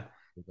 don't focus yeah. on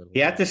every He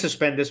little had thing. to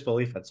suspend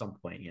disbelief at some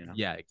point.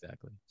 Yeah,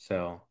 exactly.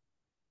 So,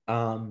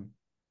 um,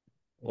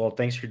 well,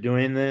 thanks for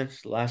doing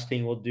this. Last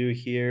thing we'll do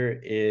here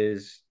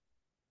is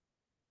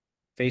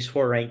Phase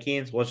Four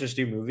rankings. Let's just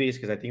do movies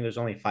because I think there's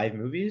only 5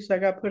 movies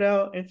that got put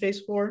out in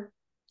Phase Four,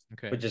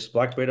 Okay. which is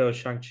Black Widow,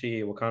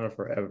 Shang-Chi, Wakanda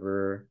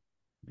Forever,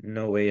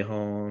 No Way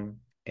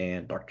Home,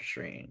 and Doctor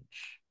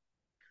Strange.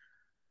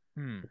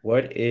 Hmm.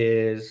 What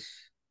is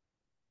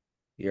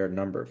your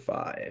number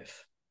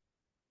 5?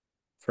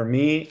 For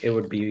me, it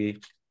would be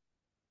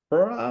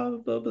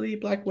probably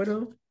Black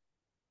Widow.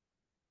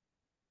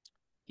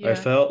 I Yeah.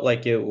 felt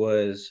like it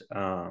was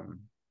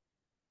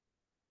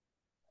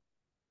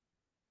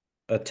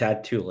a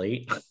tad too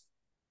late.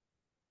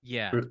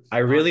 Yeah.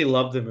 I On really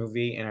love the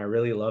movie and I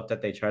really love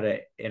that they try to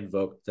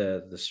invoke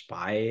the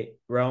spy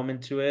realm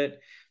into it,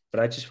 but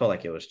I just felt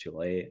like it was too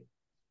late.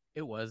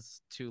 it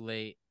was too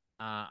late.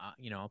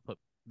 I'll put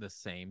the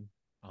same.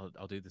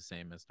 I'll do the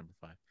same as number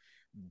 5.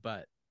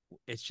 But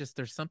it's just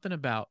there's something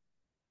about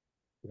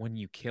when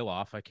you kill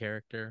off a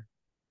character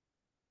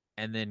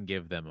and then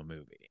give them a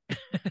movie.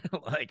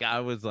 Like I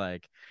And was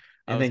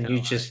then kind you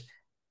of like, just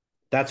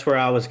that's where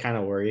I was kind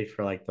of worried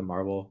for like the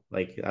Marvel,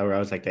 like where I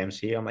was like the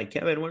MCU. I'm like,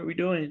 Kevin, what are we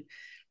doing?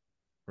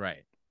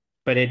 right.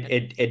 But it And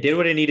it it did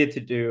what it needed to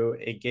do.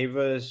 It gave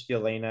us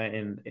Yelena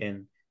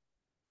in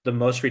the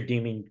most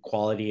redeeming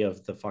quality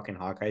of the fucking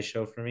Hawkeye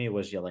show for me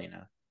was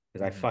Yelena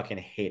because I mhm, fucking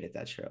hated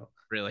that show.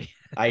 really.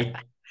 I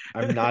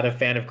I'm not a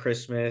fan of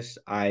Christmas.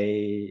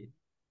 I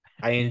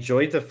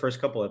enjoyed the first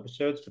couple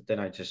episodes, but then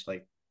I just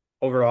like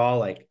overall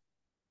like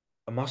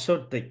I'm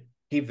also like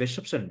Kate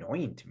Bishop's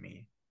annoying to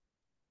me.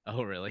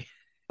 Oh, really?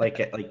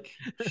 Like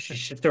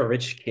she's just a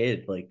rich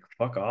kid. Like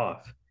fuck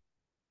off.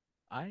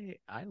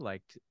 I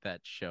liked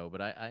that show,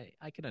 but I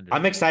can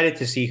I'm understand. excited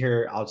to see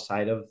her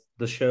outside of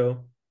the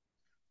show,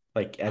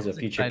 like I as a was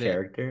future excited.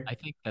 character. I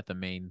think that the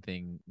main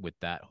thing with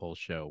that whole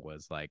show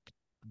was like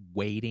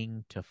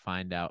waiting to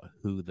find out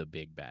who the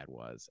big bad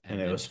was And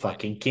and it then was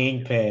finding fucking out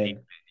it was Kingpin.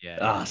 Kingpin. Yeah,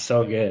 Ah, yeah.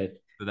 so good.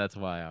 So that's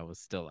why I was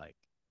still like,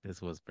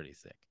 this was pretty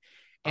sick.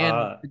 And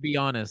Uh to be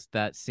honest,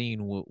 that scene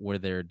where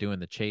they're doing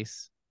the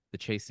chase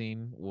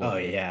scene oh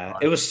with the yeah.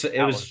 It car, was it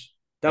that was was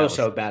that that was was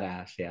so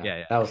badass. Yeah,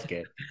 yeah, that was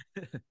good.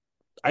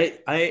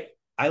 yeah.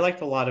 I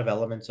liked a lot of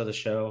elements of the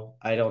show.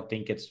 I don't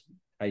think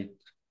I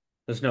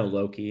there's no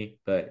Loki,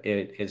 but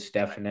it's Right.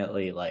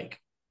 definitely like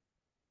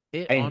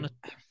It I honestly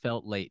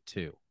felt late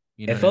too.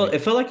 You know it what I felt mean?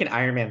 it felt like an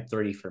Iron Man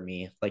 3 for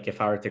me. Like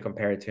if I were to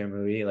compare it to a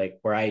movie, like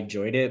where I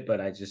enjoyed it, but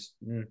I just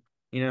you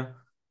know,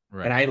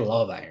 and Right. I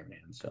love Iron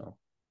Man, so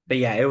but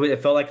yeah,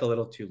 it felt like a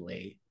little too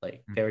late.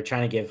 Like they Mhm. were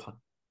trying to give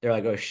they're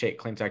like, oh shit,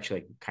 Clint's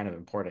actually kind of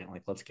important.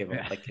 Like let's give him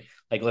Yeah.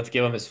 like let's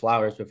give him his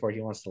flowers before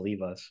he wants to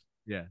leave us.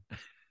 Yeah.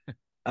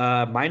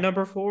 My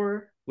number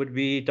 4 would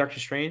be Doctor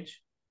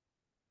Strange.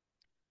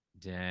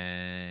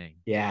 Dang.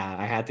 Yeah,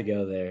 I had to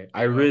go there.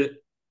 I So really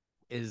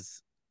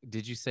is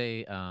did you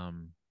say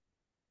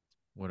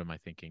what am I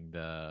thinking?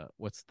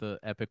 What's the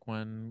epic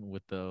one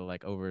with the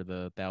like over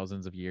the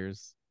thousands of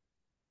years?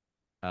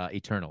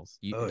 Eternals.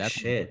 oh That's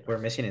what I'm shit, thinking we're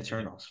of. missing Did you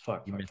Eternals.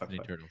 Fuck, you fuck, missed fuck, an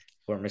fuck. Eternals?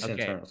 We're missing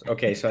Okay. Eternals.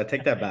 Okay, so I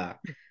take that back.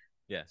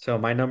 Yeah. So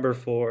my number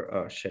 4,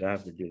 oh shit, I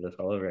have to do this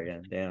all over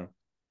again. Damn.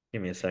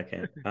 Give me a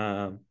second.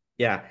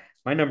 Yeah,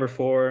 my number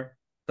 4.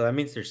 So that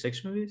means there's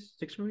 6 movies?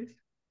 6 movies?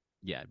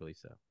 Yeah, I believe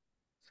so.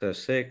 So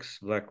six,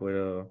 Black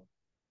Widow.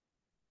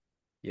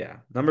 Yeah.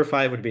 Number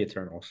five would be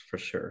Eternals for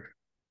sure.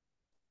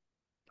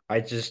 I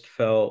just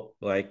felt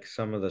like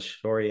some of the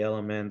story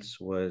elements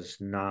was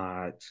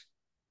not.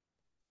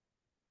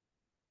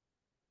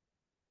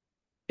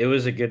 It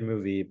was a good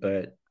movie,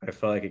 but I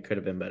felt like it could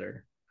have been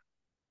better.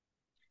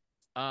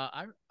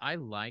 I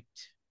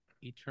liked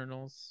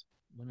Eternals.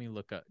 Let me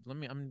look up. Let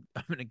me. I'm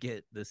gonna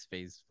get this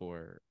phase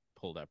four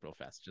pulled up real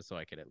fast, just so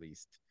I could at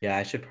least. Yeah,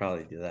 I should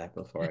probably do that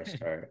before I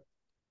start.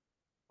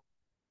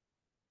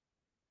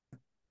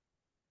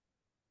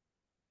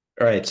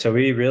 All right, so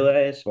we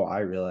realized, well, I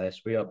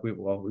realized, we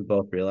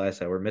both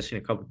realized that we're missing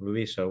a couple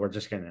movies, so we're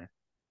just gonna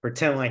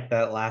pretend like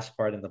that last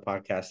part in the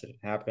podcast didn't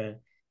happen,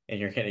 and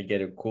you're gonna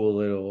get a cool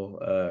little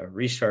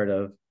restart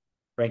of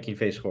ranking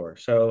Phase Four.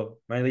 So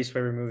my least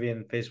favorite movie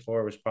in Phase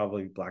Four was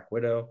probably Black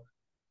Widow.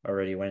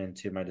 Already went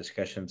into my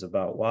discussions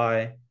about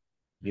why.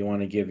 You Mhm.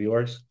 want to give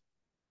yours?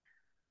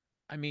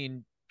 I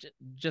mean,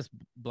 just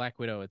Black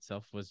Widow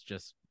itself was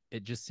just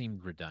it just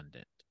seemed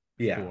redundant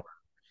Yeah, for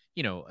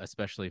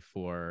especially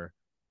for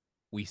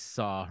we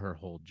saw her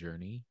whole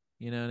journey.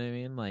 You know what I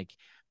mean? Like,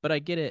 but I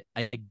get it.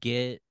 I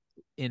get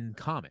in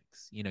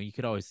comics, you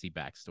could always see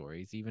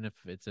backstories, even if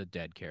it's a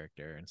dead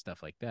character and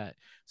stuff like that.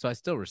 So I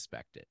still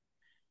respect it.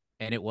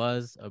 And it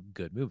was a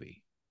good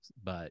movie.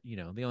 But,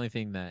 the only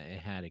thing that it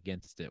had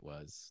against it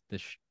was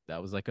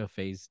that was like a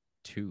phase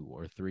two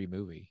or three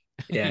movie.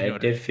 yeah, You know it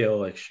what I did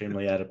feel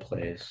extremely out of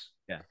place.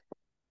 mean?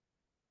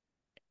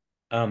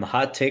 Yeah.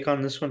 Hot take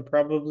on this one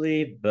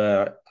probably,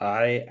 but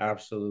I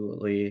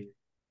absolutely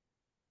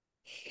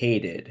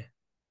hated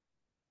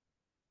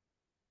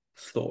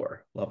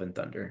Thor, Love and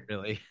Thunder.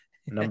 Really?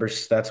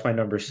 That's my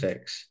number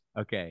six.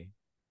 Okay.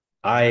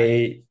 Yeah.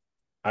 I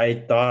I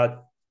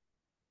thought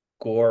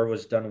Gore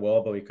was done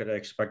well, but we could have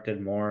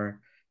expected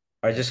more.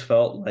 I Mhm. just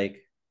felt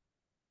like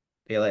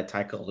they let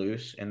Taika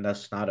loose, and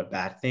that's not a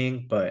bad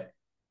thing, but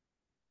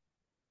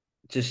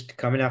just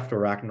coming after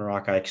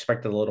Ragnarok, I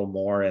expected a little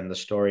more, and the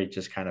story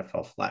just kind of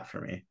fell flat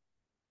for me.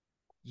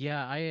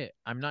 Yeah,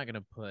 I'm not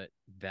gonna put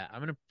that.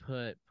 I'm gonna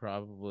put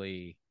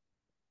probably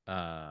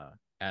uh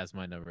as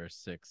my number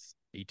six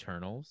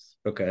Eternals.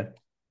 Okay.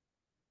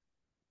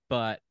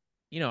 But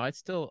I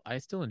still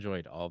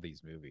enjoyed all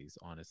these movies,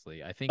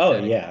 honestly. I think Oh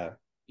that yeah.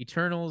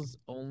 Eternals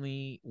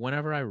only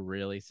whenever I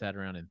really sat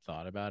around and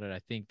thought about it, I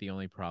think the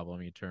only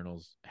problem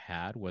Eternals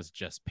had was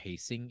just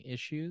pacing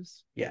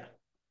issues. Yeah.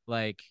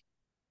 Like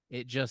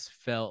it just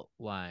felt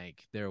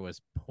like there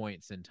was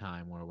points in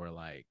time where we're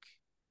like,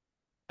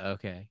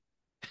 okay,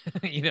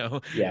 you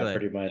know, Yeah, like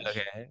pretty much.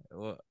 okay,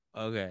 well,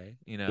 okay,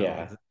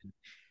 Yeah.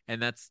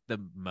 and that's the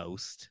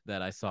most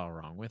that I saw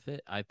wrong with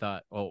it. I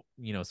thought, oh,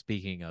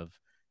 speaking of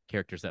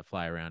characters that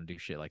fly around and do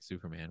shit like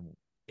Superman,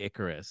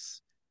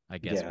 Icarus, I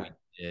guess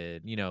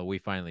Yeah. we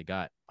finally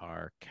got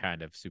our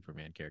kind of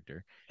Superman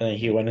character, And then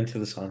he and went into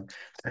the sun.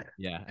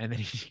 yeah, and then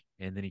he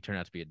and then he turned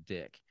out to be a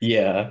dick,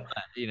 Yeah.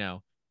 but,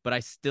 but I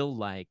still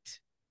liked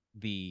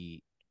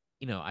the,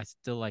 I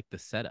still like the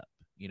setup,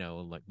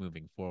 like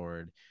moving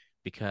forward,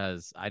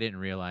 because I didn't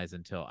realize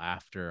until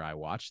after I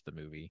watched the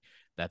movie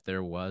that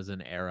there was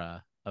an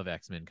era of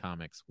X-Men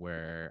comics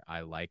where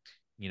I liked,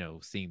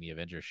 seeing the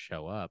Avengers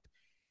show up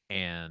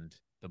and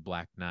the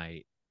Black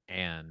Knight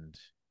and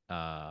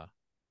uh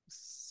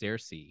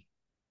Cersei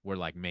were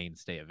like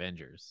mainstay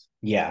Avengers.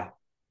 Yeah.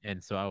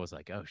 And so I was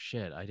like, oh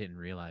shit, I didn't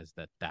realize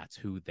that that's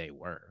who they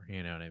were.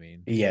 You know what I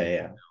mean? Yeah.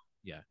 Yeah.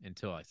 Yeah,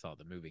 until I saw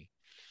the movie.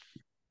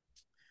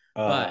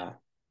 But Uh,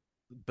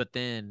 but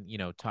then,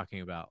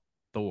 talking about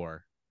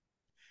Thor,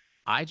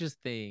 I just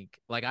think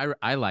like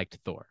I liked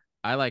Thor.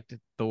 I liked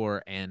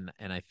Thor, and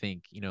I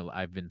think,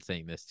 I've been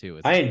saying this too.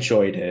 It's I like,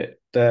 enjoyed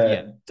it.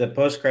 yeah. The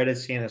post credit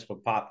scene is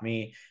what popped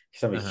me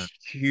because I'm a Uh-huh.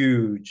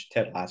 huge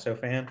Ted Lasso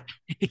fan.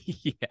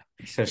 Yeah.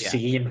 So Yeah.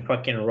 seeing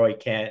fucking Roy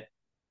Kent,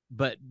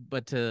 But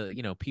to,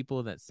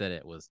 people that said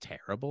it was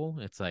terrible,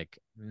 it's like,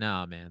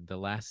 nah, man, the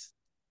last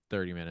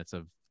 30 minutes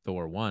of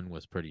Thor 1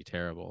 was pretty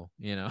terrible,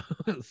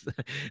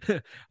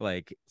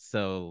 like,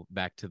 so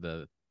back to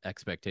the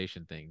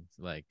expectation thing,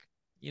 like,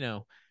 you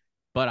know,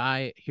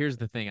 but here's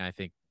the thing I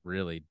think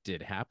really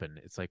did happen.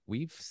 It's like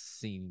we've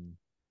seen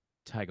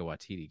Taika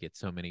Waititi get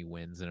so many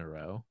wins in a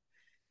row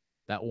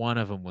that one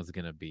of them was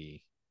gonna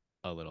be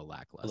a little a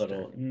lackluster.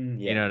 little, You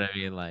know yeah, what I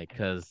mean? Like,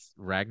 because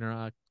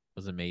Ragnarok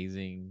was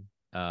amazing.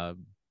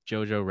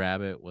 Jojo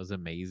Rabbit was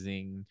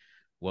amazing.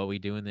 What We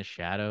Do in the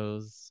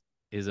Shadows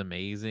is so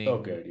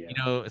amazing. good,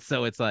 yeah.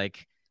 So it's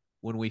like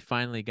when we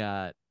finally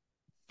got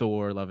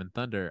Thor: Love and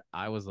Thunder,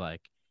 I was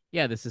like,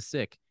 yeah, this is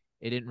sick.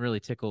 It didn't really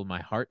tickle my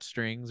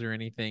heartstrings or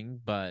anything,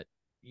 but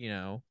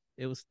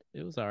it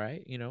was all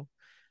right.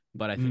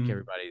 But I think Mm.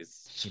 everybody's,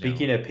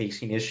 Speaking of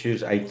pacing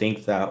issues, I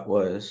think that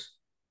was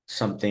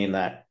something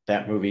that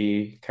that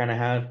movie kind of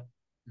had.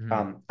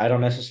 mhm. I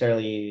don't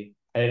necessarily,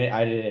 I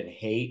didn't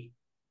hate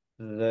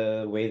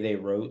the way they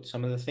wrote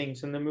some of the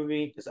things in the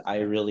movie because I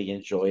really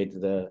enjoyed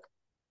the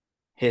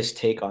his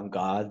take on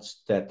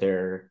gods that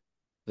they're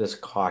this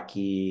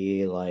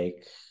cocky,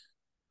 like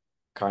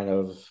kind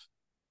of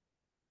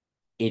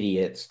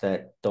idiots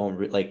that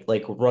don't like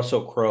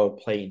Russell Crowe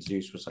playing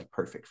Zeus was like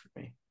perfect for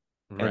me.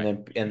 And Right.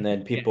 then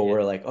Yeah, people yeah,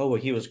 were like, "Oh,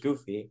 well, he was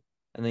goofy,"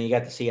 and then you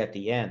got to see at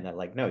the end that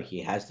like, no,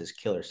 he has this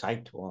killer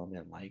side to him,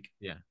 and like,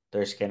 yeah.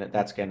 there's gonna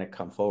that's gonna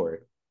come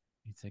forward.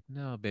 He's like,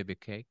 no, baby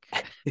cake.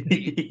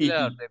 You sit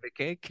down, baby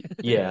cake.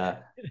 Yeah.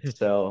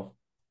 So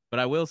But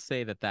I will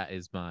say that that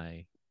is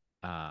my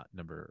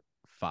number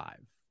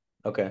five.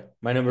 okay,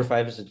 my number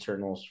five is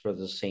Eternals for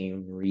the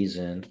same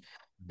reason.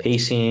 Mhm.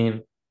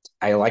 Pacing,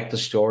 I like the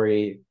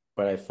story,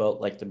 but I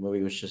felt like the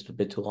movie was just a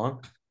bit too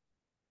long,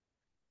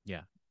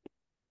 Yeah,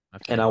 I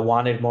feel and I you.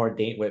 wanted more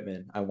Date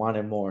Whitman. I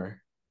wanted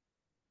more.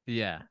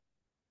 Yeah.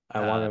 I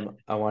Uh, wanted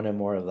I wanted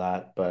more of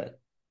that, but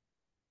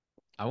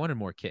I wanted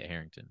more Kit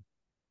Harrington.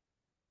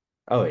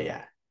 oh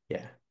yeah,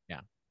 yeah,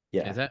 Yeah.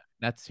 Is yeah,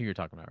 that's who you're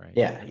talking about, right?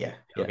 yeah, yeah,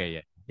 yeah, Okay,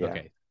 yeah. yeah.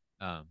 Okay.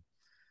 Um,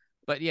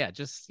 but yeah,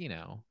 just,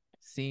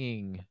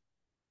 seeing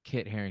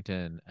Kit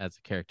Harrington as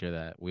a character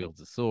that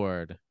wields a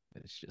sword,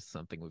 it's just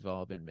something we've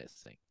all been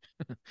missing.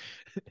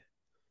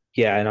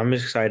 Yeah, and I'm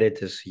excited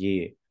to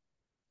see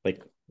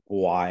like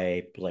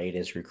why Blade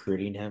is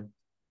recruiting him.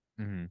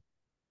 Hmm.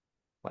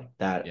 Like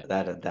Yeah.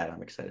 that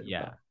I'm excited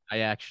Yeah. about. I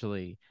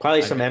actually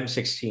Probably I've some got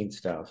M16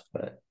 stuff,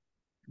 but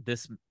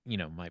this,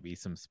 might be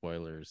some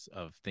spoilers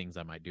of things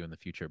I might do in the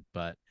future,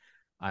 but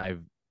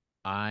I've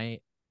I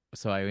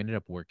so I ended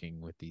up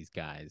working with these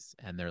guys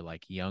and they're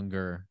like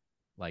younger,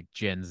 like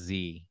Gen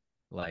Z,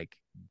 like,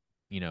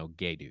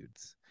 gay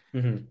dudes.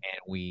 mhm.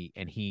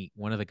 And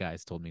one of the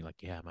guys told me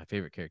like, yeah, my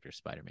favorite character is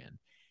Spider-Man.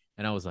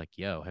 And I was like,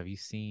 yo, have you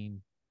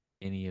seen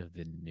any of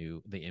the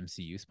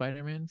MCU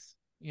Spider-Mans?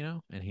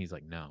 And he's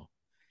like, no.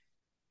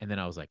 And then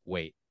I was like,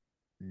 wait,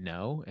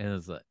 no.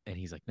 And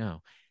he's like,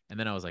 no. And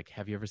then I was like,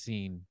 have you ever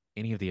seen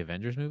any of the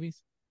Avengers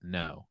movies?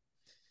 No.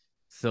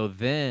 So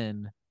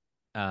then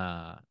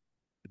uh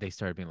they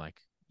started being like,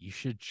 you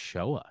should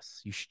show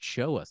us. You should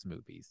show us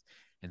movies.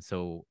 And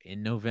so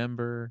in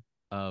November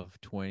of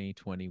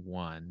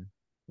 2021,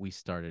 we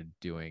started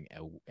doing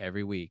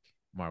every week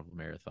Marvel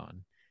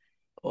Marathon.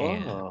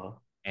 And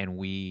Oh,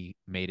 we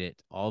made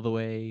it all the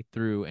way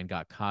through and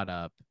got caught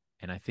up.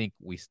 And I think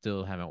we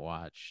still haven't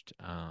watched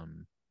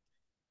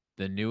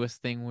the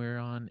newest thing we're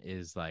on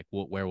is like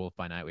Werewolf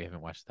by Night. We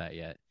haven't watched that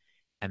yet.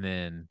 And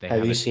then they have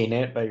have you a seen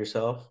it by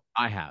yourself?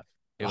 I have.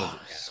 Oh,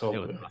 It so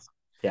was good. awesome.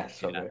 Yeah,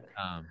 so Yeah. good.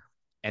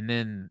 And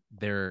then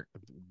we're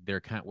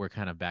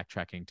kind of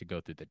backtracking to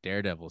go through the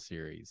Daredevil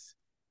series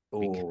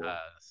Oh, yeah,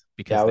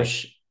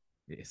 because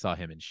they saw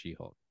him in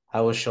She-Hulk.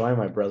 I was showing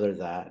my brother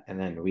that, and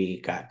then we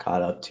got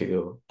caught up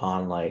to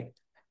on like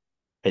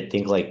I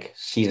think like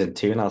season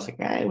two, and I was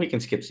like, we can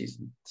skip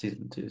season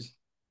twos.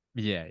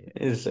 Yeah, yeah.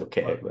 It's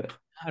okay, Well, but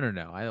I don't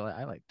know.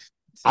 I liked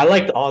I season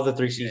liked one. all the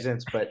three Yeah.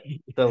 seasons, but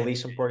the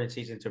least important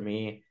season to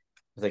me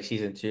was like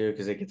season two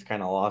because it gets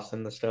kind of lost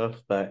in the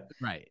stuff. But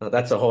Right.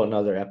 that's It's a whole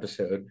nother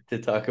episode to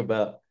talk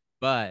about.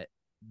 But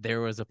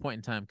there was a point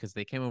in time because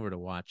they came over to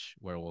watch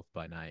Werewolf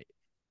by Night,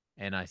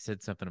 and I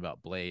said something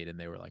about Blade, and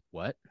they were like,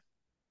 "What?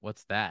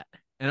 What's that?"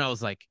 And I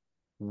was like,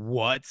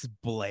 "What's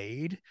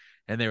Blade?"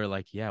 And they were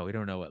like, "Yeah, we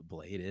don't know what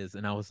Blade is."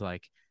 And I was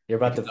like, You're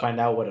about "Because to find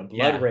out what a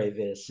blood yeah, rave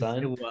is,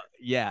 son.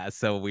 yeah."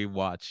 So we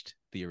watched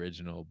the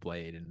original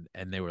Blade,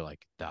 and they were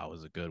like, "That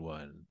was a good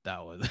one.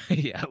 That was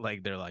yeah."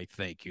 Like they're like,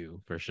 "Thank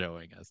you for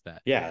showing us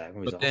that." Yeah, that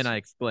movie's But then I awesome.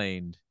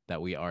 explained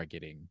that we are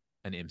getting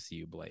an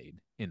MCU Blade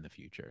in the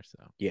future.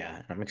 So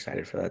Yeah, I'm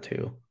excited for that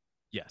too.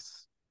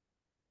 yes.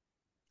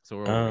 So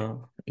where were we? Uh,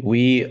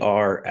 we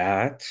are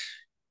at.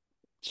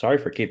 Sorry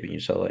for keeping you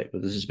so late,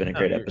 but this has been a No,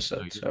 great no,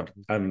 episode. you're So good.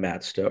 I'm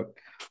mad stoked.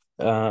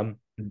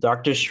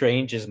 Doctor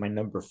Strange is my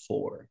number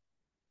four,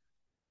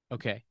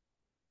 Okay.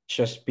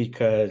 just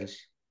because,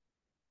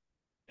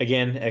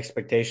 again,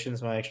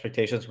 expectations. My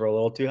expectations were a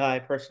little too high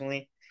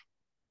personally,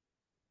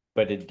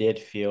 but it did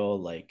feel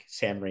like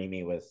Sam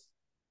Raimi with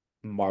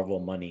Marvel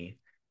money,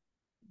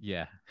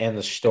 Yeah. and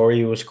the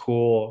story was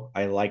cool.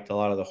 I liked a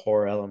lot of the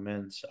horror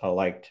elements. I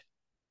liked.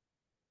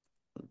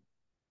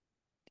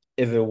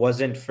 If it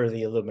wasn't for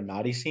the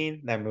Illuminati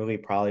scene, that movie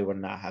probably would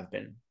not have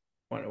been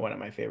one of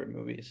my favorite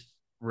movies.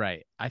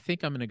 Right. I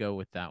think I'm gonna go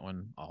with that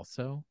one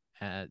also,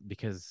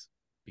 because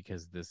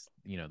this,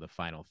 the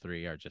final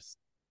three are just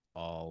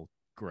all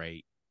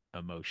great,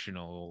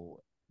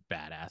 emotional,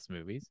 badass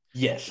movies.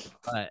 Yes.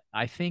 But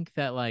I think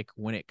that like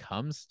when it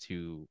comes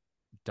to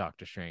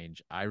Doctor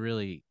Strange, I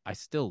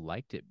still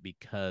liked it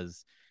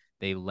because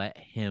they let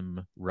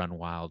him run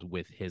wild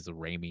with his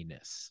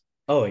Raiminess.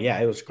 Oh yeah,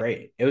 it was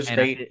great. It was And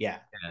great. Yeah.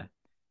 yeah,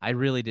 I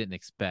really didn't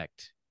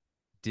expect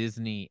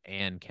Disney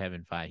and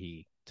Kevin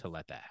Feige to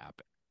let that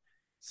happen.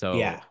 So,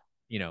 Yeah.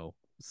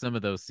 some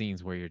of those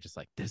scenes where you're just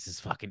like, this is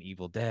fucking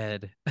Evil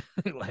Dead.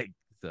 Like,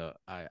 so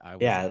I was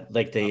Yeah,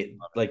 like I was the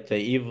loving like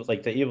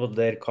the Evil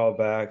Dead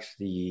callbacks,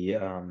 the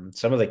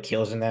some of the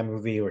kills in that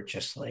movie were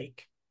just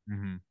like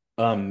it.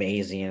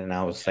 amazing. And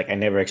I was Yeah, like, I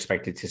never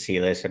expected to see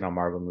this in a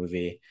Marvel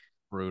movie.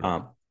 brutal.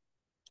 Um,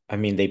 I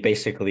mean, they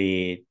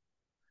basically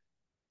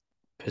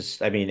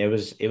I mean, it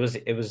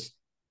was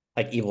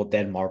like Evil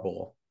Dead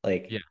Marvel.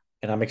 Like, Yeah,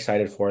 and I'm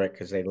excited for it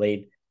because they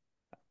laid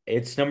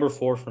it's number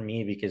four for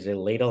me because it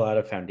laid a lot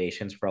of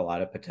foundations for a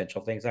lot of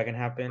potential things that can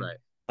happen, Right.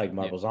 like Yeah.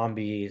 Marvel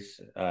Zombies,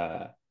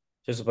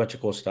 just a bunch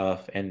of cool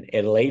stuff, and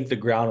it laid the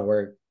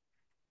groundwork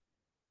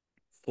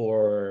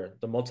for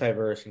the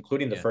multiverse,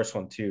 including the Yeah. first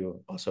one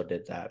too. Also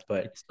did that,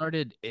 but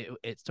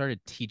It started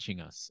teaching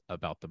us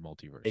about the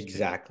multiverse too.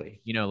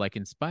 exactly, Like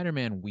in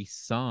Spider-Man, we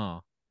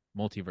saw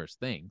multiverse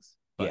things,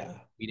 but yeah,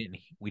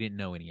 we didn't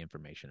know any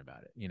information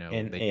about it.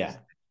 and They just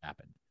yeah,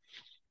 happened.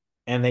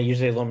 and they use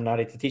the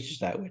Illuminati to teach us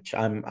that, which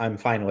I'm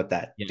fine with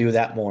that. Do Yes.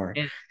 that more.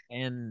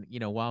 And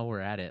while we're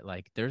at it,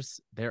 like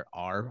there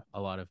are a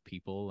lot of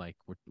people like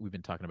we've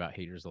been talking about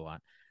haters a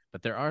lot,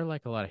 but there are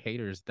like a lot of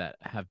haters that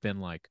have been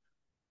like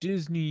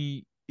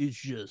Disney is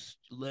just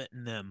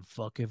letting them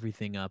fuck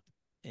everything up,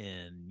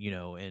 and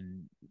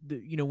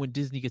when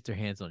Disney gets their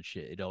hands on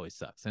shit, it always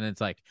sucks. And it's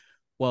like,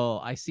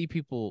 well, I see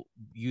people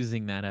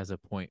using that as a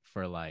point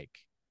for like,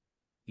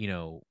 you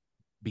know,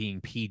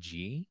 being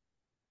PG,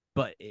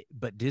 but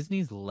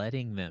Disney's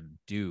letting them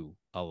do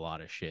a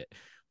lot of shit.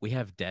 We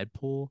have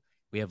Deadpool,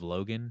 we have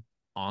Logan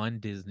on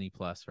Disney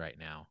Plus right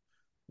now.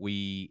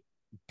 We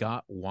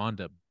got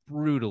Wanda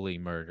brutally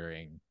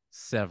murdering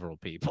several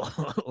people.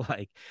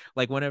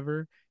 like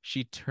whenever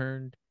she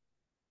turned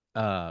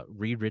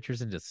Reed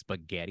Richards into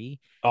spaghetti,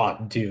 Oh,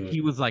 he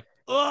dude, was like,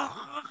 ugh!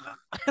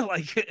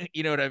 Like,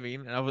 you know what I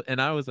mean?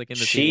 And I was like in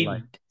the theater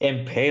like, she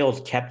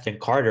impaled Captain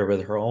Carter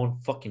with her own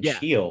fucking yeah.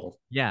 shield.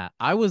 Yeah,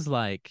 I was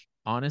like,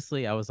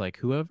 honestly, I was like,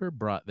 whoever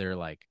brought their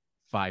like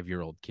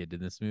 5-year-old kid to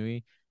this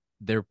movie,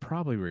 they're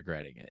probably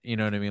regretting it. You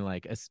know what I mean?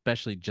 Like,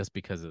 especially just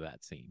because of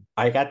that scene.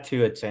 I got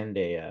to attend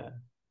a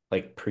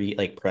like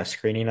press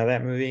screening of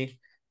that movie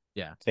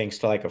Yeah. thanks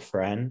to like a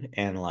friend,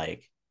 and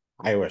like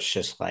I was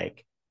just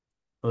like,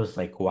 I was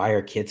like, why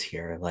are kids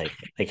here? Like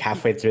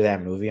halfway through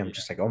that movie, I'm Yeah.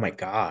 just like, oh my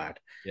god.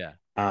 Yeah.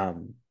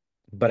 Um,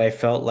 but I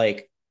felt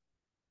like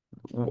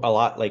a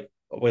lot like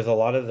with a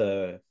lot of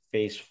the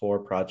phase four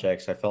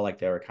projects, I felt like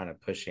they were kind of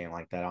pushing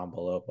like that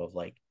envelope of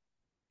like,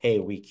 hey,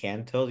 we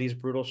can tell these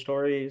brutal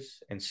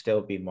stories and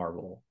still be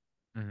Marvel.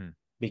 Hmm.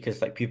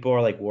 Because like people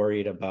are like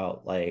worried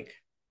about like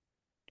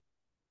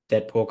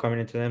Deadpool coming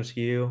into the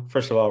MCU.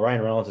 First of all,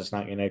 Ryan Reynolds is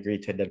not going to agree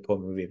to a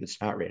Deadpool movie if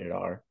it's not rated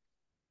R.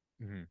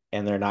 Hmm.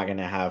 And they're not going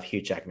to have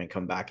Hugh Jackman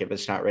come back if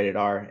it's not rated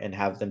R and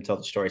have them tell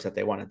the stories that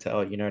they want to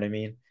tell. You know what I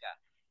mean?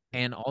 Yeah.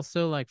 And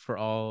also, like, for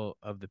all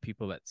of the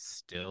people that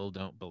still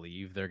don't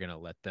believe they're gonna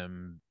let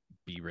them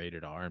be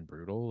rated R and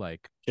brutal,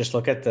 like, Just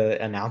look at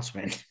the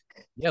announcement.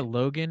 yeah,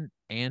 Logan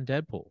and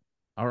Deadpool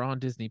are on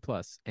Disney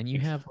Plus, and you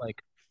have Exactly.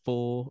 like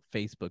full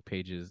Facebook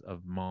pages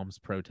of moms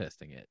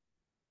protesting it.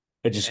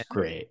 It's just And,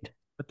 great.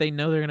 but they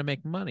know they're gonna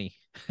make money.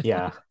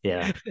 Yeah,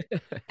 yeah.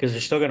 Because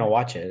they're still going to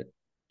watch it.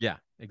 Yeah,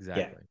 Yeah.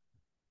 exactly.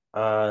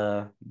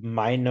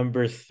 My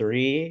number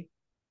three,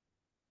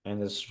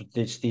 and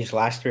these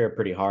last three are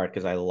pretty hard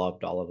because I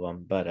loved all of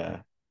them.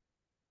 But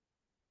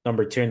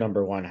number two and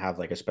number one have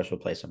like a special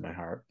place in my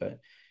heart. But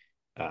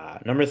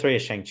number three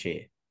is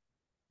Shang-Chi.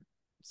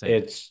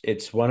 Same.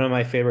 It's one of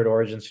my favorite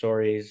origin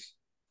stories,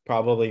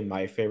 probably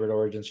my favorite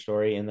origin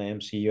story in the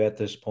MCU at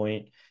this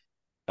point.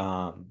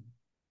 Um,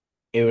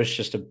 it was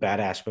just a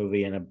badass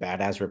movie and a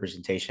badass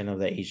representation of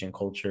the Asian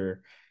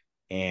culture,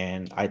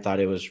 and I thought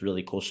it was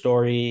really cool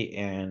story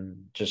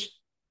and just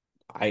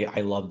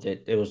I loved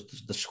it. It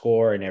was the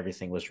score and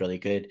everything was really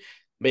good.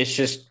 But it's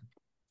just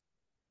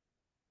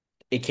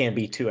it can't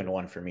be two and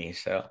one for me,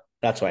 so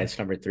that's why it's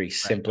number three Right.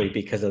 simply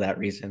because of that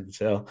reason.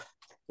 So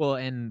Well,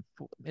 and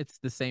it's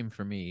the same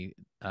for me,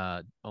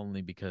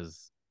 only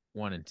because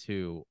one and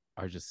two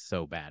are just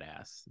so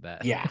badass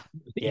that yeah,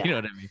 you know yeah,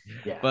 what I mean.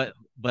 yeah.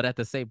 But at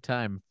the same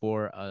time,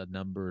 for a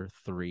number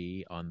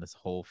three on this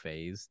whole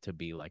phase to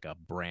be like a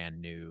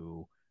brand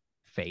new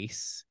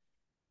face,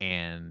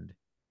 and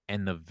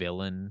the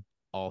villain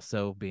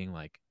also being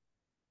like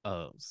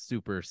a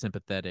super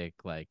sympathetic,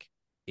 like,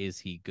 is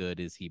he good,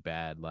 is he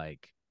bad,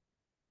 like,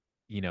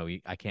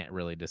 I can't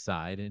really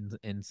decide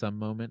in some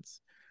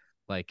moments.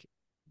 Like,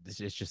 it's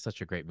just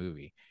such a great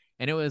movie.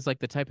 And it was like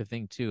the type of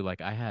thing too.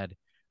 Like, I had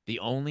the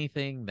only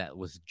thing that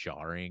was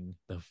jarring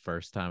the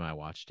first time I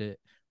watched it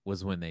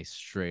was when they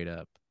straight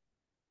up,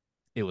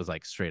 it was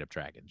like straight up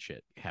dragon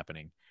shit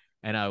happening.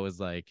 And I was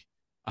like,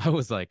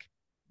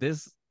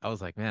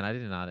 man, I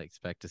did not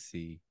expect to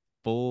see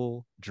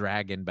full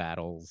dragon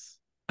battles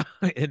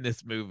in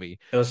this movie.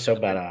 It was so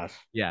But then, badass.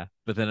 yeah.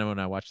 But then when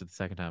I watched it the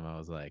second time, I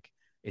was like,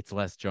 it's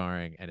less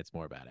jarring and it's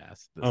more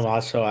badass the I'm second.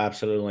 also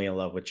absolutely in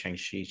love with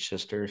Chang-Chi's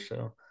sister.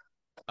 So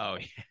Oh,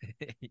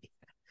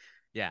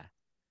 yeah.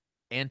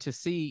 And to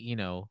see,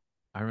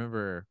 I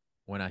remember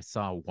when I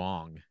saw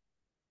Wong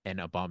and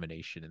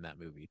Abomination in that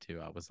movie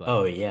too. I was like,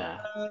 oh what? yeah.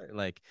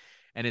 Like,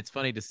 and it's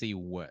funny to see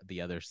what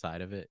the other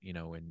side of it,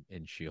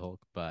 in She-Hulk.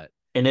 But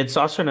And it's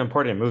also an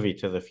important movie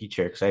to the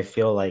future because I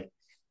feel like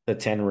the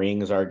Ten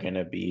Rings are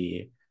gonna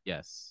be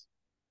yes,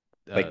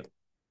 uh, like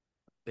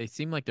they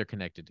seem like they're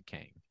connected to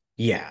Kang.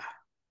 yeah.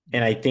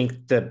 And Yeah. I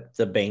think the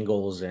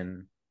Bengals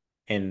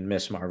and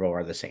Miss Marvel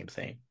are the same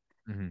thing.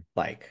 Hmm.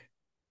 Like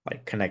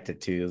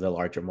connected to the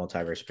larger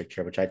multiverse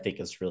picture, which I think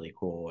is really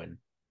cool. And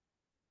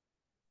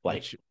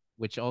Like,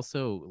 which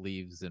also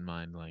leaves in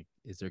mind like,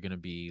 is there going to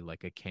be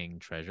like a Kang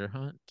treasure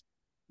hunt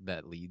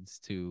that leads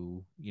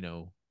to,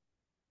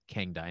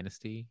 Kang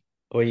Dynasty?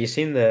 well, you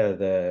seen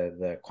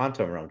the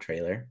Quantum Realm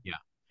trailer. Yeah.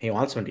 He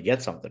wants him to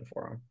get something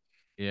for him.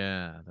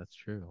 Yeah, that's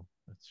true.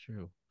 That's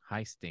true.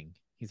 Heisting.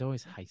 He's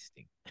always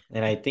heisting.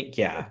 And I think,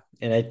 yeah.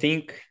 And I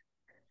think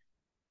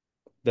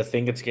the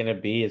thing it's gonna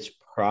be is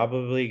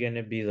probably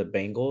gonna be the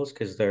Bengals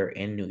because they're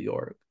in New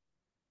York.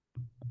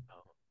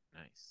 Oh,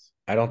 nice.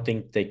 I don't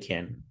think they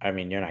can. I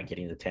mean, you're not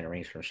getting the 10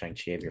 rings from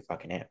Shang-Chi if you're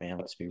fucking Ant-Man,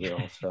 let's be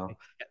real. So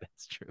Yeah,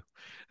 that's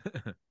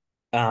true.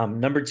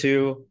 number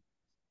two,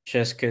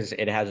 just because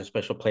it has a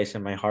special place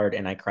in my heart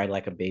and I cried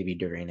like a baby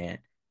during it.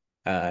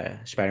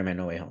 Spider-Man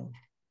No Way Home.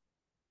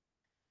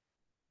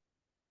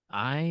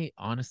 I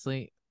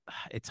honestly,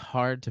 it's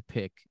hard to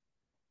pick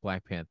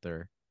Black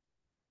Panther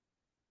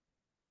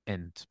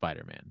and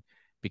Spider-Man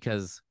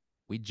because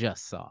we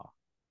just saw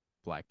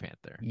Black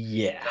Panther.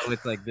 Yeah. So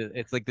it's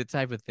like the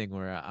type of thing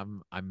where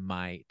I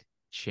might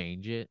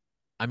change it.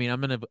 I mean,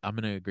 I'm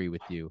gonna agree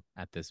with you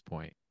at this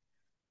point.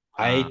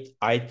 Uh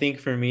I think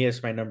for me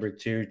it's my number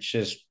two,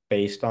 just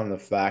based on the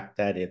fact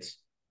that it's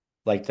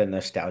like the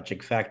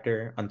nostalgic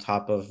factor on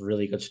top of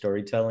really good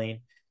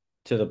storytelling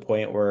to the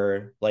point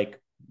where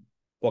like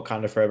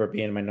Wakanda Forever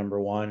being my number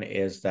one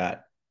is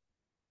that's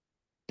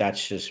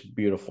just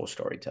beautiful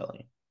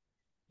storytelling.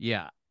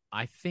 yeah,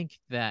 I think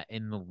that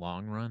in the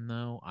long run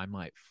though, I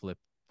might flip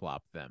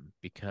flop them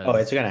Oh,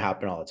 it's because gonna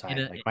happen all the in time.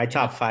 a Like my in a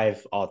top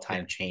five all yeah.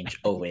 time change Yeah.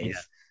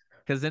 always.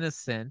 Because in a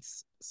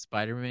sense,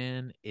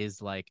 Spider-Man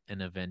is like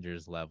an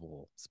Avengers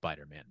level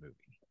Spider-Man movie.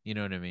 You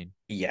know what I mean?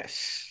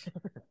 Yes.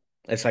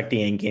 It's like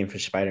the end game for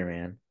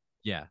Spider-Man.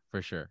 Yeah,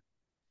 for sure.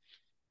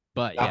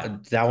 But yeah.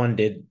 That one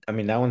did, I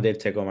mean, that one did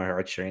tickle my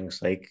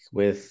heartstrings, like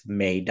with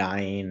May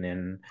dying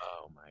and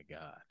Oh my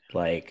God.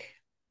 like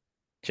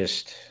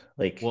just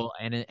like Well,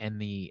 and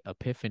the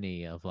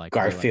epiphany of like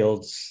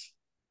Garfield's.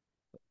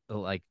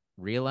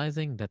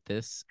 realizing that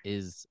this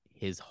is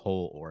his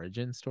whole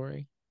origin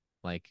story,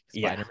 like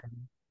Yeah.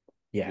 Spider-Man,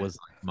 Yeah. was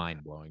like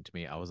mind blowing to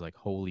me. I was like,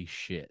 holy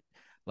shit.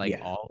 Like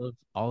Yeah.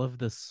 all of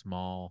the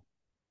small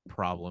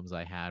problems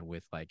I had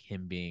with like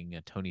him being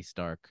a Tony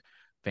Stark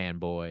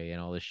fanboy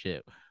and all this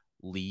shit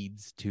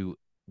leads to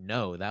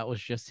no, that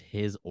was just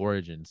his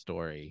origin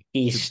story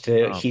to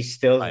become He's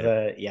still Spider-Man.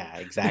 the yeah,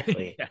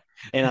 exactly. Yeah.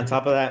 And on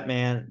top of that,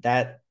 man,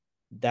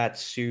 that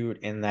suit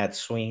and that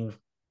swing,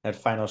 that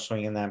final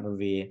swing in that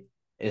movie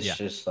is Yeah.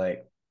 just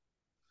like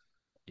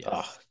Yes.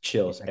 Yeah,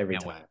 chills I every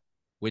can't wait. time.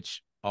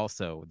 Which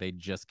also they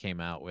just came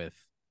out with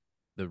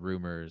the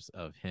rumors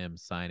of him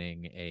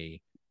signing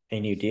A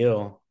new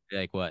deal.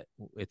 like what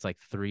it's like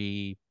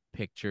three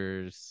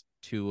pictures,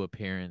 two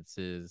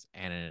appearances,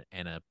 and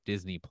a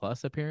Disney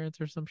Plus appearance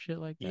or some shit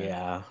like that.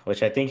 Yeah,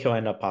 which I think he'll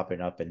end up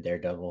popping up in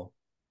Daredevil.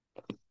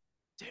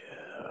 Dude,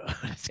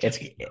 it's gonna It's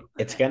be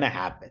it's gonna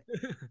happen.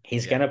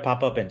 He's yeah. gonna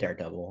pop up in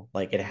Daredevil.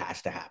 Like it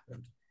has to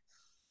happen.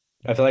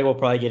 I feel like we'll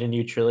probably get a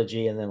new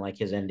trilogy, and then like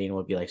his ending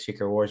will be like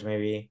Secret Wars,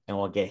 maybe, and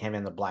we'll get him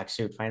in the black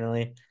suit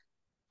finally.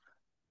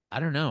 I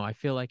don't know. I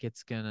feel like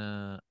it's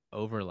gonna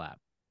overlap.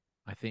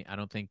 I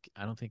don't think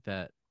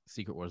that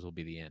Secret Wars will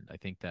be the end. I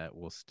think that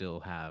we'll still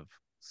have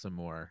some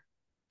more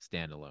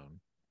standalone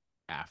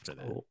after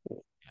that. Oh,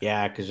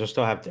 yeah, because we'll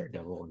still have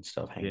Daredevil and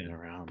stuff Yeah. hanging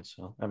around,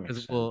 so that Because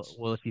makes well, sense.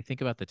 well, if you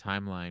think about the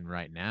timeline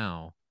right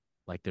now,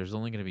 like there's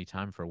only going to be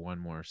time for one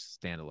more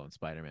standalone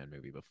Spider-Man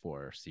movie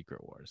before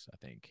Secret Wars, I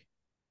think.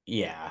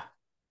 Yeah,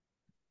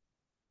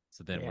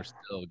 So then we're yeah,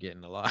 still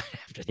getting a lot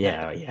after that.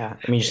 yeah, yeah.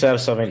 I mean, you still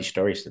have so many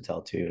stories to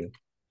tell too.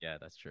 Yeah,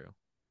 that's true.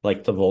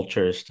 Like the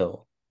Vulture is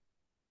still.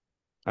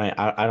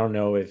 I don't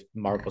know if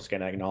Marvel's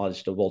gonna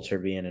acknowledge the Vulture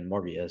being in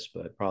Morbius,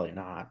 but probably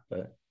not.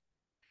 But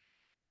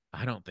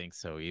I don't think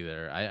so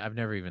either. I've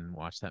never even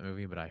watched that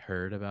movie, but I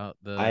heard about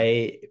the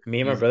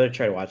me and my teaser. brother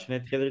tried watching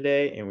it the other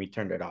day, and we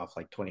turned it off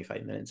like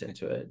 25 minutes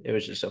into it. It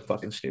was just so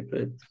fucking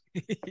stupid.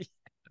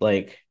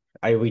 Like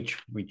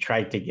we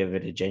tried to give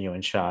it a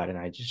genuine shot, and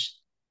I just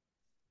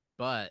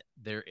But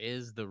there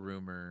is the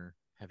rumor.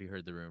 Have you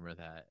heard the rumor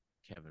that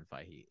Kevin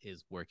Feige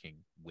is working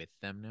with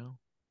them now?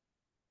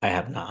 I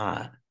have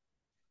not.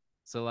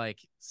 So like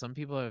some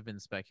people have been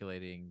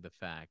speculating the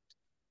fact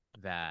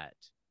that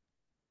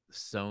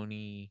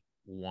Sony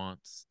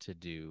wants to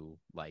do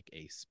like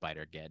a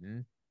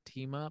Spider-Geddon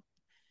team up,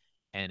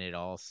 and it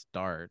all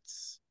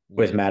starts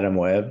With with Madam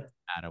Web.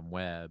 Adam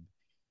Webb.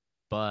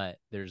 But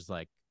there's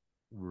like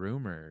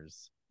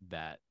rumors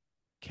that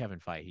Kevin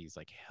Feige's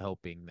like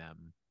helping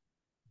them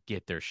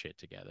get their shit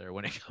together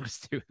when it comes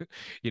to,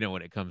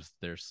 when it comes to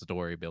their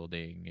story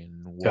building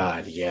and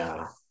God, world.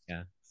 yeah.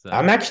 Yeah.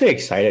 I'm So actually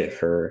excited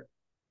for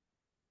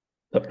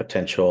the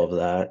potential of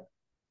that.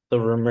 The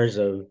rumors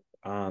of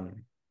God,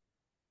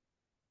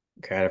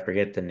 I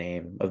forget the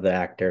name of the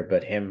actor,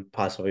 but him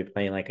possibly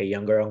playing like a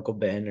younger Uncle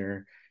Ben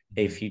or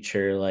a mhm.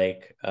 future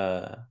like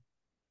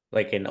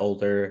an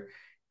older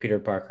Peter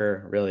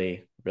Parker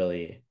really,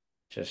 really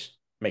just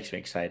makes me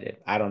excited.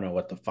 I don't know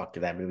what the fuck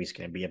that movie's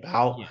gonna be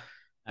about, Yeah,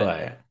 I don't but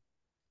either.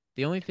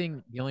 the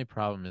only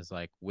problem is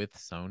like with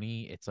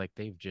Sony, it's like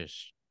they've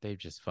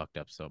just fucked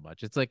up so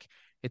much. It's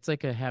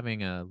like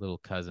having a little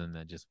cousin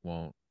that just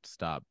won't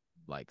stop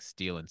like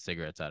stealing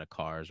cigarettes out of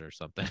cars or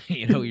something.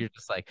 You know, you're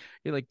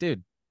like,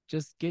 dude,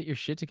 just get your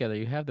shit together.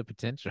 You have the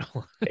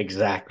potential.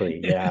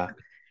 Exactly. Yeah.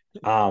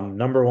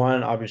 Number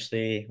one,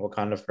 obviously,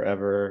 Wakanda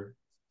Forever,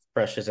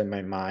 fresh is in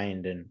my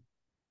mind, and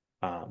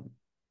um,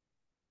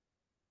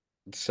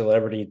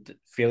 celebrity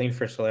feeling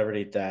for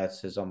celebrity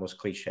deaths is almost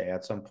cliche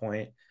at some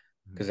point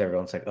Mhm. because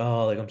everyone's like,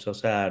 "Oh, like I'm so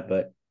sad,"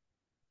 but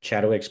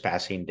Chadwick's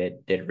passing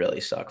did really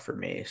suck for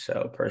me.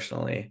 So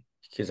personally,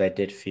 because I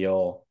did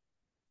feel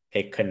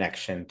a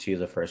connection to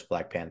the first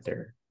Black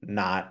Panther,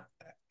 not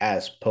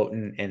as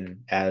potent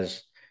and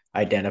as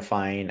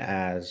identifying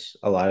as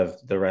a lot of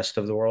the rest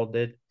of the world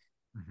did,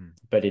 Mhm.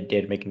 but it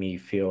did make me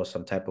feel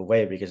some type of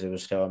way because it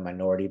was still a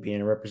minority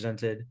being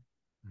represented.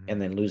 Mhm.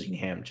 And then losing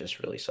him just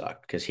really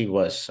sucked because he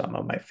was some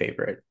of my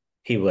favorite.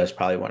 He was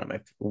probably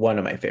one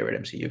of my favorite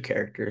MCU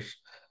characters.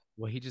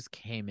 Well, he just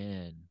came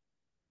in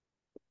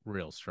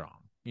real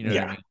strong. You know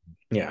what I Yeah, mean?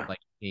 yeah.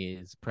 Like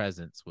his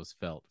presence was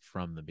felt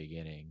from the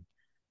beginning.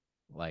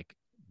 Like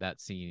that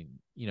scene,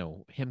 you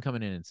know, him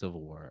coming in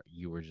Civil War,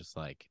 you were just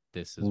like,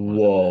 this is one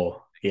of the best Whoa,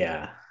 things ever,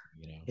 yeah,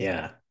 you know?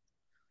 yeah.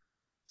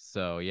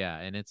 So yeah,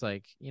 and it's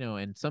like, you know,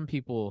 and some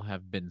people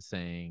have been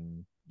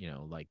saying, you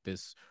know, like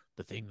this,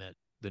 the thing that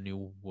the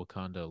new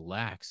Wakanda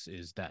lacks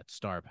is that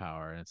star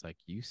power. And it's like,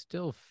 you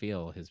still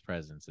feel his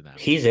presence in that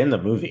He's movie. in the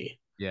movie.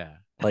 Yeah.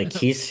 Like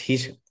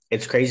he's.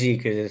 It's crazy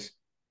because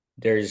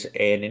there's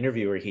an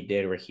interview where he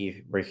did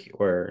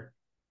where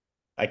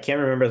I can't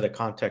remember the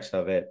context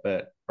of it,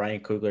 but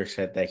Ryan Coogler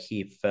said that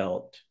he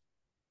felt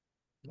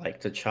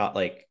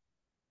like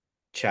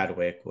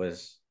Chadwick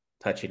was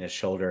touching his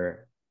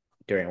shoulder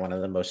during one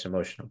of the most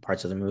emotional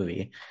parts of the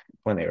movie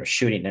when they were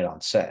shooting it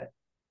on set.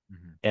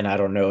 Mhm. And I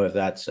don't know if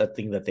that's a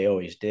thing that they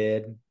always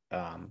did.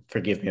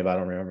 Forgive me if I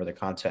don't remember the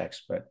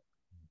context, but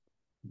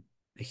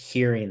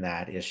hearing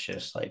that is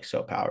just like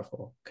so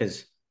powerful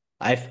because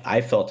I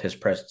felt his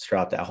presence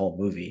throughout that whole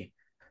movie,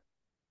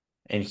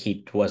 and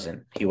he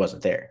wasn't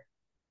there.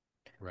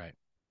 Right.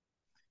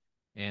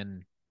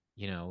 And,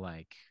 you know,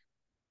 like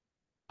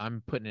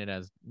I'm putting it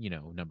as, you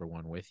know, number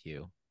one with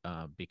you,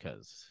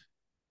 because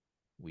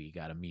we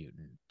got a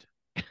mutant.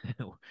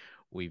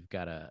 We've We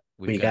got a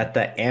got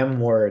the M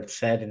word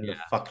said in the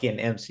yeah, fucking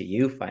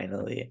MCU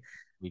finally.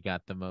 we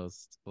got the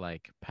most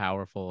like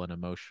powerful and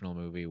emotional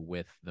movie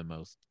with the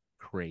most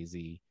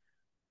crazy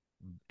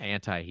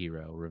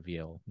anti-hero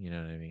reveal, you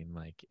know what I mean?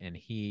 Like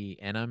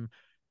and I'm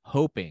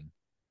hoping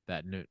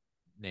that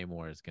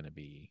Namor is going to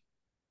be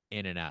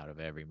in and out of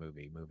every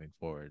movie moving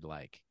forward,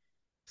 like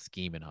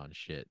scheming on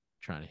shit,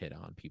 trying to hit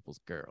on people's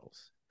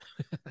girls.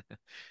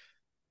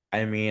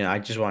 I mean, I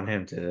just want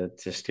him to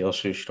steal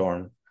Sue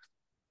Storm.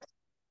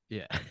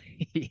 Yeah.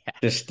 Yeah.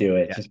 Just do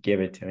it. Yeah. Just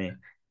give it to me.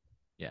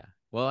 Yeah.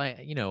 Well,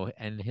 you know,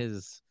 and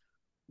his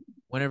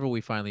whenever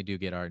we finally do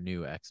get our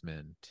new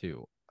X-Men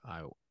too,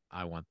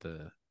 I want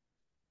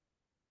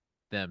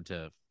them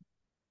to,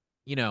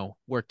 you know,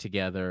 work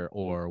together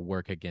or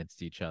work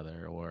against each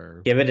other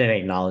or Give it an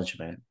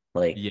acknowledgement.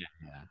 Like yeah,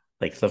 yeah.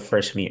 like the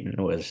first mutant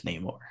was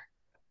Namor.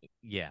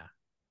 Yeah.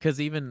 Because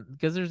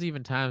there's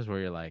even times where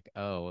you're like,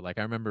 oh, like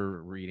I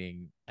remember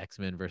reading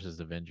X-Men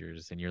versus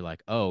Avengers and you're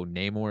like, oh,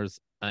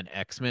 Namor's an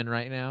X-Men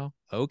right now.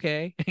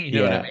 Okay. You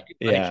know what I Yeah, mean?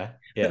 Like yeah,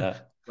 yeah,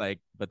 like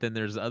but then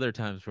there's other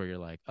times where you're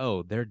like,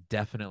 oh, they're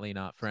definitely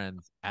not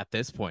friends at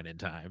this point in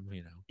time,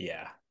 you know.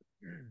 yeah.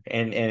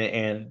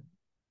 And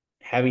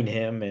having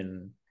him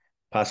and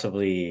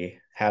possibly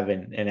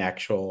having an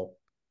actual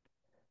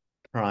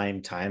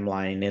prime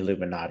timeline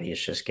Illuminati is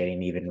just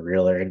getting even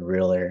realer and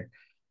realer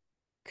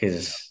Yeah.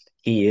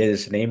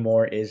 because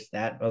Namor is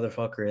that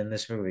motherfucker in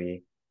this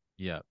movie.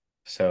 Yeah.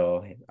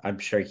 So I'm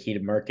sure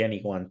he'd murk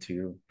anyone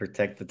to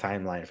protect the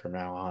timeline from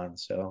now on.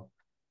 So,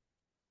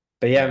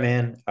 but yeah, Yeah.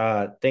 man,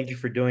 thank you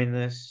for doing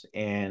this.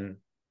 And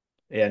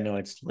yeah, I know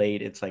it's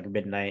late. It's like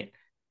midnight.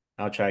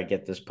 I'll try to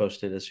get this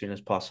posted as soon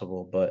as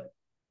possible. But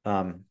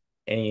um,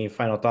 any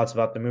final thoughts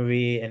about the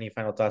movie? Any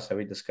final thoughts that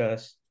we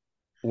discussed?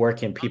 Where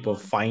can people Um,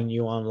 find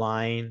you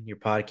online, your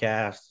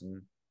podcast?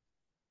 And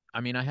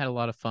I mean, I had a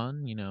lot of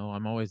fun. You know,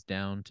 I'm always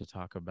down to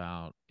talk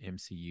about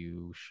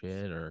MCU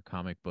shit or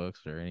comic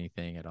books or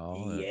anything at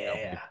all.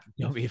 yeah,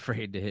 Don't be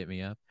afraid to hit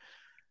me up.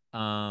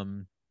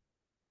 Um,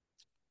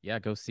 yeah,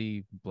 go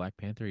see Black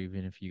Panther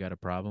even if you got a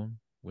problem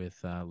with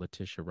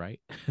Letitia Wright.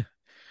 for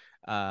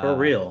uh,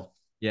 real.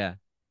 yeah,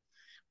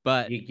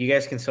 but You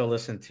guys can still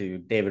listen to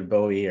David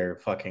Bowie or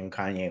fucking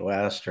Kanye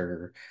West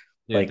or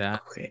dude, like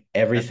that's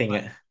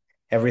my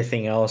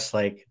everything else.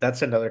 Like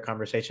that's another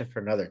conversation for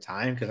another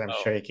time because I'm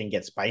oh sure it can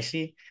get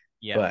spicy.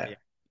 yeah yeah. But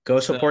go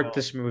So support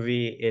this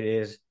movie.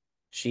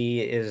 She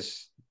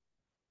is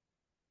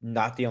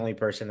not the only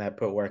person that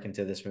put work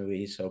into this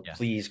movie, so yeah,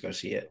 please go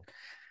see it.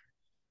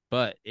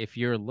 but if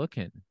you're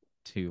looking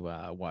to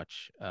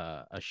watch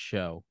a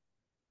show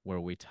where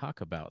we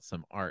talk about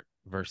some art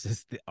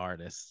versus the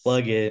artists,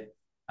 Plug it.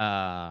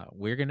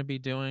 we're gonna be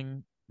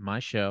doing my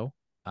show.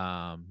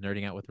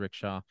 Nerding Out with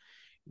Rickshaw.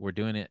 We're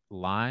doing it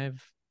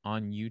live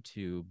on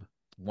YouTube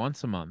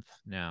once a month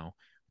now.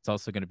 It's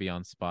also going to be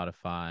on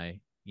Spotify,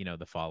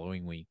 the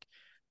following week.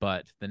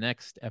 But the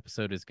next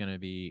episode is going to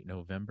be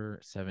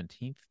November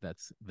 17th.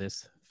 That's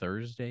this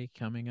Thursday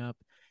coming up,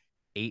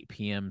 8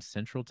 p.m.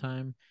 Central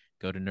Time.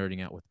 Go to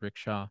Nerding Out with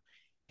Rickshaw.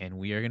 And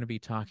we are going to be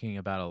talking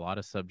about a lot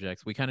of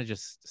subjects. We kind of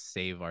just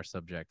save our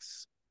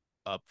subjects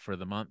up for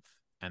the month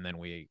and then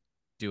we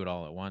do it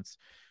all at once.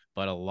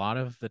 But a lot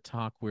of the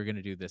talk we're going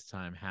to do this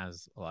time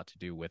has a lot to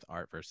do with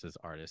art versus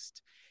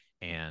artist.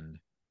 And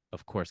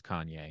of course,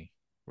 Kanye.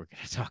 We're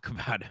going to talk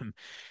about him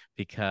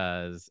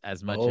because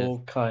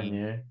Oh,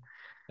 Kanye.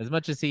 as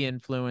much as he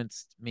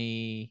influenced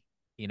me,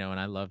 and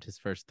I loved his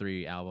first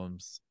three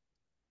albums,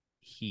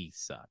 he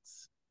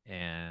sucks.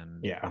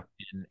 And Yeah.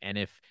 and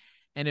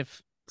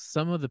if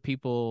some of the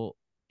people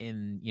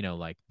in,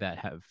 like that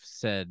have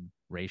said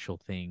racial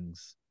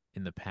things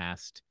in the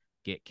past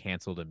get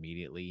canceled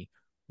immediately,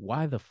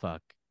 why the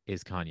fuck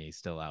is Kanye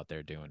still out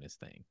there doing his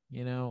thing?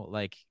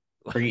 Like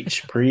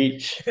Preach,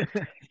 preach.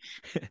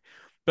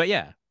 but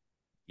yeah,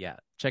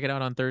 check it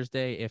out on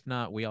Thursday. If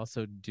not, we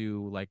also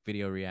do like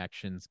video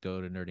reactions.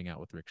 Go to Nerding Out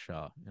with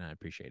Rickshaw, and I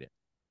appreciate it.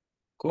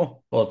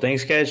 Cool. Well,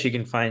 thanks, guys. You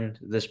can find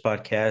this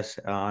podcast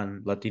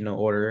on Latino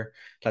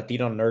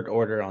Nerd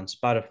Order on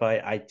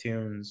Spotify,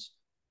 iTunes,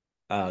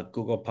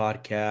 Google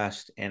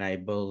Podcast, and I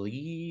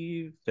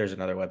believe there's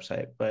another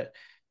website. But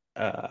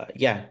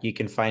yeah, you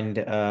can find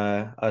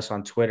us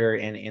on Twitter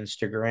and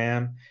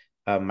Instagram.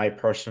 My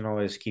personal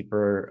is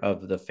Keeper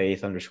of the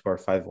Faith underscore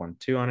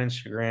 512 on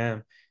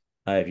Instagram.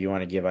 If you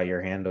want to give out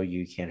your handle,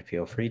 you can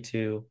feel free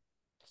to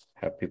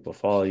have people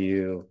follow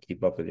you,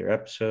 keep up with your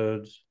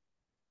episodes.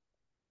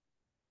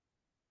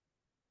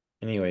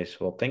 Anyways,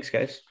 well, thanks,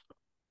 guys.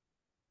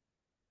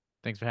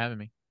 Thanks for having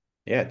me.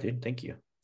 Yeah, dude, thank you.